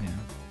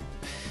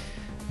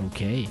 Yeah.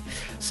 Okay.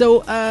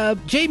 So,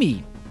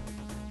 Jamie,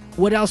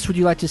 what else would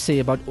you like to say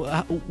about...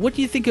 what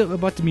do you think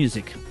about the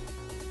music?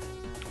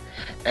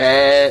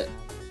 I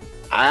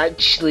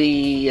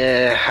actually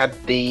had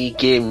the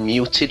game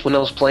muted when I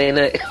was playing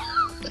it.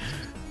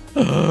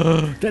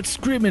 That's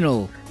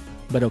criminal.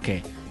 But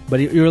okay.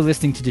 But you're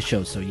listening to the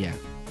show, so yeah.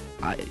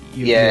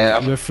 You're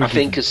I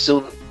think as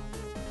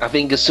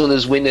soon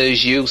as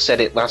Winners You said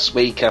it last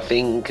week, I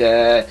think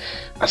I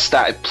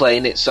started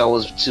playing it, so I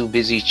was too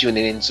busy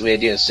tuning into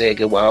Radio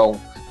Sega while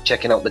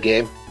checking out the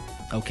game.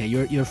 Okay,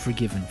 you're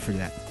forgiven for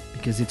that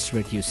because it's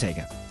Radio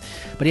Sega.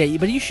 But yeah,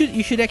 but you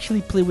should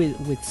actually play with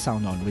the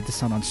sound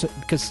on, so,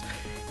 because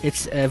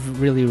it's a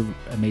really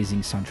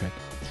amazing soundtrack.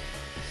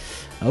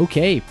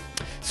 Okay,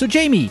 so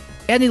Jamie,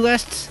 any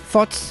last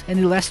thoughts,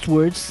 any last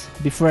words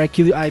before I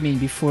kill you? I mean,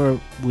 before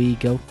we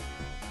go.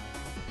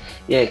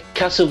 Yeah,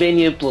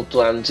 Castlevania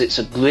Bloodlines, it's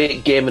a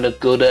great game and a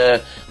good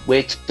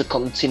way to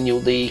continue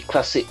the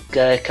classic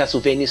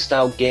Castlevania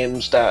style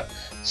games that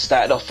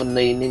started off on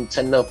the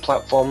Nintendo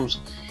platforms.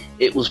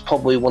 It was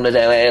probably one of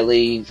their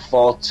early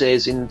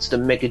fortes into the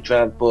Mega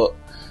Drive, but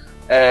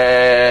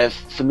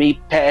for me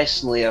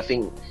personally, I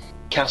think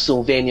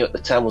Castlevania at the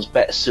time was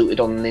better suited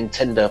on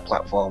Nintendo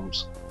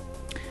platforms.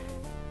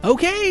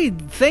 Okay,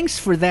 thanks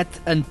for that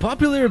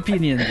unpopular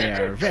opinion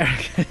there.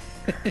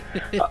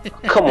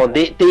 Come on,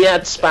 they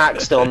had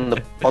Sparks on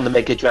the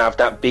Mega Drive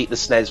that beat the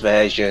SNES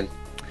version.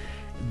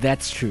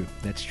 That's true.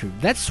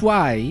 That's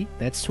why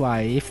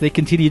if they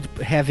continued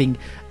having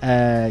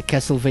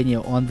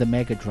Castlevania on the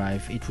Mega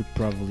Drive, it would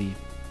probably,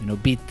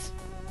 beat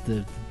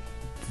the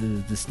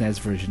SNES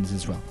versions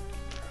as well.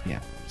 Yeah.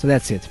 So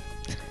that's it.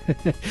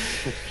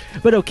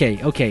 But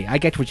okay, I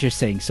get what you're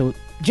saying. So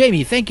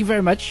Jamie, thank you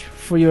very much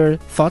for your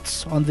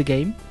thoughts on the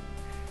game.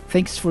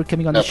 Thanks for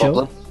coming on the show.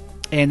 Problem.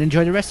 And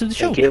enjoy the rest of the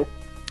show. Thank you.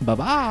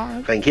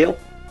 Bye-bye. Thank you.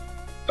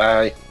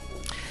 Bye.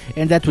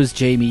 And that was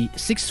Jamie,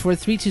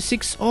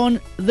 64326 on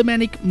the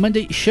Manic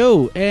Monday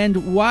Show.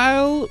 And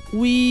while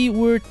we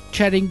were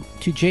chatting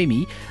to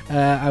Jamie,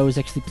 I was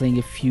actually playing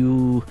a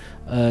few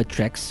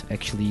tracks.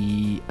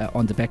 Actually,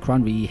 on the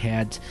background we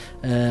had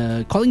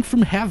Calling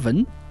from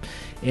Heaven,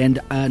 and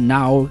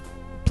now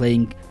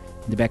playing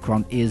in the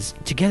background is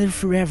Together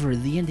Forever,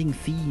 the ending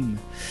theme.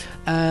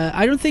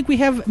 I don't think we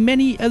have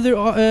many other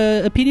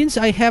opinions.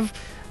 We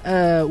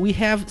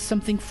have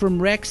something from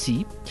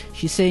Rexy.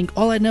 She's saying,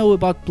 all I know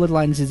about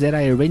Bloodlines is that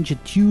I arranged a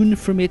tune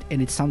from it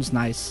and it sounds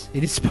nice.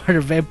 It is part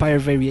of Vampire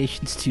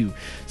Variations too.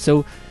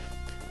 So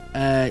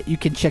you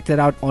can check that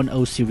out on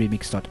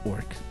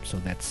ocremix.org. So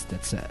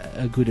that's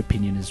a good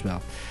opinion as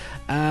well.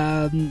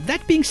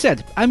 That being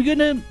said, I'm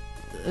gonna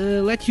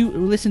let you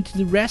listen to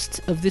the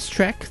rest of this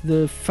track,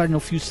 the final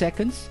few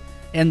seconds,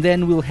 and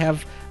then we'll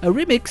have a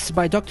remix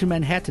by Dr.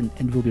 Manhattan,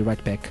 and we'll be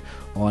right back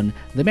on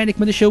the Manic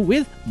Monday Show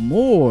with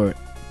more.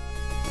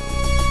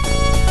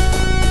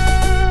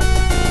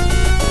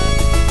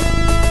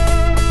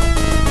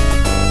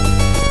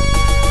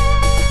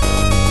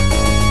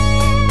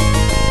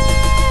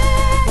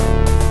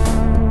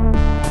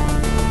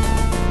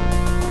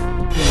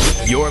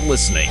 You're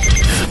listening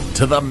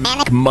to the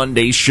Manic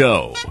Monday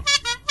Show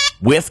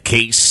with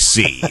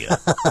KC.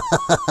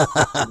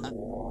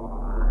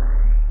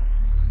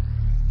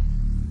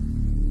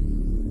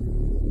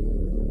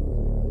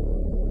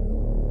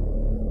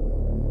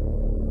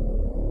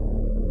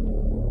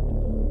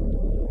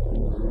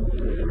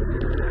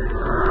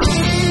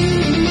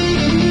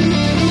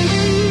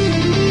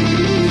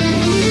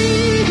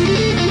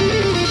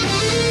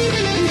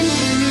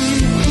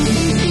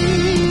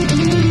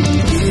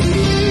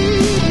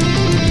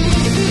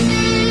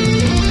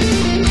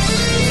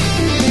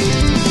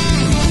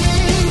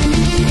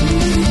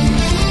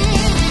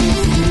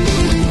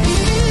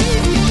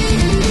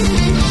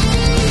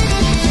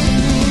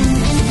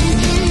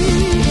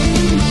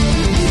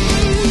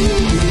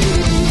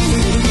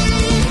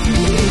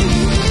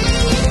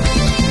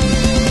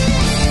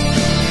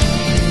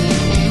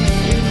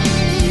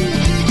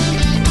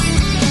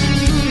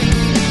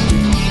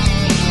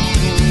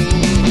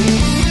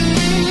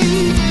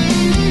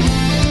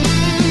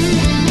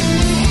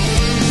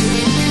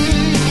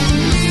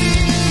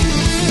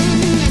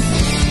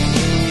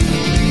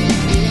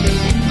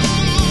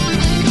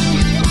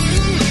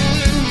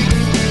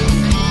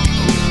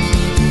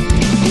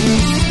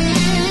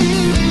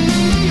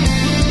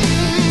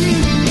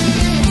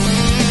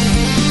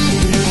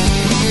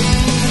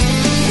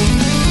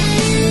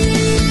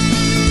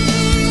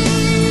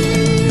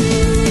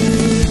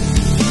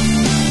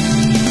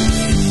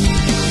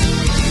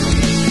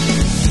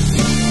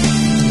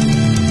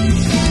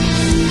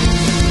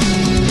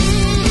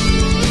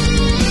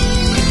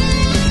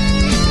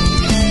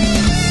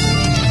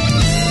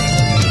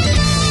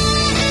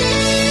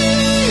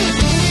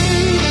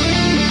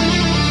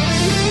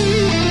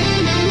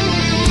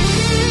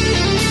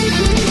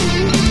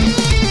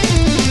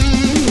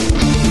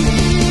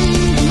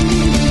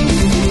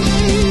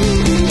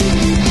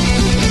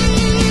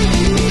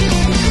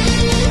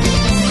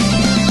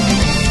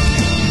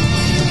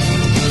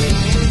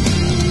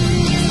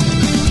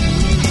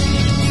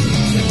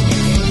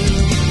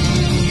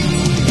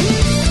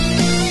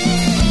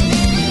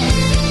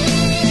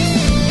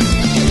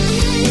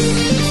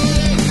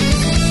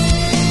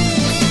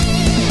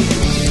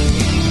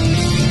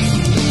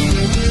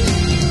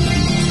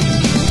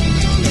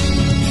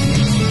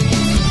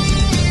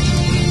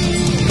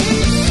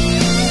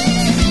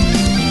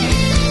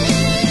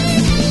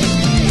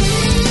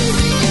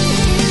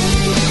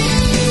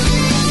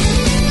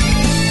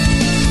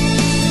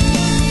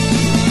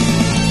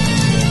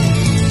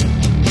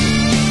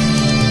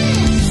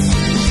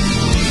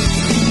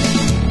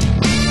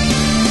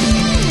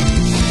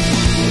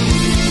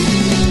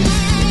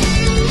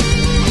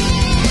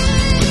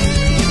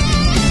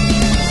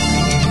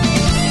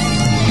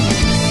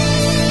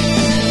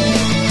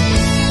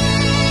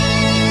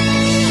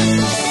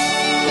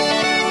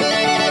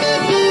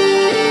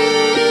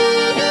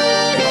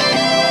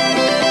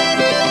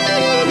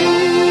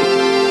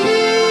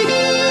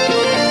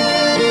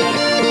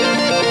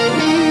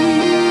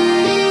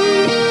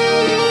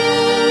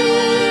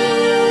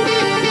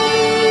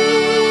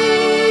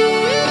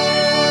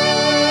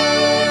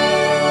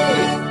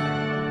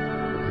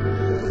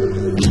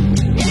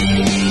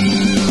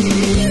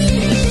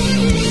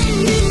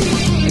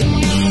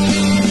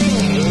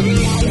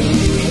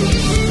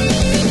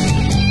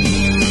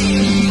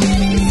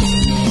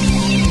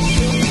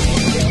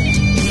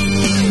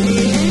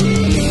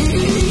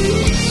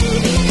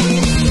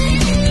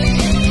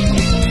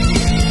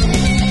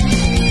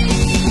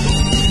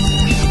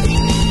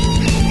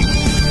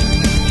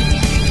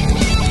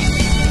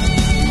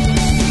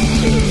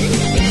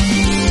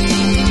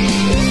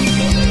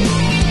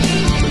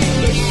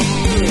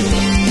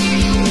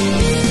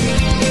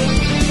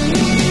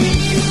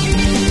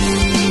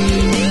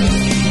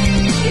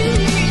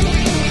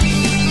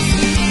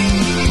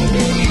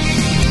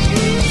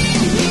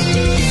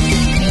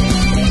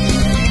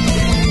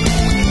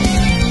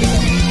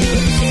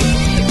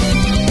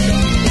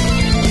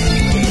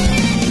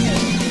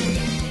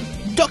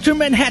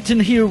 Manhattan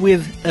here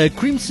with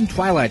Crimson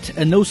Twilight,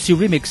 an OC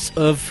remix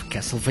of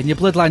Castlevania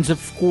Bloodlines,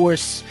 of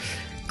course.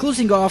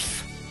 Closing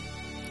off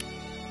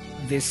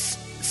this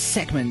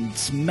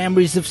segment,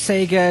 Memories of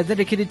Sega,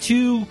 dedicated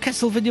to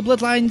Castlevania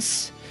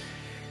Bloodlines.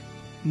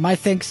 My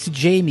thanks to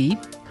Jamie,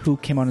 who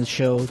came on the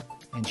show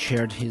and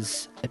shared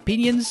his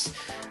opinions.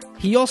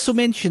 He also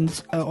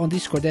mentioned on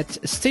Discord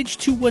that Stage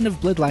 2-1 of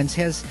Bloodlines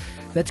has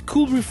that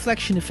cool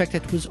reflection effect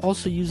that was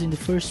also used in the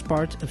first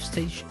part of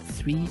Stage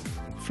 3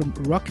 from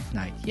Rocket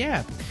Knight.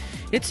 Yeah,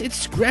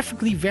 it's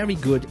graphically very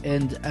good,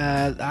 and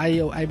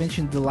I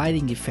mentioned the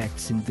lighting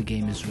effects in the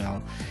game as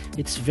well.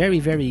 It's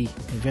very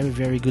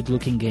good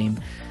looking game,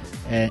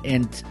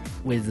 and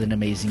with an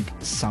amazing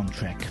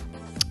soundtrack.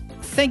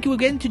 Thank you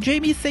again to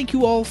Jamie. Thank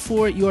you all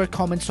for your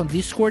comments on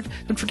Discord.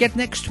 Don't forget,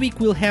 next week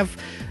we'll have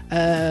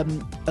A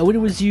Winner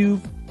Was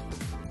You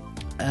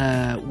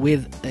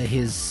with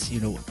his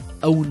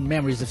own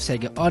memories of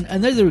Sega on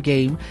another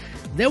game.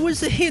 There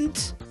was a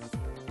hint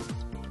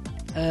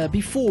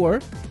before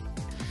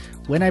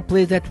when I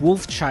played that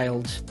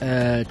Wolfchild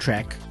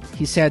track.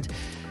 He said,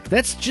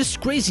 "That's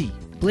just crazy,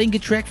 playing a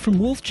track from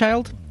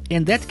Wolfchild,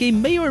 and that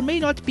game may or may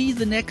not be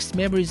the next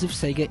Memories of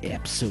Sega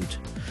episode."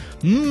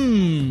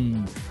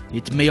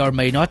 It may or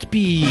may not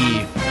be.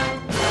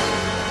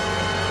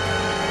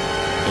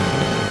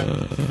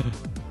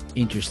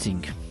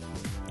 Interesting.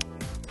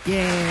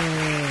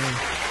 Yeah.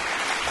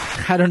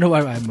 I don't know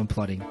why I'm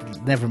applauding.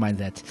 Never mind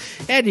that.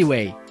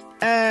 Anyway,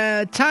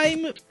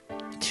 time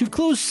to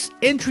close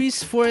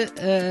entries for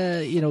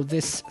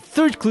this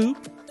third clue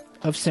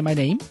of Say My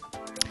Name,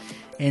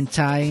 and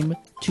time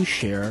to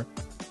share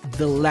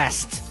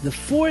the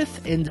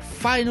fourth and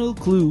final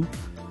clue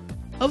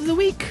of the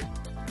week.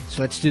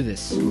 So let's do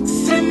this.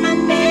 Say my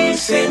name,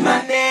 say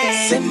my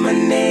name, say my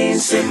name,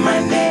 say my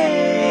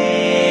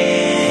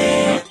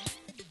name.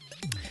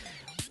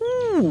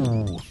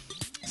 Ooh.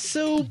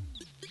 So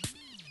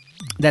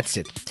that's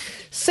it.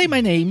 Say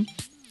my name.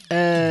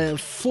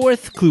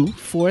 Fourth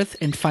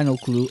and final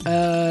clue.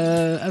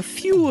 A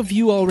few of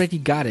you already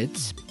got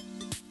it.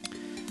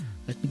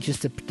 Let me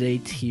just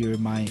update here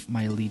my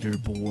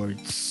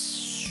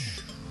leaderboards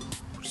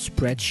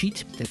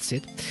spreadsheet. That's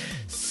it.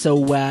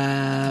 So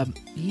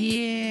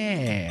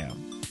yeah,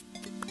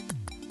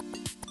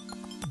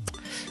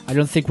 I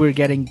don't think we're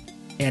getting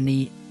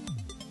any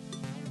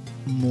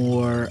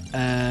more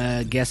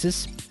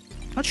guesses.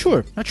 Not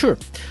sure.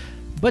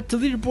 But the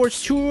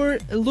leaderboards sure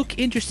look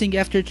interesting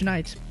after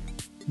tonight.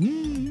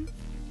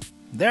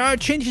 There are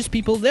changes,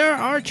 people. There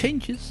are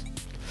changes.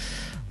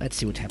 Let's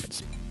see what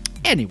happens.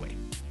 Anyway,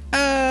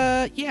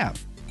 yeah,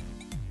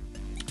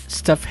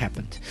 stuff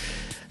happened.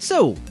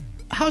 So,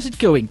 how's it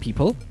going,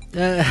 people?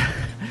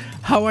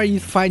 How are you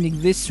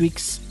finding this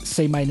week's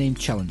Say My Name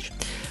challenge?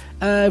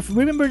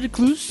 Remember the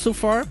clues so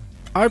far?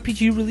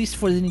 RPG released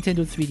for the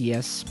Nintendo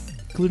 3DS.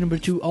 Clue number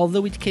 2,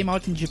 although it came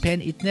out in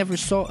Japan, it never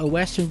saw a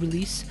Western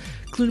release.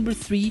 Clue number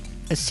 3,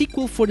 a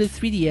sequel for the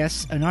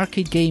 3DS, an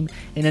arcade game,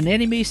 and an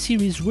anime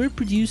series were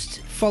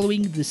produced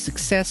following the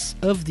success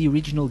of the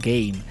original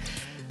game.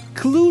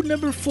 Clue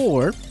number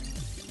 4,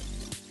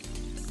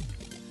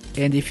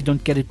 and if you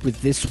don't get it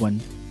with this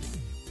one,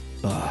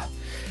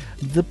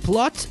 the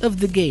plot of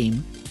the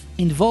game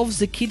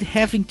involves a kid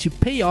having to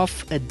pay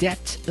off a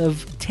debt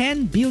of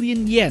 10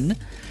 billion yen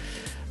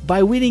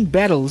by winning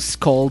battles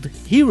called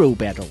hero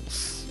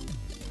battles.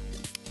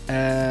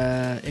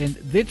 And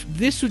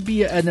this would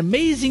be an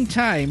amazing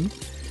time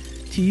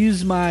to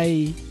use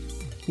my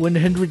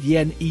 100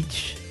 yen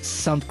each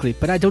sound clip,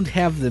 but I don't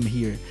have them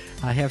here.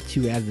 I have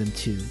to add them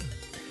to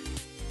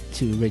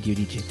Radio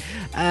DJ.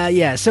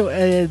 So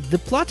the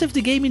plot of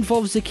the game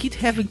involves a kid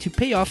having to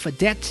pay off a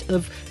debt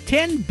of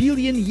 10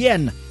 billion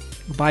yen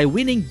by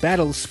winning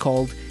battles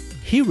called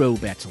hero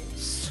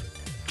battles.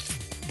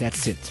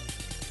 That's it.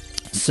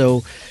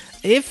 So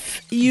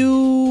if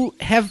you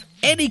have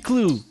any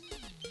clue,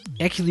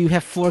 actually you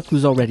have 4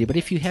 clues already, but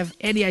if you have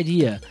any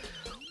idea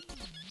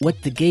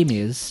what the game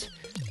is,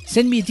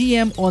 send me a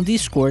DM on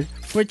Discord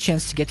for a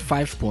chance to get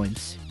 5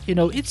 points.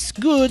 It's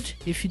good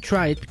if you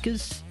try it,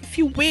 because if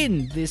you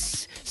win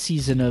this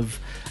season of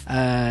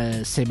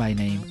Say My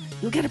Name,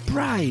 you'll get a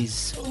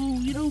prize.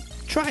 Oh,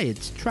 try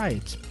it.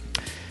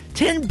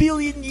 10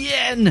 billion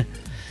yen,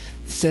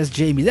 says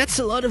Jamie. That's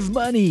a lot of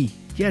money.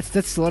 Yes,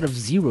 that's a lot of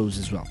zeros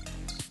as well.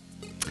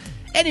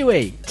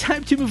 Anyway,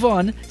 time to move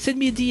on. Send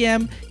me a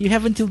DM. You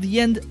have until the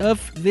end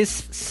of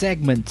this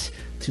segment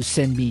to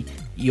send me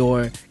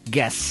your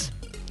guess.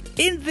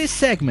 In this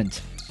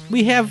segment,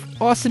 we have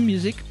awesome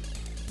music.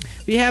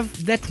 We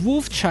have that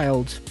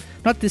Wolfchild.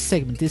 Not this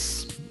segment,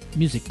 this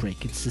music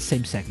break. It's the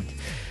same segment.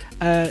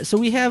 So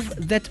we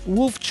have that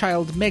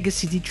Wolfchild Mega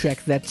CD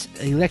track that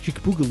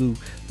Electric Boogaloo,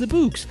 the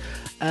Boogs,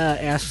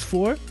 asked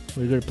for.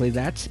 We're going to play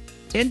that.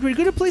 And we're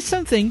going to play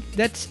something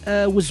that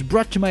was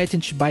brought to my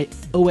attention by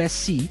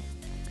OSC.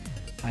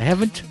 I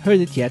haven't heard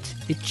it yet.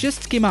 It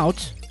just came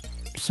out,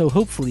 so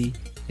hopefully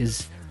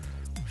is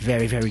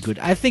very, very good.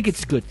 I think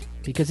it's good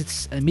because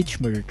it's a Mitch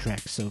Murder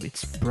track, so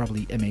it's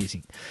probably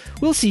amazing.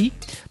 We'll see.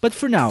 But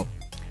for now,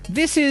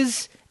 this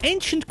is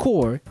Ancient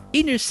Core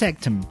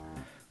Intersectum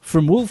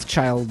from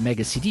Wolfchild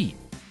Mega CD.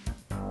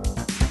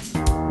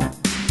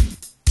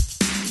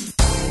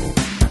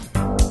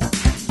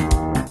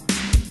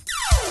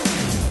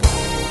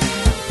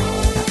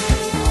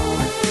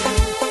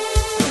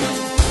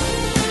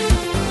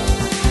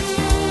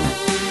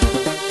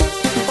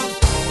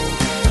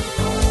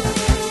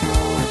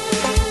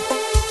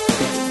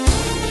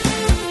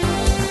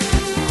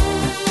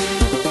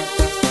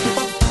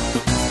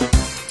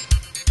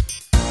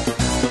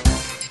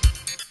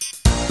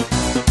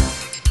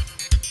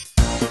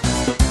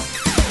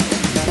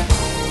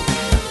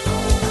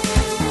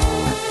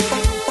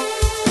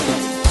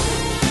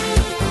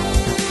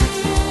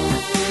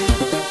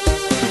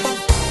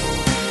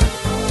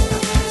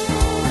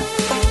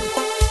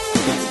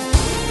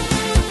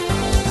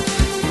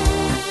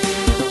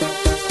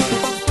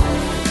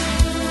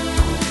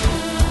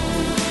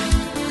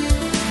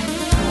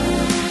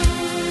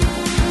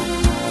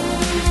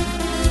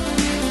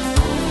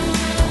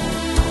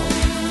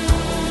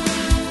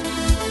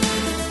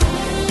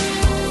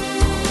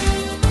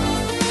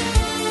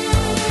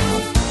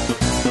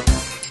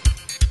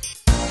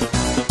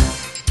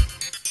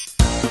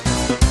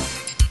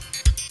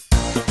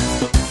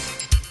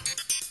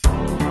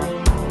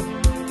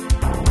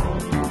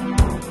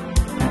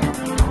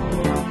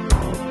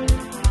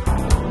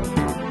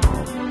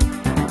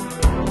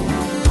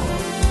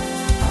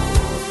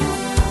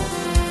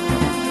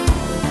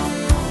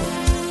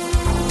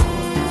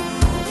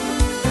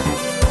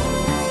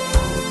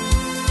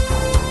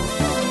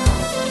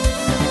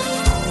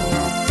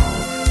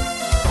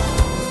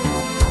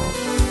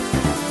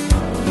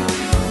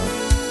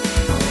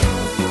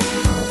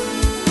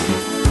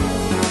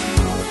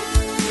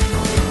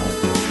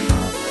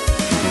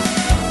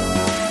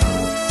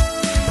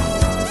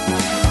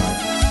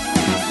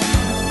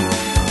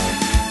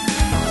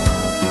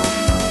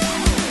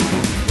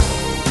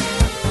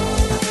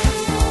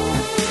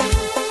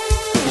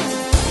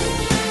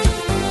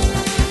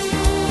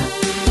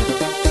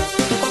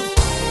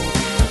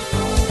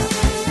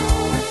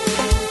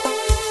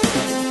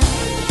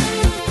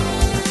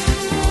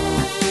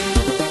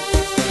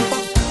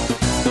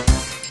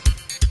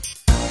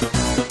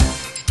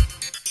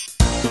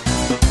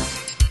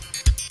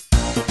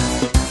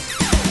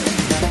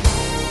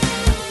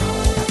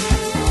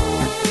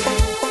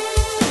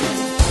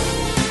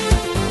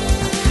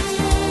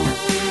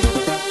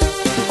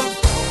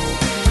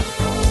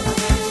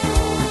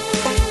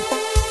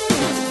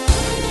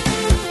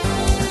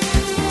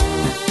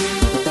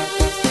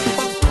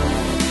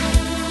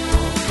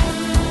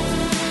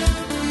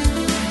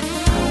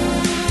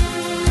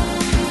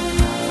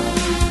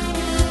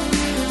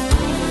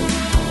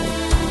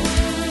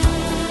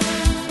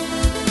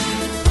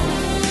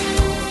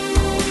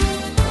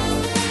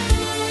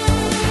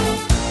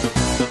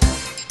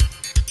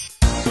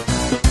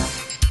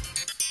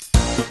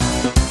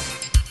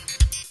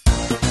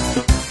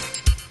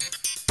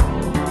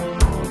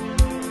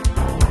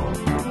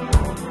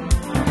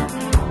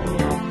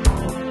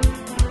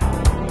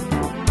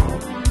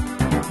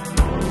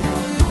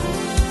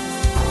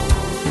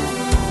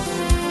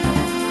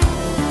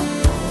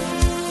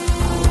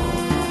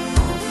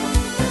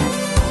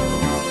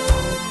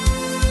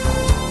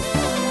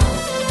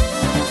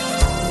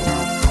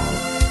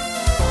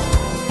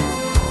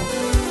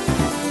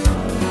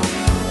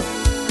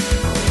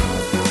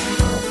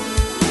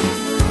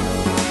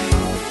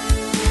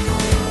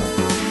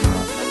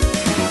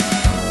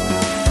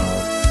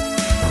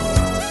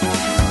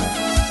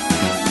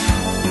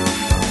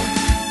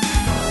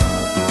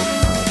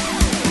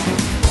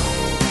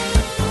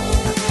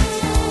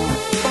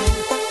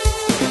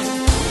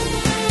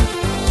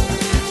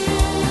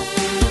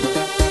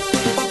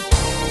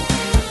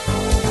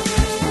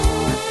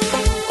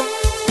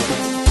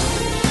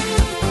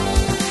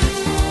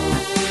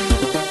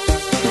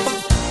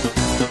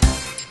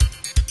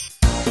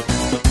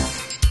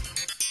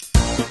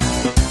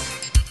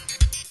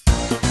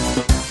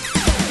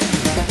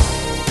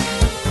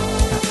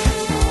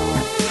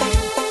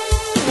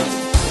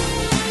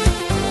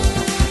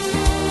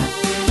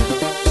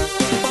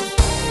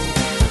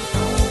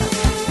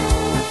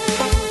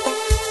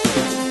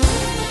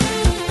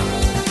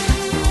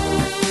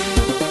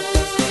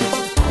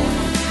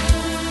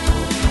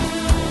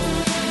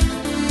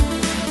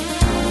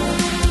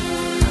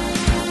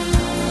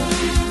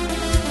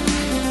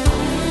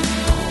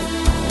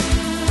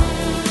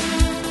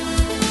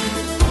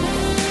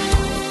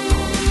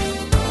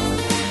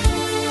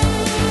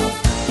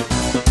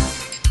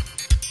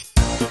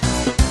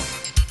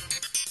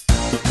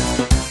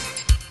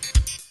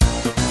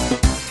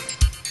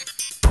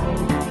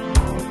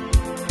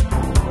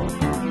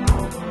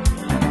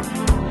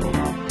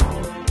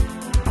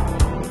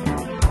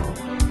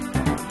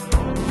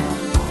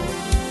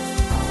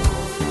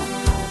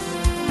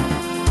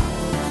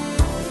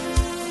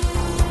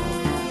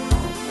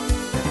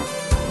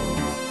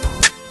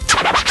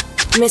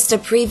 Missed a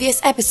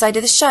previous episode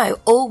of the show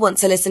or want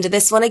to listen to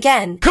this one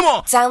again? Come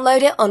on!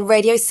 Download it on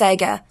Radio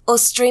Sega or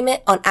stream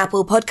it on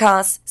Apple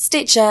Podcasts,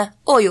 Stitcher,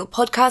 or your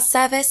podcast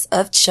service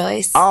of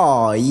choice.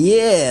 Oh,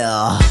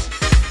 yeah!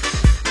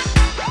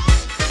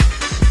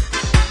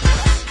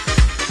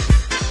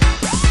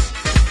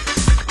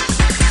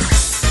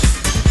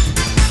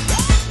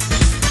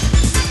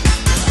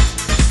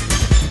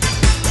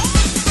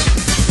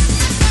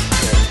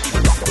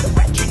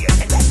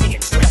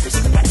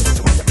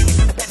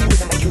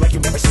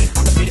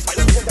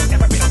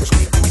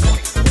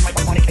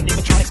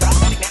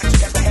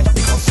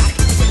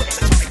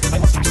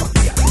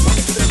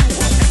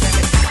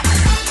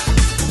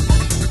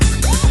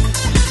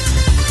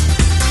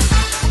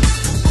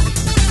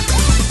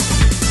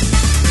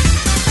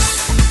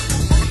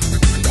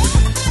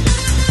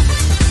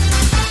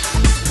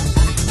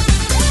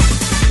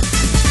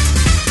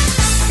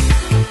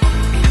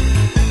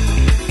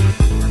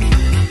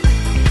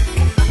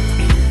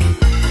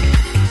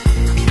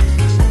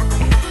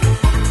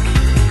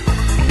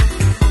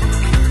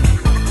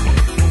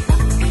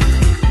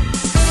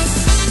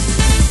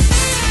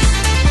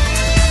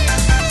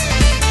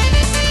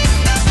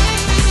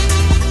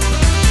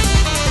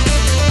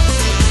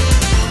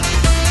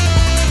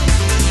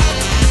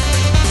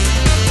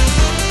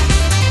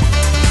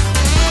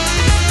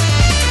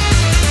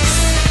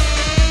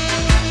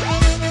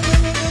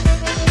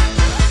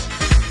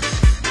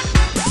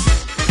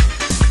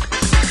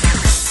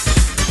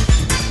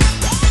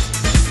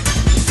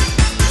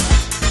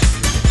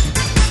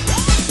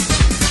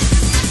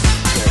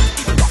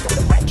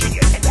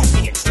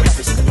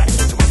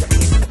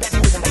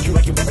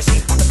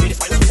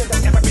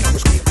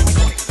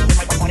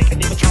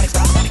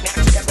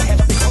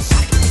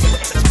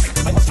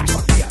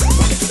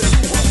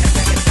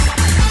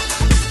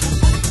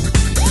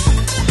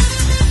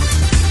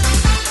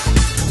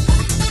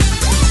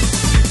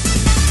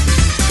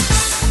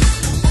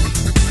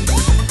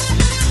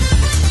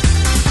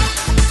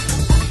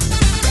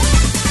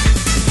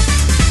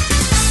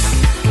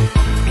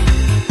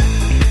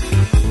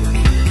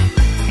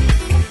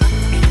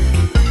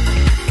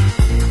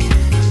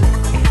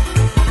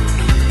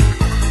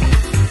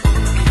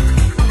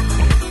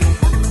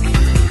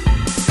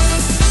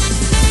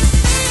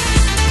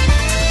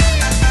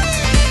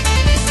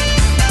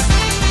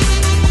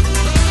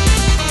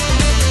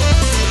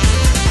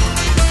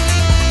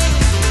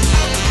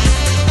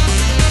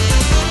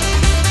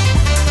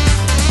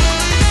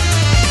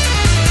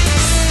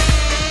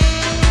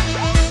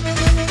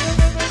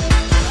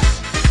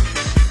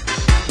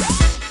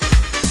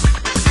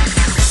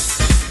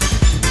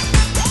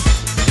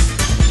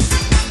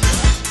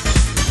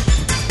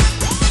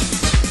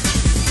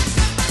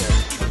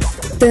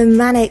 The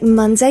Manic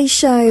Monday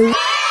Show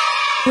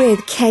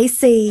with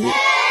Casey.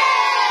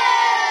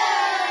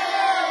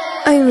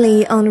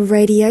 Only on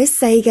Radio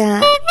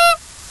Sega.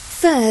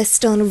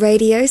 First on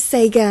Radio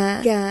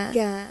Sega.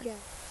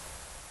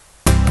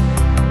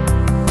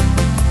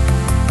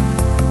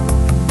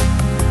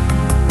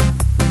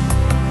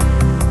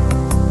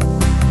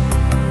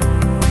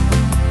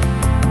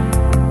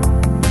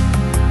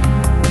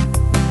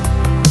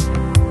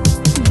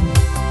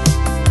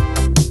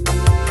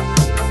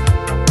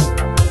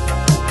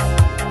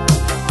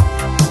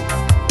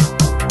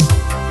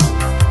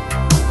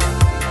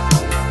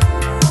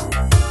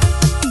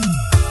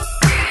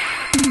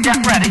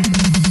 Get ready.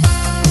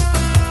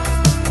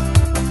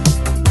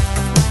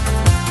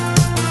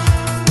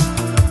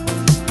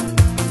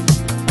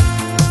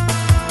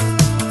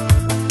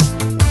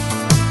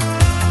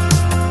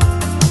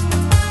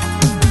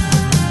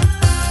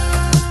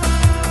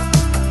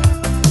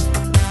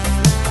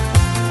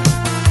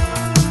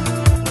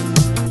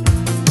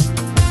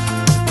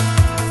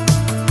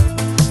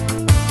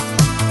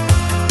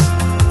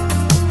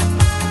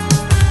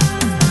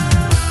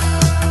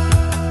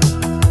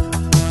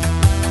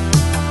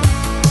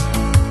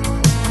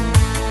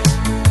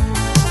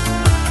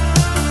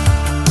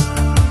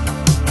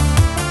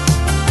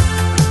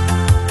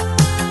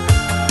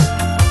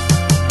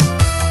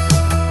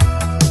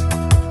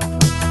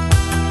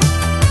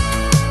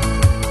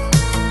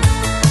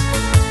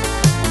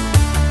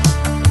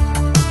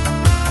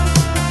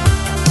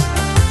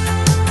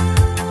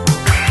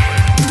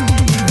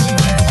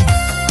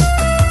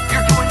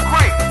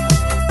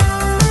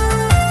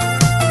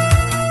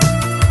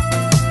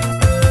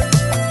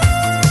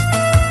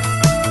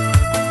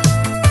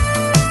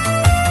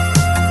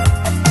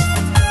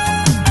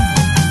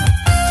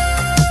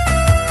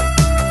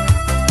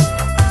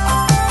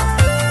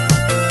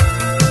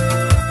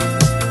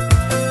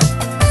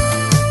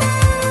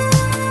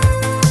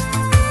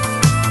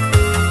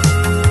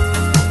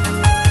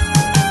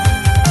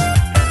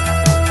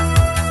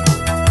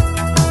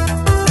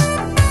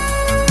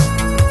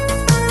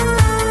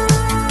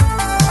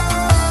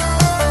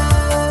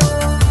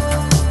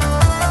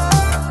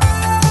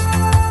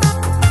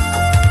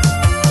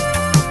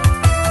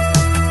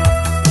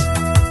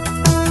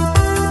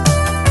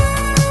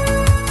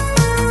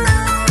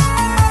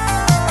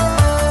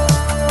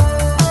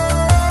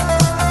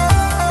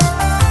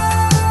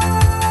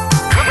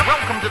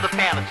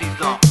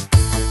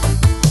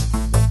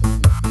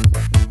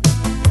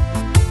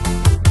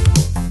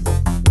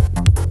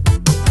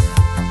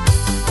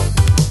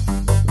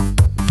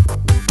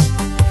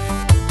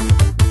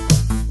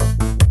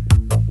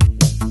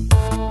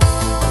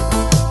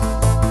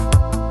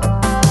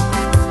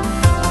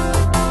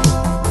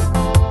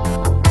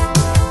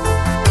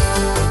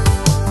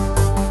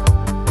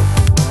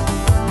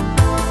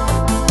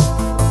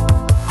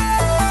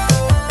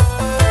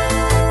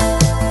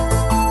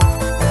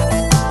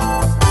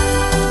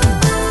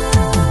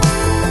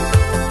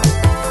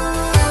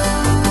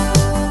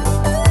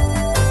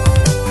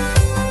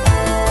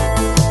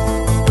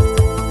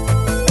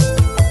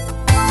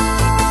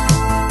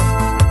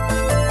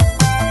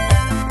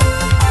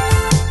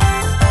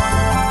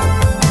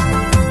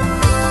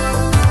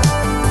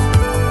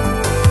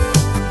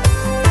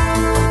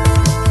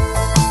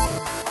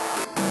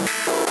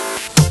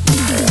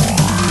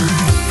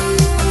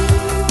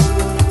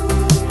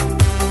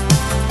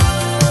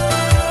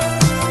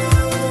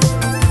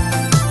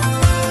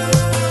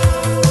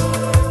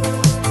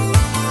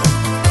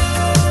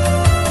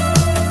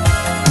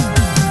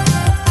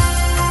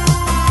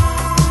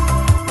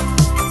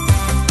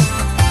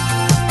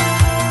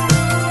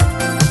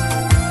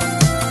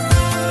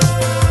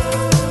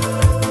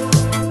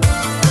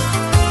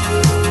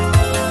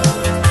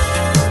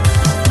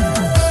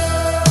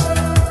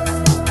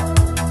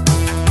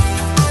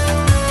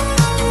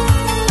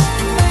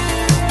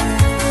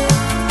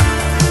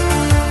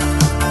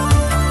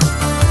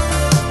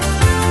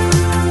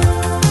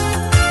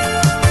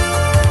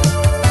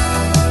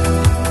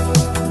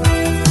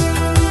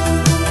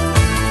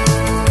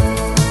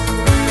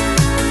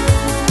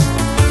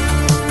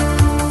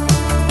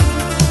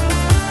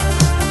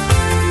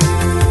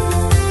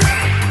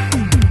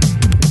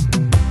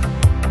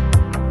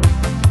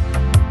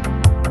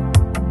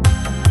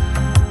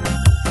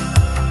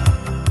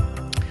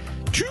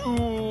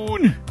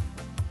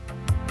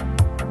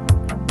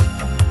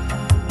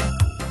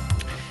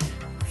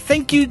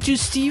 you,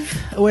 Steve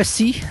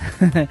OSC,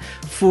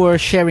 for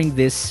sharing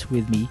this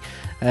with me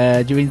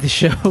during the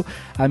show.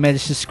 I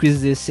managed to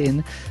squeeze this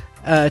in.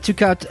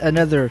 Took out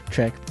another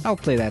track. I'll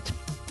play that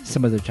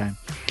some other time.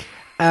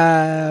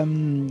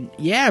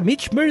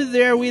 Mitch Murder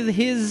there with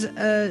his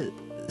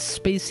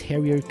Space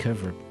Harrier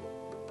cover.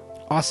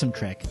 Awesome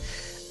track.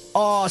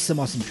 Awesome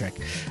track.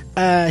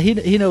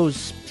 He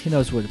knows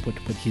what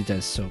he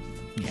does. So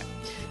yeah,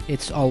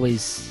 it's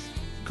always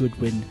good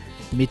when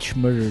Mitch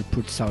Murder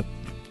puts out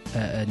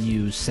a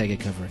new Sega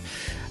cover.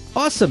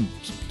 Awesome.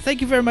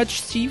 Thank you very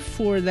much, Steve,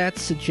 for that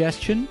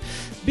suggestion.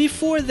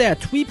 Before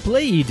that, we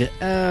played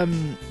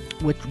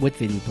what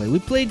did we play? We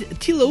played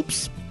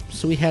Telopes.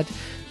 So we had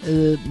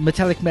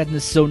Metallic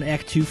Madness Zone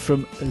Act 2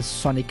 from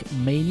Sonic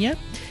Mania.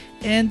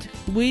 And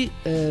we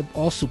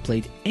also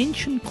played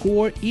Ancient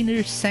Core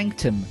Inner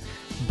Sanctum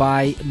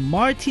by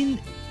Martin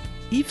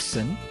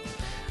Eveson.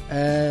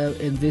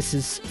 And this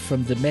is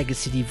from the Mega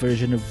CD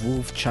version of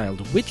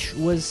Wolfchild, which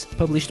was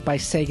published by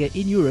Sega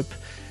in Europe,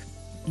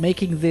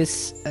 making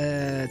this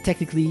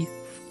technically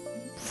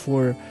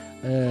for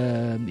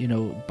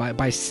by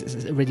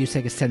Radio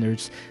Sega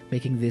standards,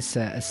 making this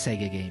a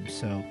Sega game.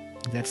 So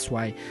that's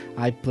why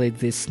I played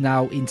this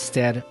now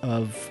instead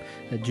of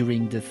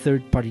during the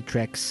third-party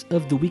tracks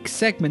of the week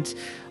segment,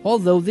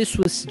 although this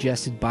was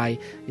suggested by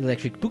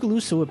Electric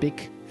Boogaloo, so a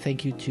big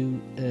thank you to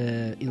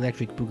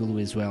Electric Boogaloo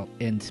as well,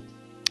 and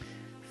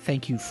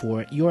thank you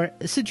for your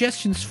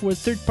suggestions for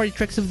third-party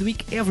tracks of the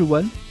week,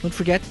 everyone. Don't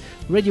forget,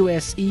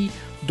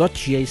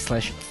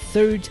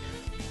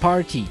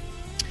 radiose.ga/third-party.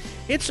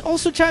 It's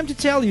also time to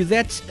tell you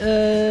that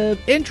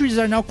entries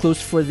are now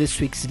closed for this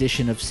week's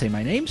edition of Say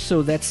My Name,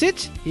 so that's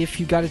it. If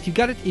you got it, you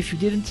got it. If you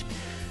didn't,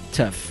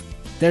 tough.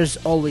 There's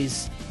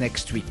always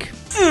next week.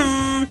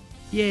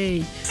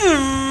 Yay.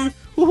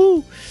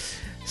 Woohoo.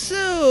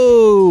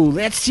 So,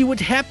 let's see what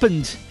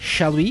happened,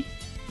 shall we?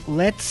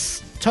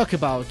 Let's talk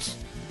about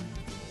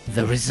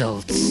the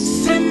results.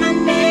 Say my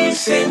name,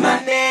 say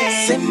my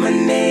name, say my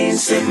name,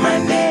 say my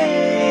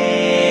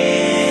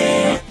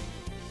name.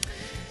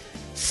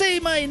 Say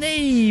my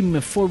name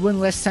for one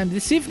last time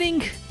this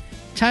evening.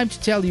 Time to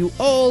tell you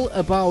all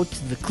about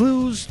the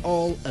clues,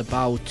 all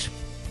about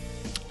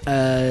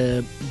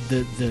the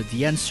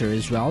answer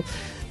as well.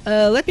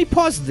 Let me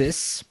pause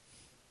this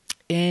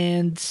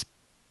and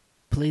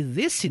play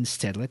this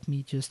instead. Let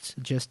me just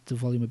adjust the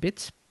volume a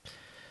bit.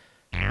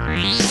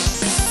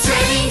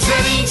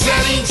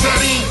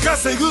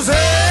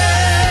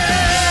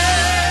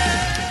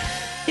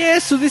 Yeah,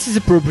 so this is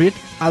appropriate.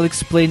 I'll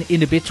explain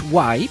in a bit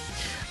why.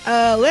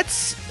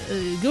 Let's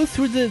go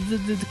through the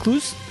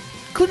clues.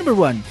 Clue number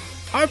 1.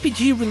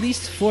 RPG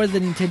released for the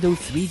Nintendo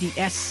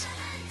 3DS.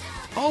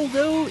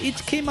 Although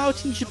it came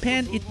out in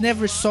Japan, it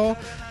never saw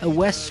a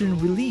Western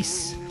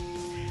release.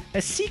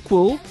 A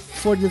sequel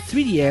for the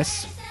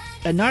 3DS,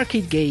 an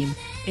arcade game,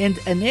 and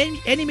an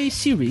anime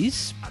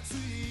series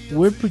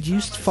were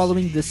produced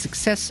following the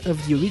success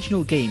of the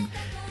original game.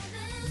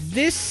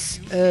 This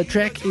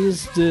track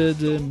is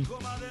the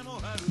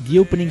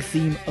opening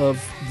theme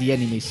of the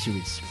anime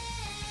series.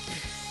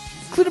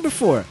 Clue number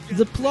 4.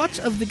 The plot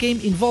of the game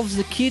involves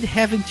the kid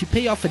having to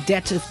pay off a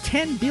debt of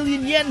 10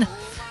 billion yen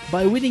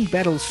by winning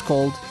battles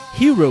called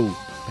Hero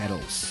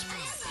Battles.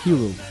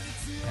 Hero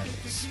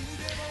Battles.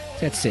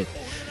 That's it.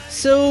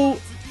 So,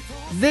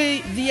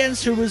 the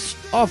answer was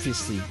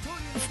obviously,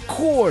 of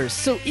course,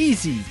 so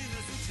easy.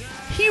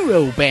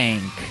 Hero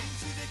Bank.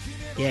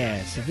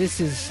 Yeah, so this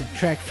is a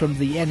track from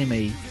the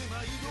anime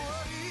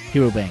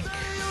Hero Bank.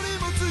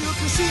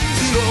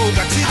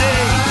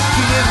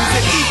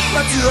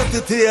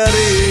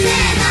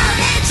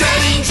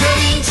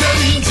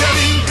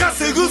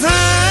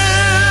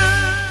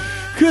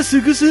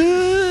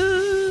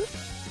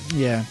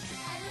 Yeah.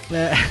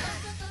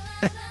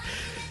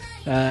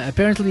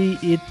 Apparently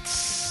it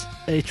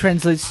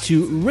translates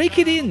to rake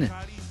it in,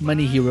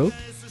 Money Hero.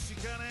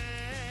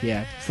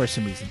 Yeah, for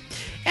some reason.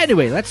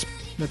 Anyway, let's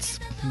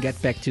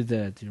get back to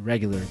the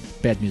regular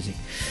bad music.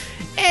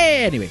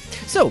 Anyway,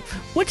 so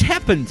what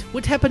happened?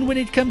 What happened when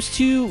it comes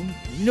to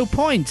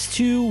points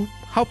to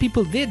how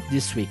people did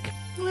this week?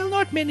 Well,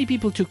 not many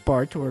people took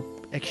part, or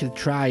actually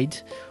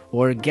tried,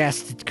 or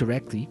guessed it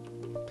correctly,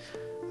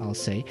 I'll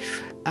say.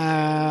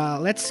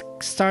 Let's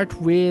start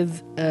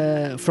with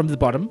from the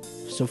bottom.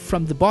 So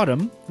from the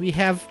bottom, we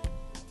have,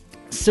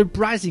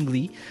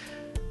 surprisingly,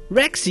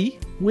 Rexy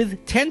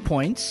with 10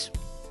 points,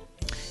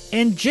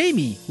 and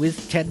Jamie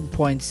with 10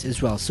 points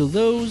as well. So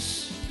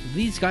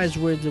these guys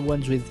were the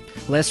ones with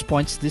less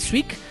points this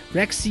week.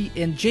 Rexy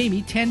and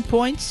Jamie, 10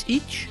 points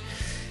each.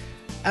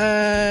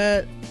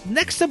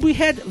 Next up we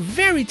had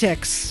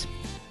Veritex,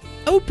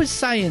 Opus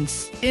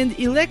Science, and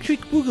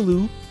Electric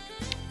Boogaloo,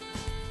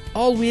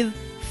 all with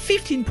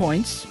 15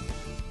 points,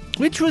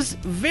 which was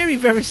very,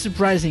 very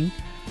surprising.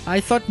 I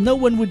thought no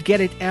one would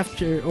get it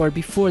after or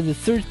before the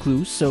third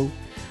clue, so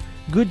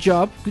good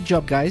job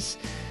guys.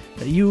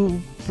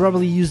 You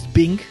probably used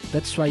Bing,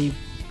 that's why you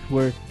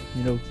were,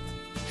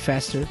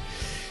 faster.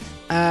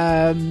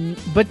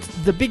 But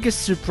the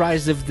biggest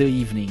surprise of the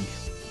evening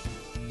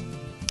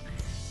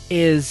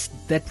is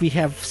that we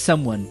have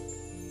someone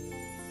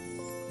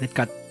that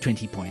got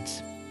 20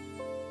 points.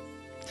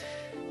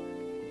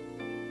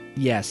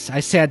 Yes, I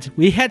said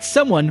we had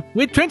someone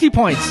with 20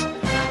 points.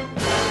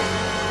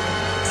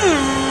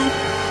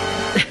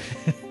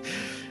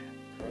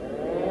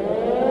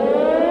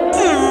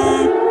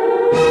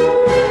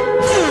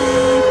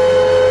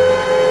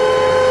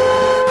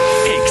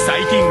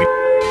 Exciting.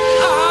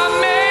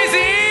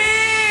 Amazing!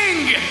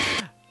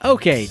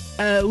 Okay,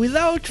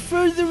 without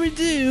further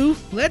ado,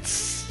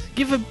 let's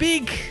give a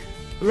big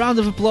round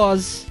of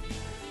applause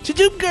to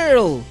Doom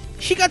Girl.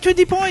 She got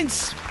 20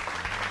 points.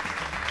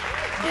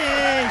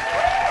 Yay!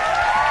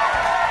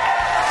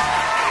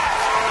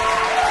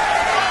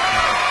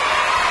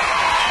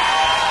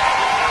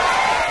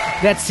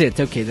 That's it.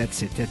 Okay,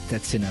 that's it.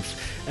 That's enough.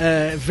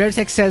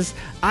 Vertex says,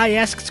 I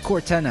asked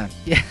Cortana.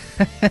 Yeah.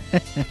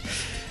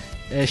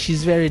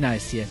 She's very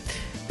nice, yeah.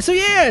 So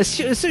yeah,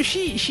 so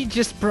she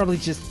just probably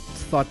just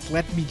thought,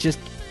 let me just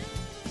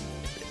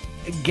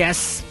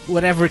guess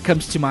whatever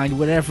comes to mind,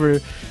 whatever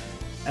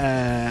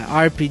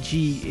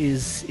RPG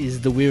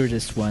is the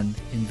weirdest one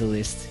in the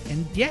list.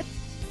 And yeah,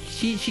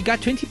 she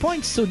got 20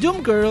 points. So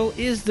Doom Girl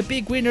is the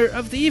big winner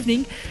of the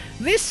evening.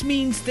 This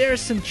means there are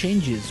some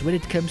changes when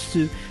it comes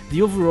to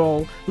the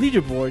overall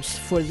leaderboards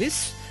for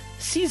this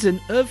season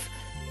of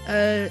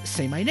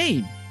Say My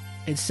Name.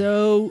 And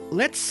so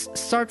let's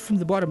start from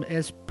the bottom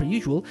as per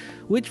usual.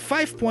 With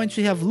 5 points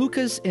we have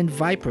Lucas and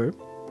Viper.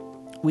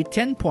 With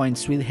 10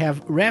 points we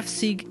have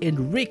Rafsig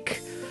and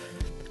Rick.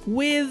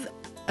 With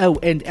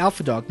and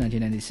Alpha Dog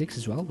 1996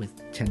 as well with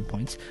 10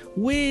 points.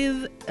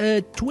 With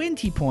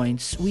 20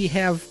 points we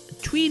have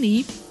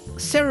Tweenie,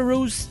 Sarah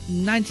Rose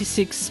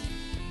 96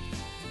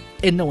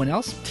 and no one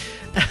else.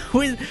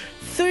 With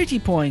 30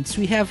 points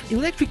we have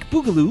Electric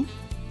Boogaloo.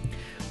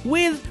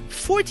 With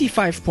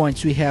 45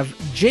 points we have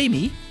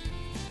Jamie.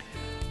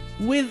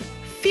 With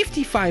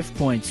 55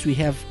 points we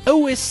have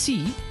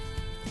OSC,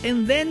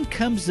 and then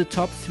comes the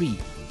top 3.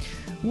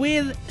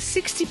 With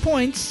 60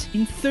 points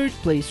in third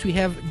place we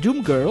have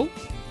Doom Girl.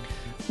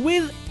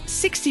 With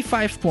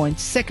 65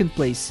 points second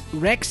place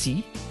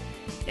Rexy.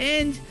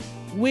 And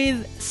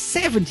with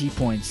 70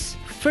 points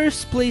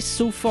first place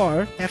so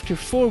far after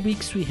 4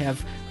 weeks we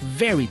have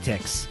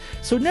Veritex.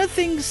 So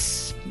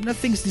nothing's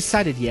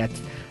decided yet.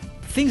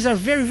 Things are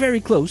very,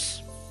 very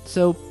close.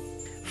 So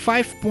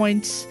 5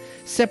 points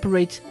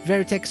separate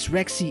Veritex,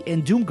 Rexy,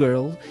 and Doom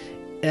Girl,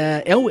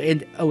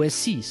 and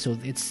OSC. So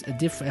it's a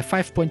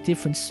 5-point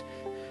difference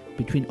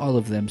between all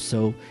of them.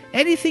 So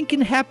anything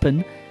can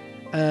happen,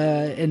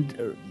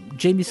 and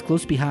Jamie's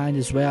close behind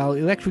as well.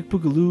 Electric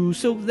Boogaloo.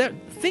 So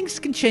things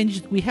can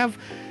change. We have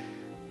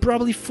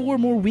probably 4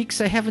 more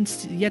weeks. I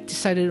haven't yet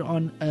decided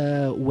on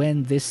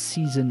when this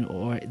season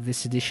or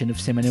this edition of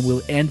Semanin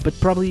will end, but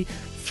probably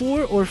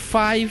 4 or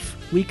 5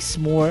 weeks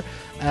more.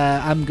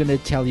 I'm gonna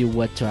tell you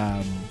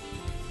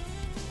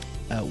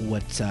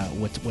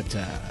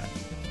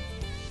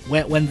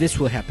when this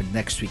will happen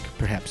next week,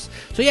 perhaps.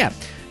 So yeah,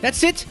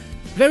 that's it.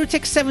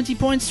 Veritex 70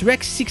 points,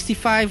 Rex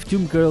 65,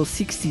 Doom Girl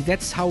 60.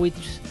 That's how it.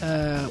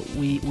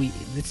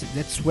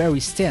 That's where we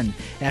stand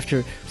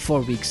after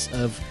 4 weeks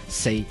of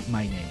Say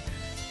My Name.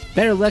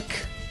 Better luck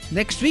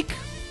next week,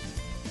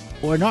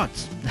 or not.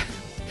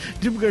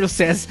 Doom Girl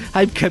says,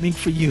 "I'm coming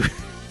for you."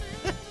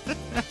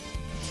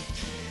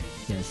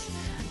 Yes.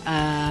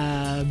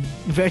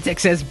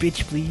 Vertex says,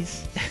 "Bitch,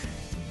 please."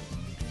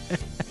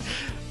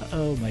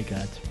 Oh my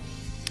god.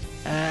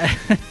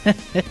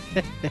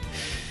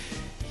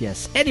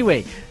 Yes.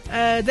 Anyway,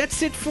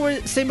 that's it for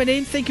Say My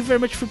Name. Thank you very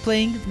much for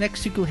playing.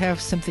 Next week we'll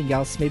have something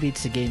else. Maybe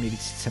it's a game, maybe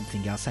it's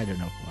something else. I don't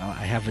know. Well,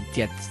 I haven't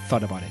yet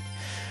thought about it.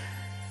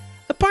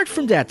 Apart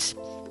from that,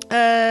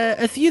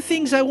 a few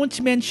things I want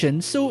to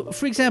mention. So,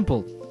 for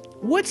example,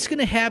 what's going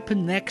to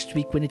happen next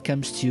week when it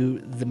comes to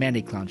the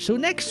Manic Lounge? So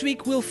next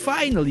week we'll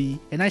finally,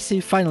 and I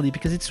say finally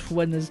because it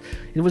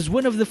was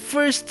one of the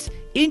first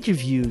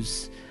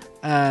interviews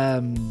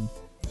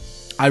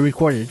I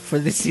recorded for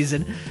this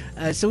season.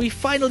 So we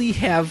finally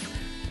have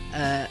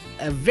a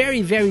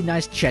very, very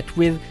nice chat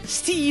with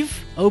Steve,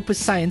 Opus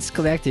Science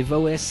Collective,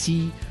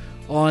 OSC,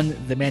 on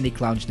the Manic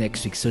Lounge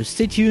next week. So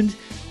stay tuned.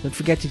 Don't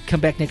forget to come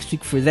back next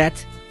week for that.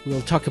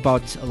 We'll talk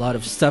about a lot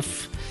of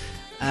stuff.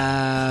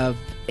 And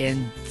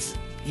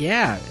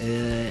yeah,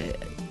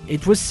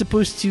 it was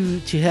supposed to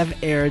have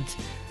aired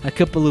a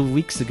couple of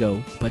weeks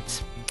ago,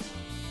 but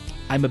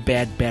I'm a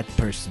bad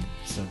person,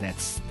 so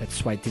that's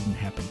why it didn't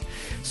happen.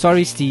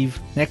 Sorry, Steve.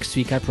 Next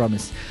week, I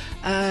promise.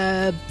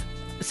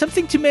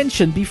 Something to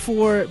mention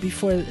before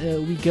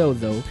we go,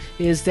 though,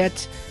 is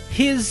that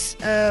he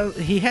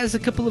has a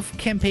couple of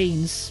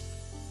campaigns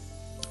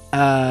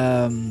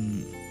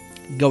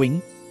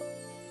going.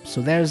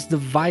 So there's the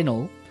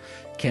vinyl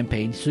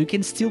campaign, so you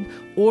can still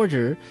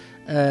order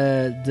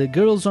the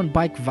Girls on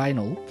Bike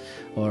vinyl,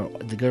 or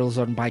the Girls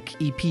on Bike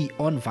EP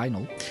on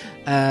vinyl.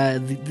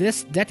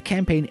 That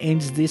campaign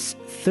ends this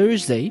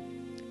Thursday,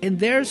 and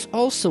there's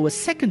also a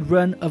second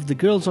run of the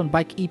Girls on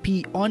Bike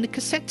EP on a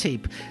cassette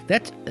tape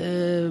that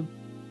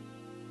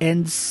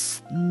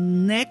ends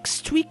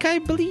next week, I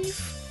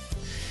believe.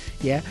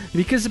 Yeah,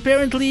 because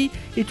apparently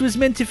it was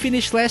meant to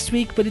finish last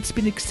week, but it's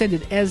been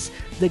extended as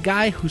the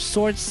guy who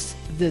sorts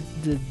the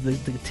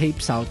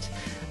tapes out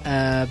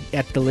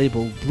at the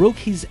label broke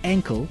his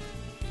ankle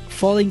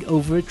falling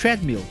over a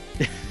treadmill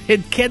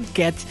and can't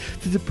get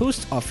to the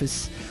post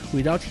office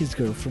without his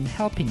girlfriend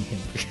helping him.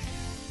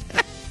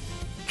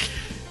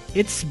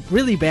 It's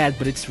really bad,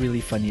 but it's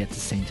really funny at the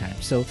same time.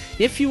 So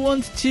if you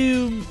want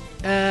to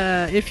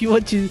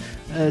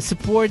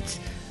support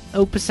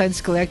Opus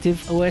Science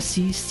Collective,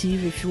 OSC,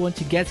 Steve, if you want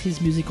to get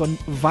his music on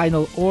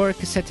vinyl or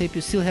cassette tape,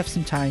 you still have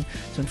some time.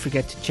 Don't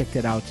forget to check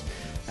that out.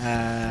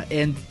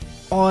 And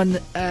on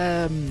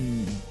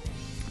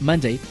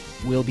Monday,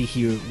 we'll be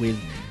here with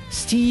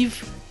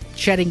Steve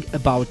chatting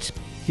about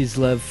his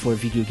love for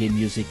video game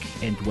music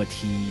and what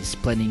he's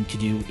planning to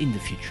do in the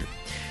future.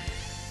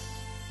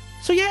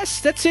 So yes,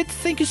 that's it.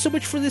 Thank you so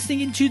much for listening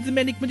into the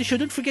Manic Monday Show.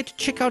 Don't forget to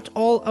check out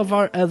all of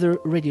our other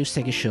Radio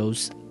Sega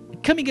shows.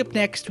 Coming up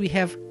next, we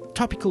have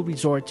Topical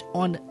Resort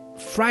on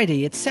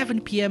Friday at 7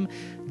 p.m.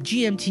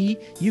 GMT,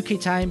 UK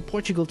time,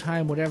 Portugal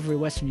time, whatever,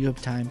 Western Europe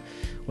time,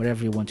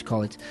 whatever you want to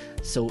call it.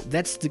 So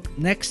that's the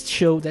next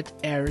show that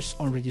airs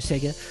on Radio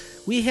Sega.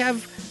 We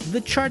have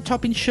the Chart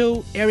Topping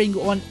show airing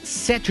on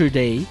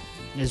Saturday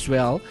as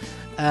well.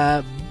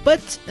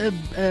 But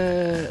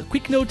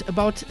quick note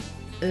about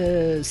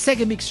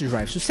Sega Mixer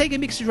Drive. So Sega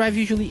Mixer Drive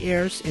usually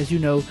airs, as you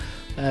know,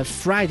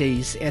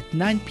 Fridays at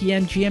 9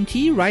 p.m.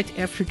 GMT, right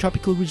after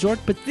Topical Resort.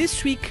 But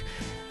this week,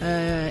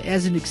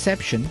 as an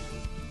exception,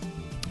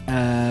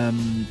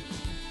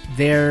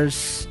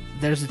 there's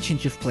a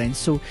change of plans.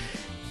 So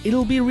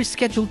it'll be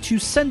rescheduled to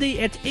Sunday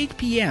at 8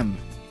 p.m.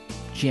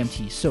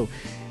 GMT. So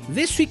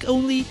this week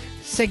only,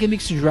 Sega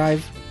Mixer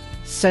Drive,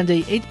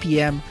 Sunday 8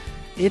 p.m.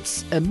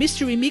 It's a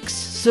mystery mix,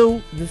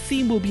 so the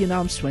theme will be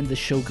announced when the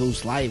show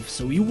goes live.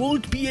 So you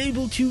won't be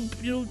able to,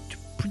 to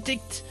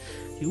predict.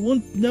 You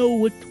won't know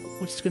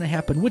what's going to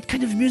happen, what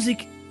kind of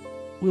music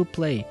will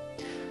play,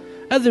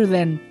 other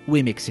than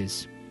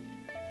remixes.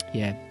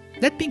 Yeah.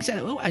 That being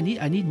said, I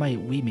need my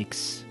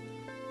remix.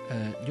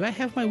 Do I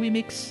have my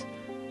remix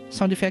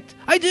sound effect?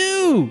 I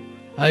do.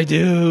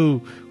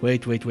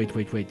 Wait.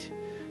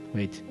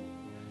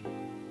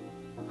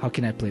 How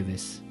can I play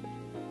this?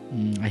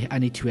 I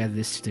need to add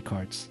this to the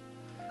cards.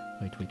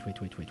 Wait.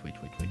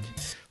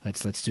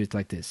 Let's do it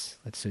like this.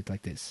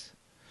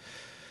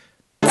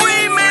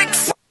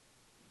 Remix!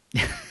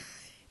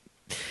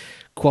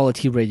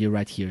 Quality radio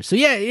right here. So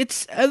yeah,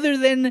 it's other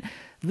than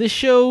the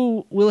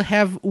show will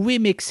have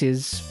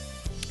remixes,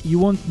 you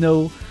won't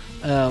know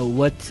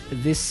what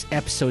this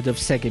episode of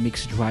Sega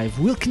Mix Drive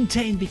will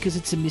contain because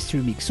it's a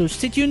mystery mix. So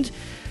stay tuned.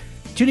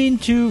 Tune in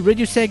to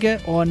Radio Sega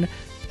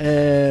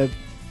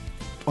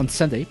on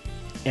Sunday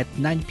at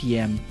 8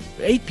 p.m.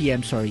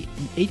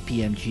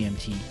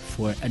 GMT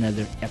for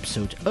another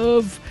episode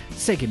of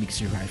Sega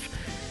Mixer Drive.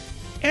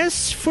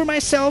 As for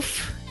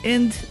myself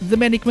and the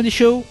Manic Monday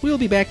Show, we'll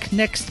be back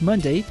next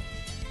Monday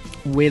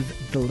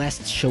with the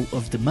last show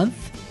of the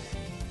month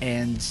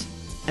and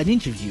an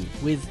interview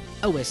with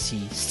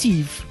OSC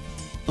Steve,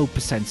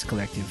 Opus Science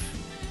Collective,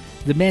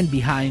 the man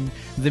behind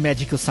the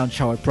Magical Sound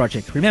Shower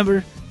project.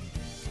 Remember,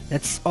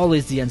 that's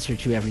always the answer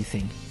to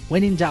everything.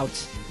 When in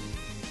doubt,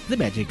 the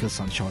Magical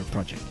Sound Shower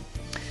project.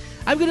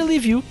 I'm gonna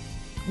leave you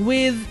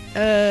with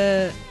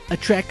a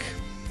track.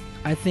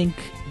 I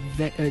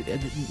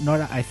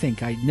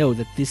know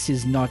that this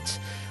is not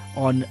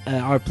on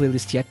our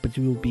playlist yet, but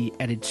it will be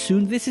added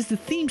soon. This is the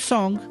theme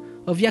song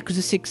of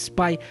Yakuza 6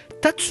 by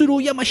Tatsuro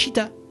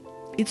Yamashita.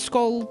 It's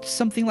called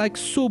something like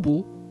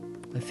Sobu,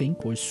 I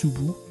think, or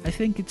Subu. I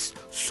think it's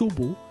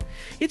Sobu.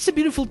 It's a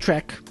beautiful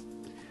track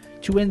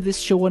to end this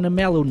show on a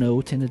mellow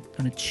note and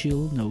on a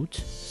chill note.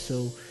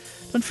 So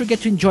don't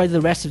forget to enjoy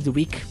the rest of the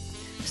week.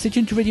 Stay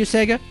tuned to Radio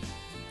Sega.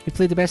 We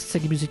play the best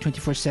Sega music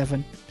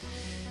 24/7.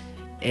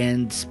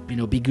 And,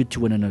 be good to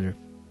one another.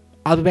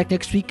 I'll be back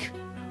next week.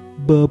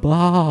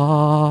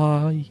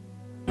 Bye-bye.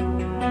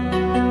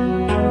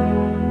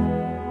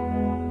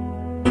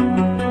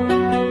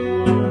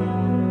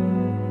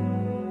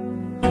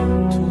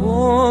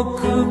 遠く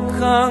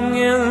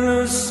影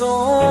る空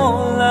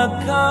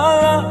か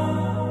ら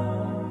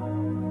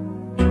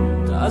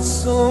黄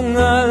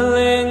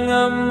昏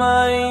が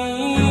舞い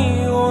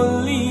降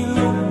りる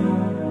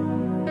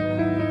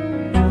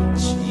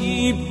ち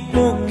っ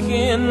ぽ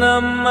け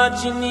な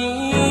町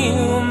に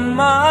生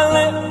ま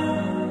れ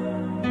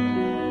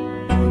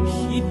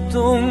人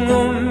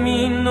混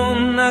みの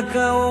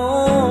中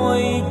を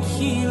生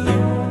きる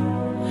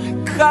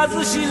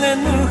数知れ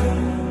ぬ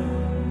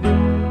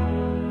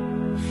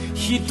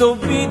人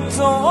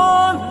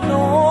々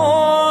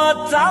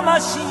の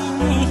魂に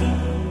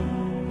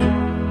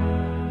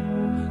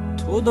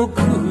届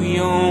く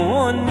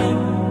ように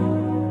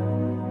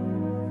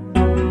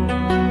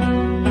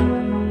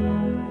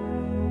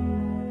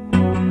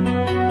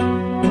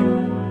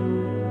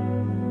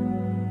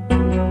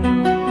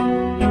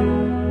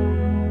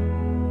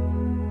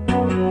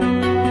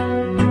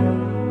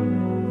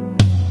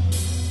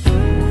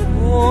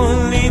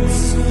凍り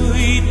つい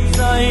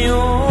た夜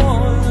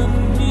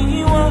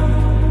には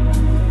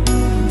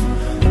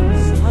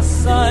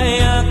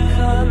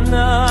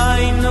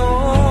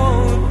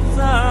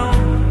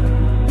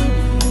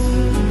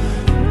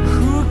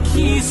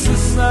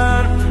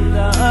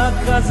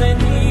風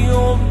に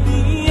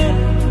怯え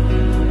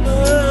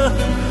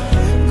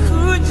く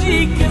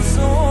じけ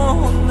そう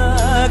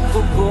な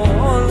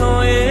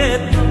心へ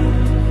と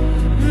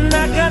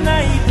泣か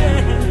ないで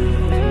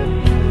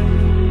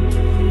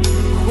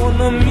こ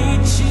の道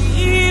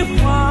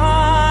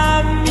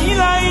は未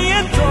来へ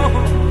と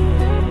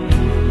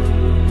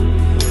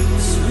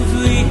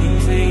続い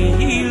て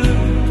いる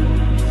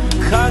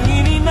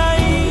限りない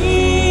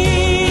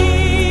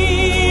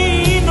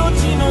命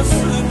の隙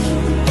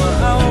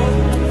間を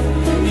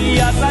優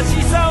し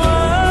さは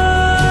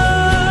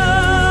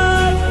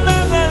流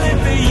れて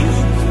ゆく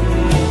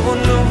も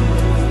の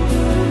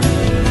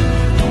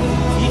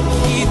生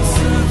き続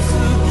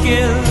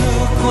ける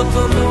こ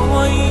と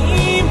の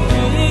意味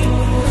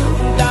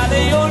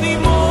誰より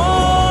も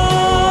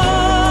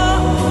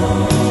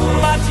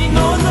待ち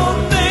望ん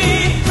でい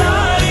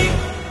たい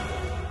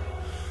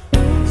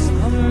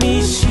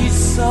寂し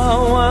さ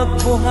は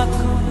琥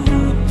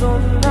珀と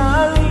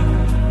なり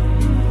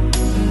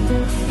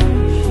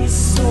ひ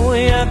そ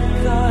や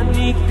か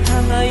に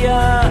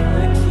輝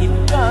き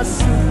出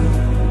す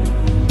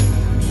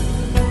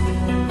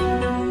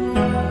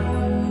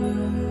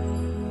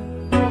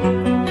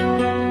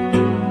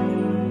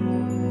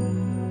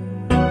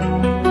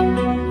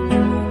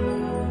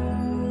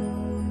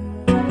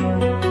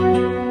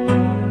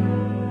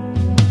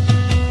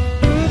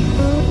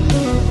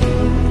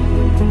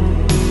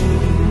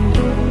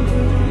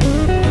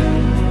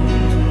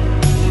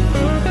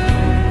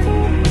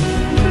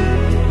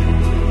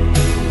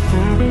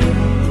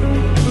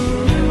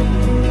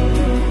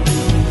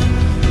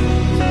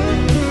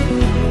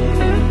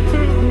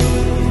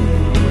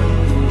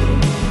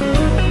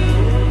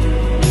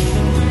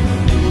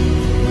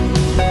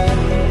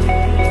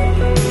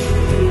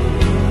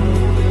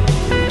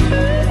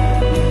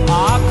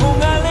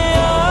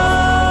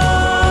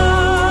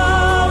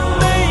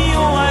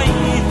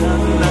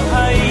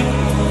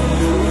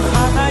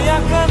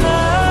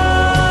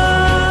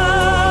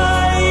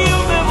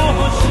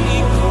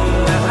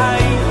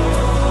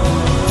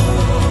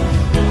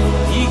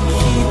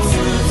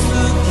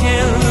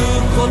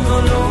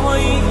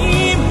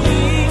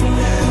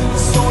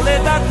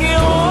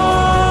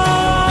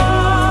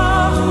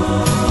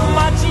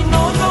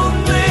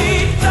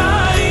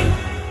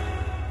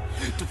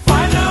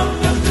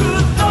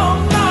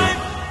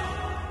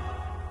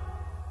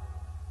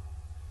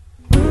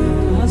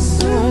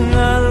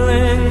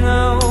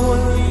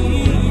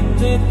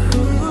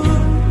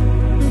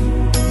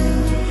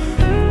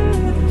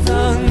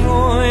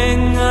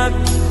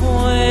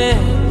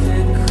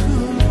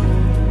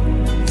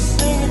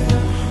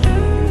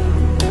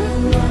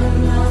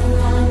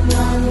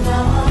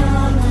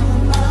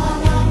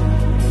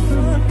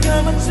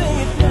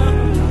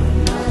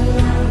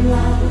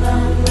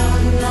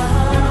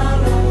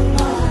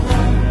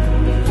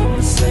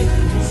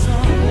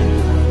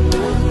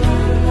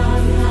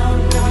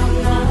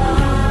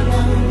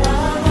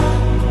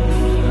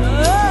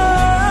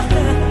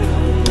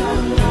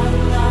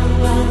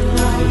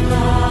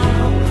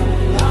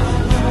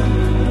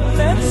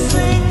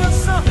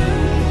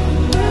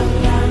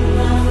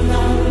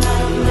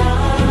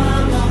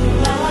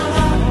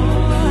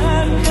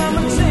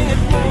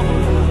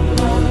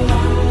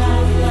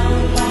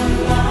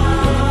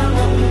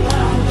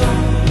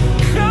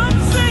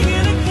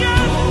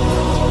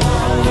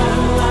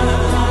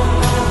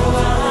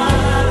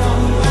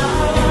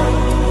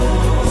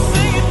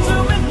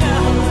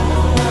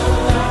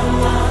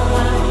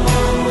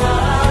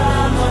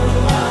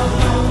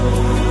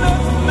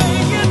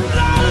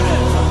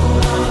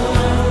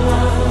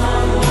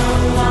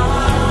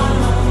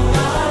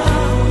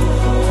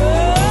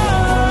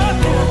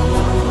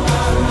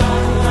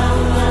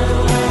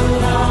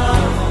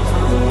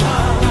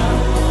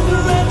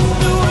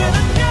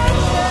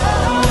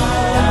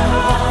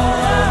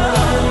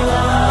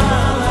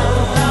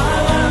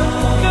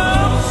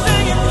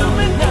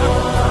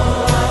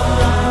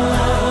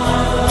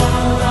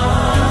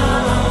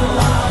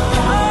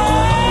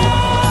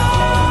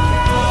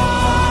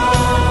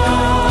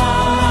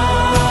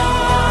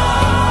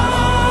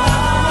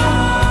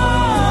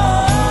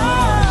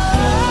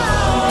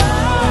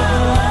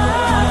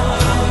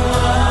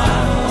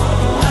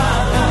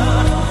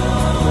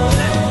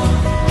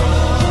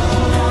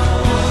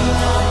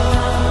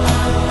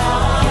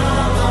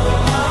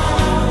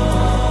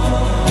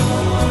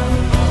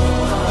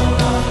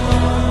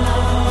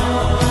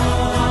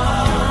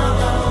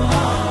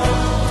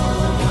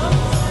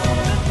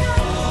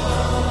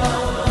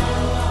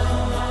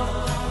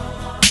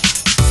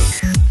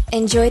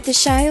Enjoyed the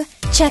show?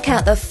 Check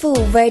out the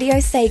full Radio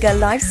Sega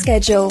live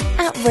schedule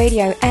at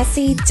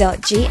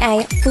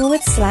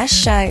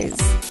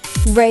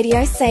radiose.ga/shows.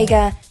 Radio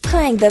Sega,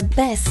 playing the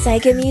best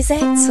Sega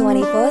music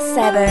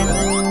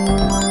 24/7.